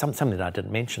 something that I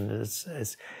didn't mention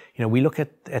is we look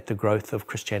at the growth of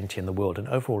Christianity in the world, and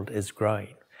overall it is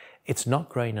growing. It's not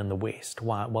growing in the West.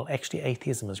 Why? Well, actually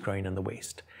atheism is growing in the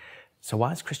West. So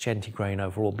why is Christianity growing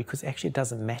overall? Because actually it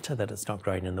doesn't matter that it's not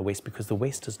growing in the West, because the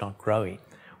West is not growing.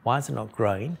 Why is it not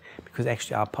growing? Because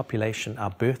actually our population, our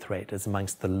birth rate is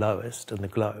amongst the lowest in the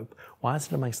globe. Why is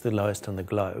it amongst the lowest in the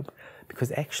globe?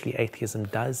 Because actually atheism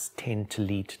does tend to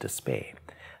lead to despair.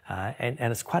 And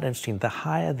it's quite interesting, the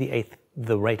higher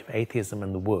the rate of atheism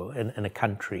in the world, in a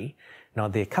country, now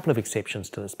there are a couple of exceptions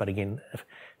to this, but again,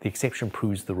 the exception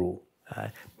proves the rule.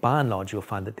 By and large, you'll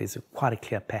find that there's quite a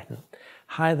clear pattern.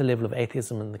 Higher the level of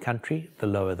atheism in the country, the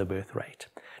lower the birth rate.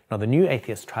 Now, the new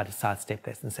atheists try to sidestep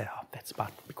that and say, oh, that's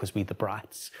about because we're the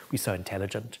brights, we're so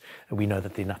intelligent, and we know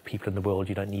that there are enough people in the world,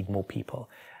 you don't need more people.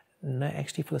 No,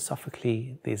 actually,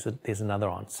 philosophically, there's another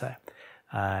answer.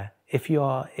 If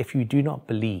you do not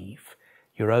believe,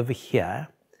 you're over here,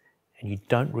 and you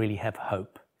don't really have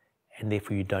hope, and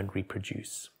therefore you don't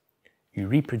reproduce. You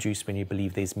reproduce when you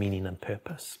believe there's meaning and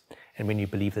purpose. And when you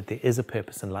believe that there is a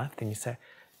purpose in life, then you say,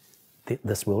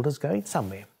 this world is going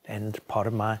somewhere. And part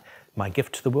of my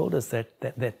gift to the world is that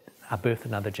I birth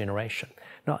another generation.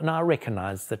 Now I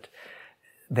recognize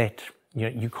that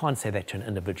you can't say that to an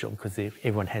individual, because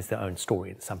everyone has their own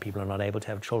story. Some people are not able to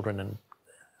have children, and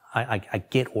I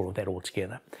get all of that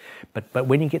altogether. But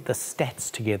when you get the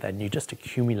stats together and you just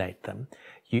accumulate them,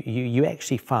 you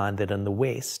actually find that in the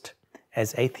West,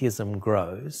 as atheism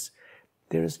grows,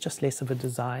 there is just less of a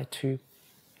desire to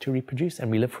reproduce,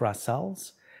 and we live for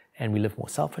ourselves, and we live more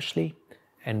selfishly,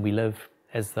 and we live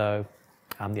as though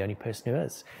I'm the only person who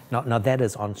is. Now that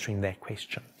is answering that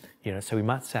question. So we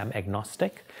might say I'm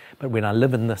agnostic, but when I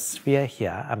live in this sphere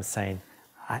here, I'm saying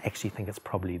I actually think it's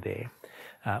probably there.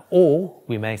 Or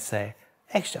we may say,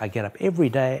 actually, I get up every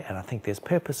day and I think there's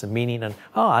purpose and meaning, and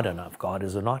I don't know if God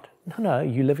is or not. No,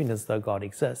 you're living as though God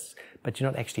exists, but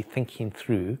you're not actually thinking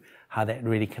through how that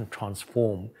really can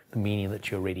transform the meaning that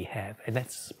you already have. And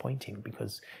that's disappointing,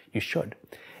 because you should.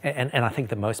 And I think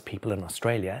that most people in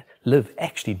Australia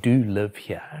actually do live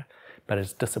here, but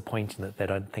it's disappointing that they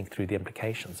don't think through the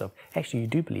implications of, actually, you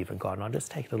do believe in God, and I'll just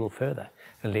take it a little further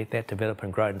and let that develop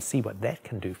and grow and see what that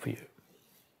can do for you.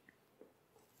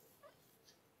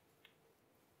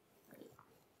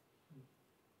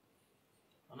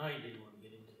 I know you didn't want to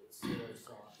get into the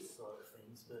pseudoscience side of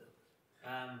things, but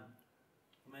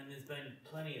there's been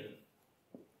plenty of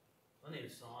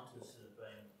scientists that have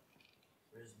been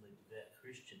reasonably devout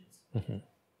Christians, Mm-hmm.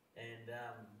 and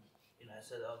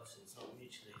so obviously it's not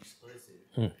mutually exclusive.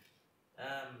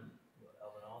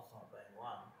 Albert Einstein being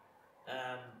one.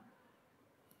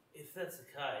 If that's the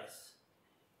case,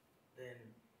 then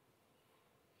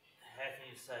how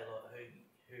can you say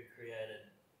who created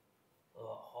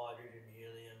hydrogen,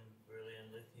 helium,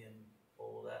 beryllium, lithium,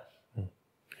 all of that?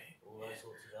 All those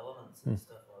sorts of elements and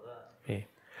stuff like that. Yeah.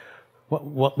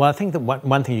 Well, I think that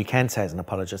one thing you can say as an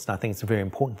apologist, and I think it's a very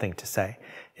important thing to say,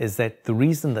 is that the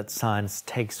reason that science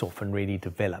takes off and really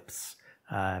develops,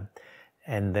 and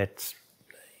that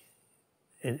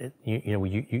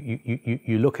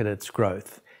you look at its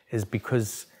growth, is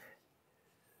because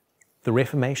the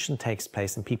Reformation takes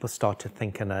place and people start to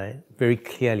think very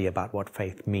clearly about what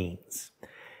faith means.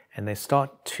 And they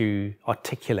start to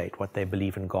articulate what they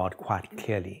believe in God quite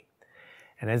clearly.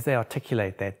 And as they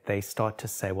articulate that, they start to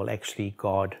say, well, actually,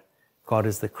 God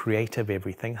is the creator of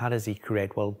everything. How does he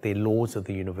create? Well, there are laws of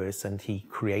the universe, and he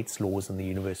creates laws, and the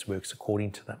universe works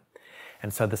according to them.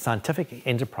 And so the scientific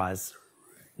enterprise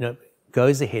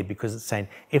goes ahead because it's saying,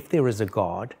 if there is a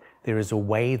God, there is a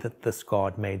way that this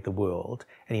God made the world,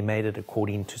 and he made it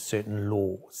according to certain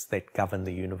laws that govern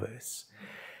the universe.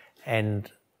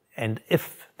 And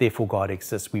if, therefore, God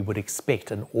exists, we would expect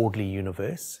an orderly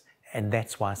universe, and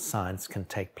that's why science can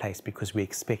take place, because we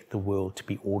expect the world to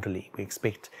be orderly. We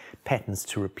expect patterns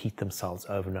to repeat themselves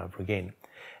over and over again.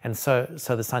 And so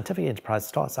the scientific enterprise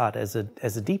starts out as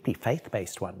a deeply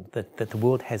faith-based one, that the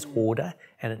world has order,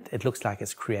 and it looks like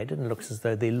it's created, and it looks as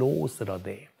though there are laws that are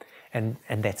there. And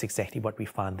that's exactly what we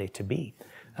find there to be.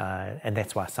 And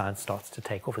that's why science starts to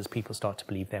take off, as people start to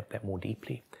believe that more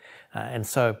deeply. And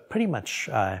so pretty much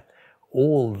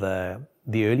all the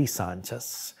early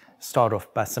scientists start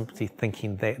off by simply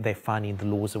thinking they're finding the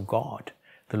laws of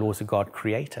God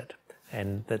created.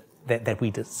 And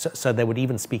so they would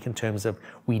even speak in terms of,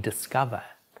 we discover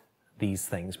these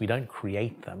things. We don't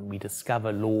create them. We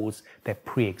discover laws that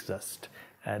pre-exist,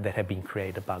 that have been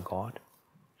created by God.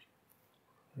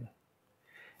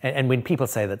 And when people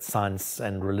say that science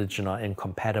and religion are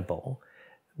incompatible,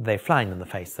 they're flying in the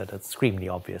face that it's extremely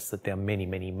obvious that there are many,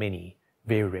 many, many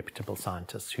very reputable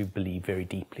scientists who believe very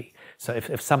deeply. So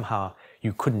if somehow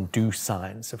you couldn't do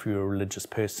science if you were a religious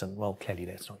person, well, clearly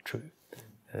that's not true.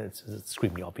 It's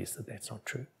extremely obvious that that's not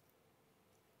true.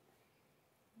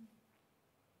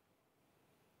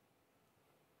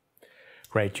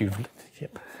 Great, yep.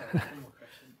 One more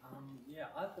question.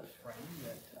 I have a friend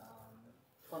that,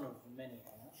 one of many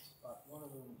aunts, but one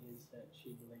of them is that she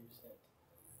believes that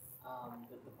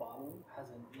that the Bible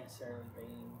hasn't necessarily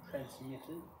been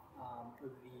transmitted over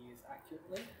the years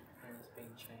accurately, and it's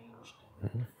been changed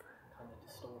and kind of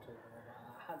distorted.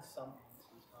 I had some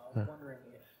answers, but I was wondering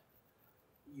if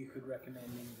you could recommend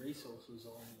any resources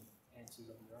or any answers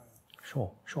of your own.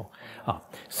 Sure.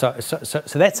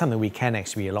 So that's something we can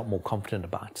actually be a lot more confident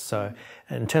about. So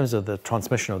in terms of the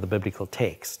transmission of the biblical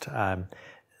text,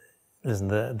 listen,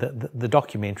 the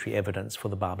documentary evidence for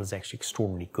the Bible is actually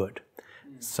extraordinarily good.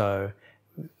 So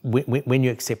when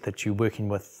you accept that you're working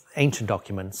with ancient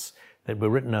documents that were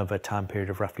written over a time period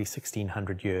of roughly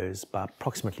 1,600 years by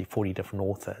approximately 40 different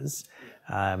authors,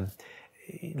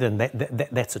 then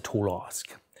that's a tall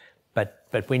ask.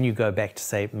 But when you go back to,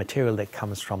 say, material that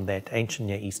comes from that ancient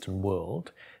Near Eastern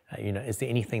world, is there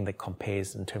anything that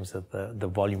compares in terms of the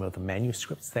volume of the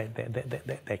manuscripts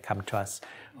that come to us,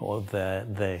 or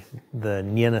the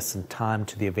nearness in time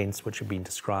to the events which have been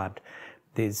described?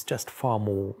 There's just far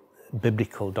more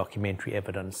biblical documentary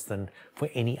evidence than for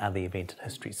any other event in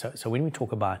history. So when we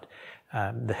talk about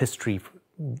the history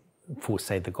for,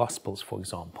 say, the Gospels, for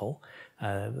example,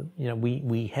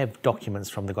 we have documents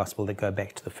from the Gospel that go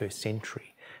back to the 1st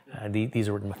century. These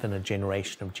are written within a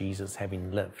generation of Jesus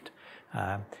having lived.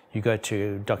 You go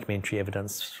to documentary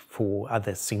evidence for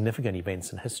other significant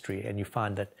events in history, and you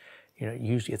find that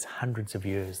usually it's hundreds of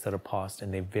years that are passed,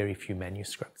 and there are very few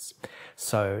manuscripts.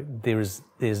 So there's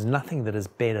nothing that is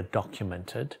better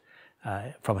documented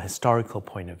from a historical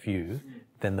point of view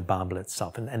than the Bible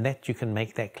itself, and that you can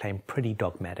make that claim pretty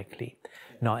dogmatically.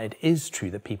 Now, it is true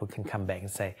that people can come back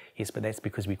and say, yes, but that's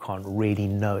because we can't really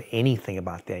know anything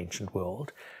about the ancient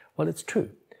world. Well, it's true,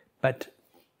 but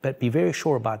be very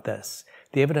sure about this.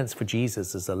 The evidence for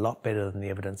Jesus is a lot better than the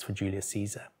evidence for Julius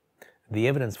Caesar. The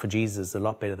evidence for Jesus is a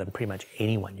lot better than pretty much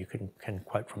anyone you can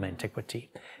quote from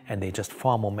antiquity, and there are just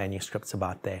far more manuscripts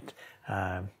about that.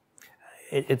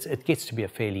 It gets to be a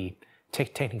fairly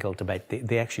technical debate.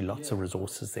 There are actually lots of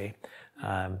resources there.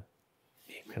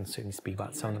 You can certainly speak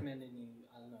about some of them. Recommend any,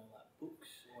 I don't know, like books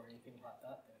or anything like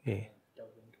that can delve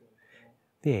into it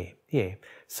more? Yeah.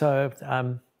 So,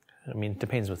 it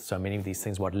depends with so many of these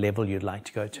things what level you'd like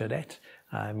to go to it at.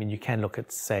 You can look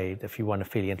at, say, if you want a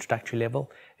fairly introductory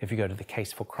level, if you go to the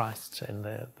Case for Christ and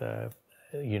the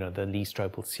Lee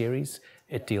Strobel series,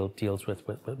 it deals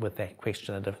with that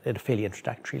question at a fairly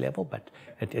introductory level, but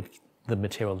the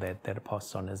material that it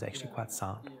passes on is actually quite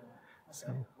sound. Yeah.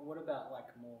 Okay. What about like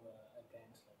more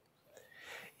advanced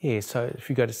Yeah, so if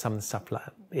you go to some of the stuff like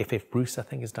F.F. Bruce, I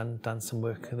think has done some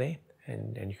work there,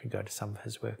 and you could go to some of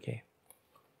his work. Yeah.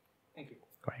 Thank you.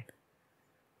 Great.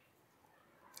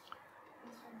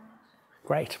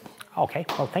 Great. Okay.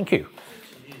 Well, thank you.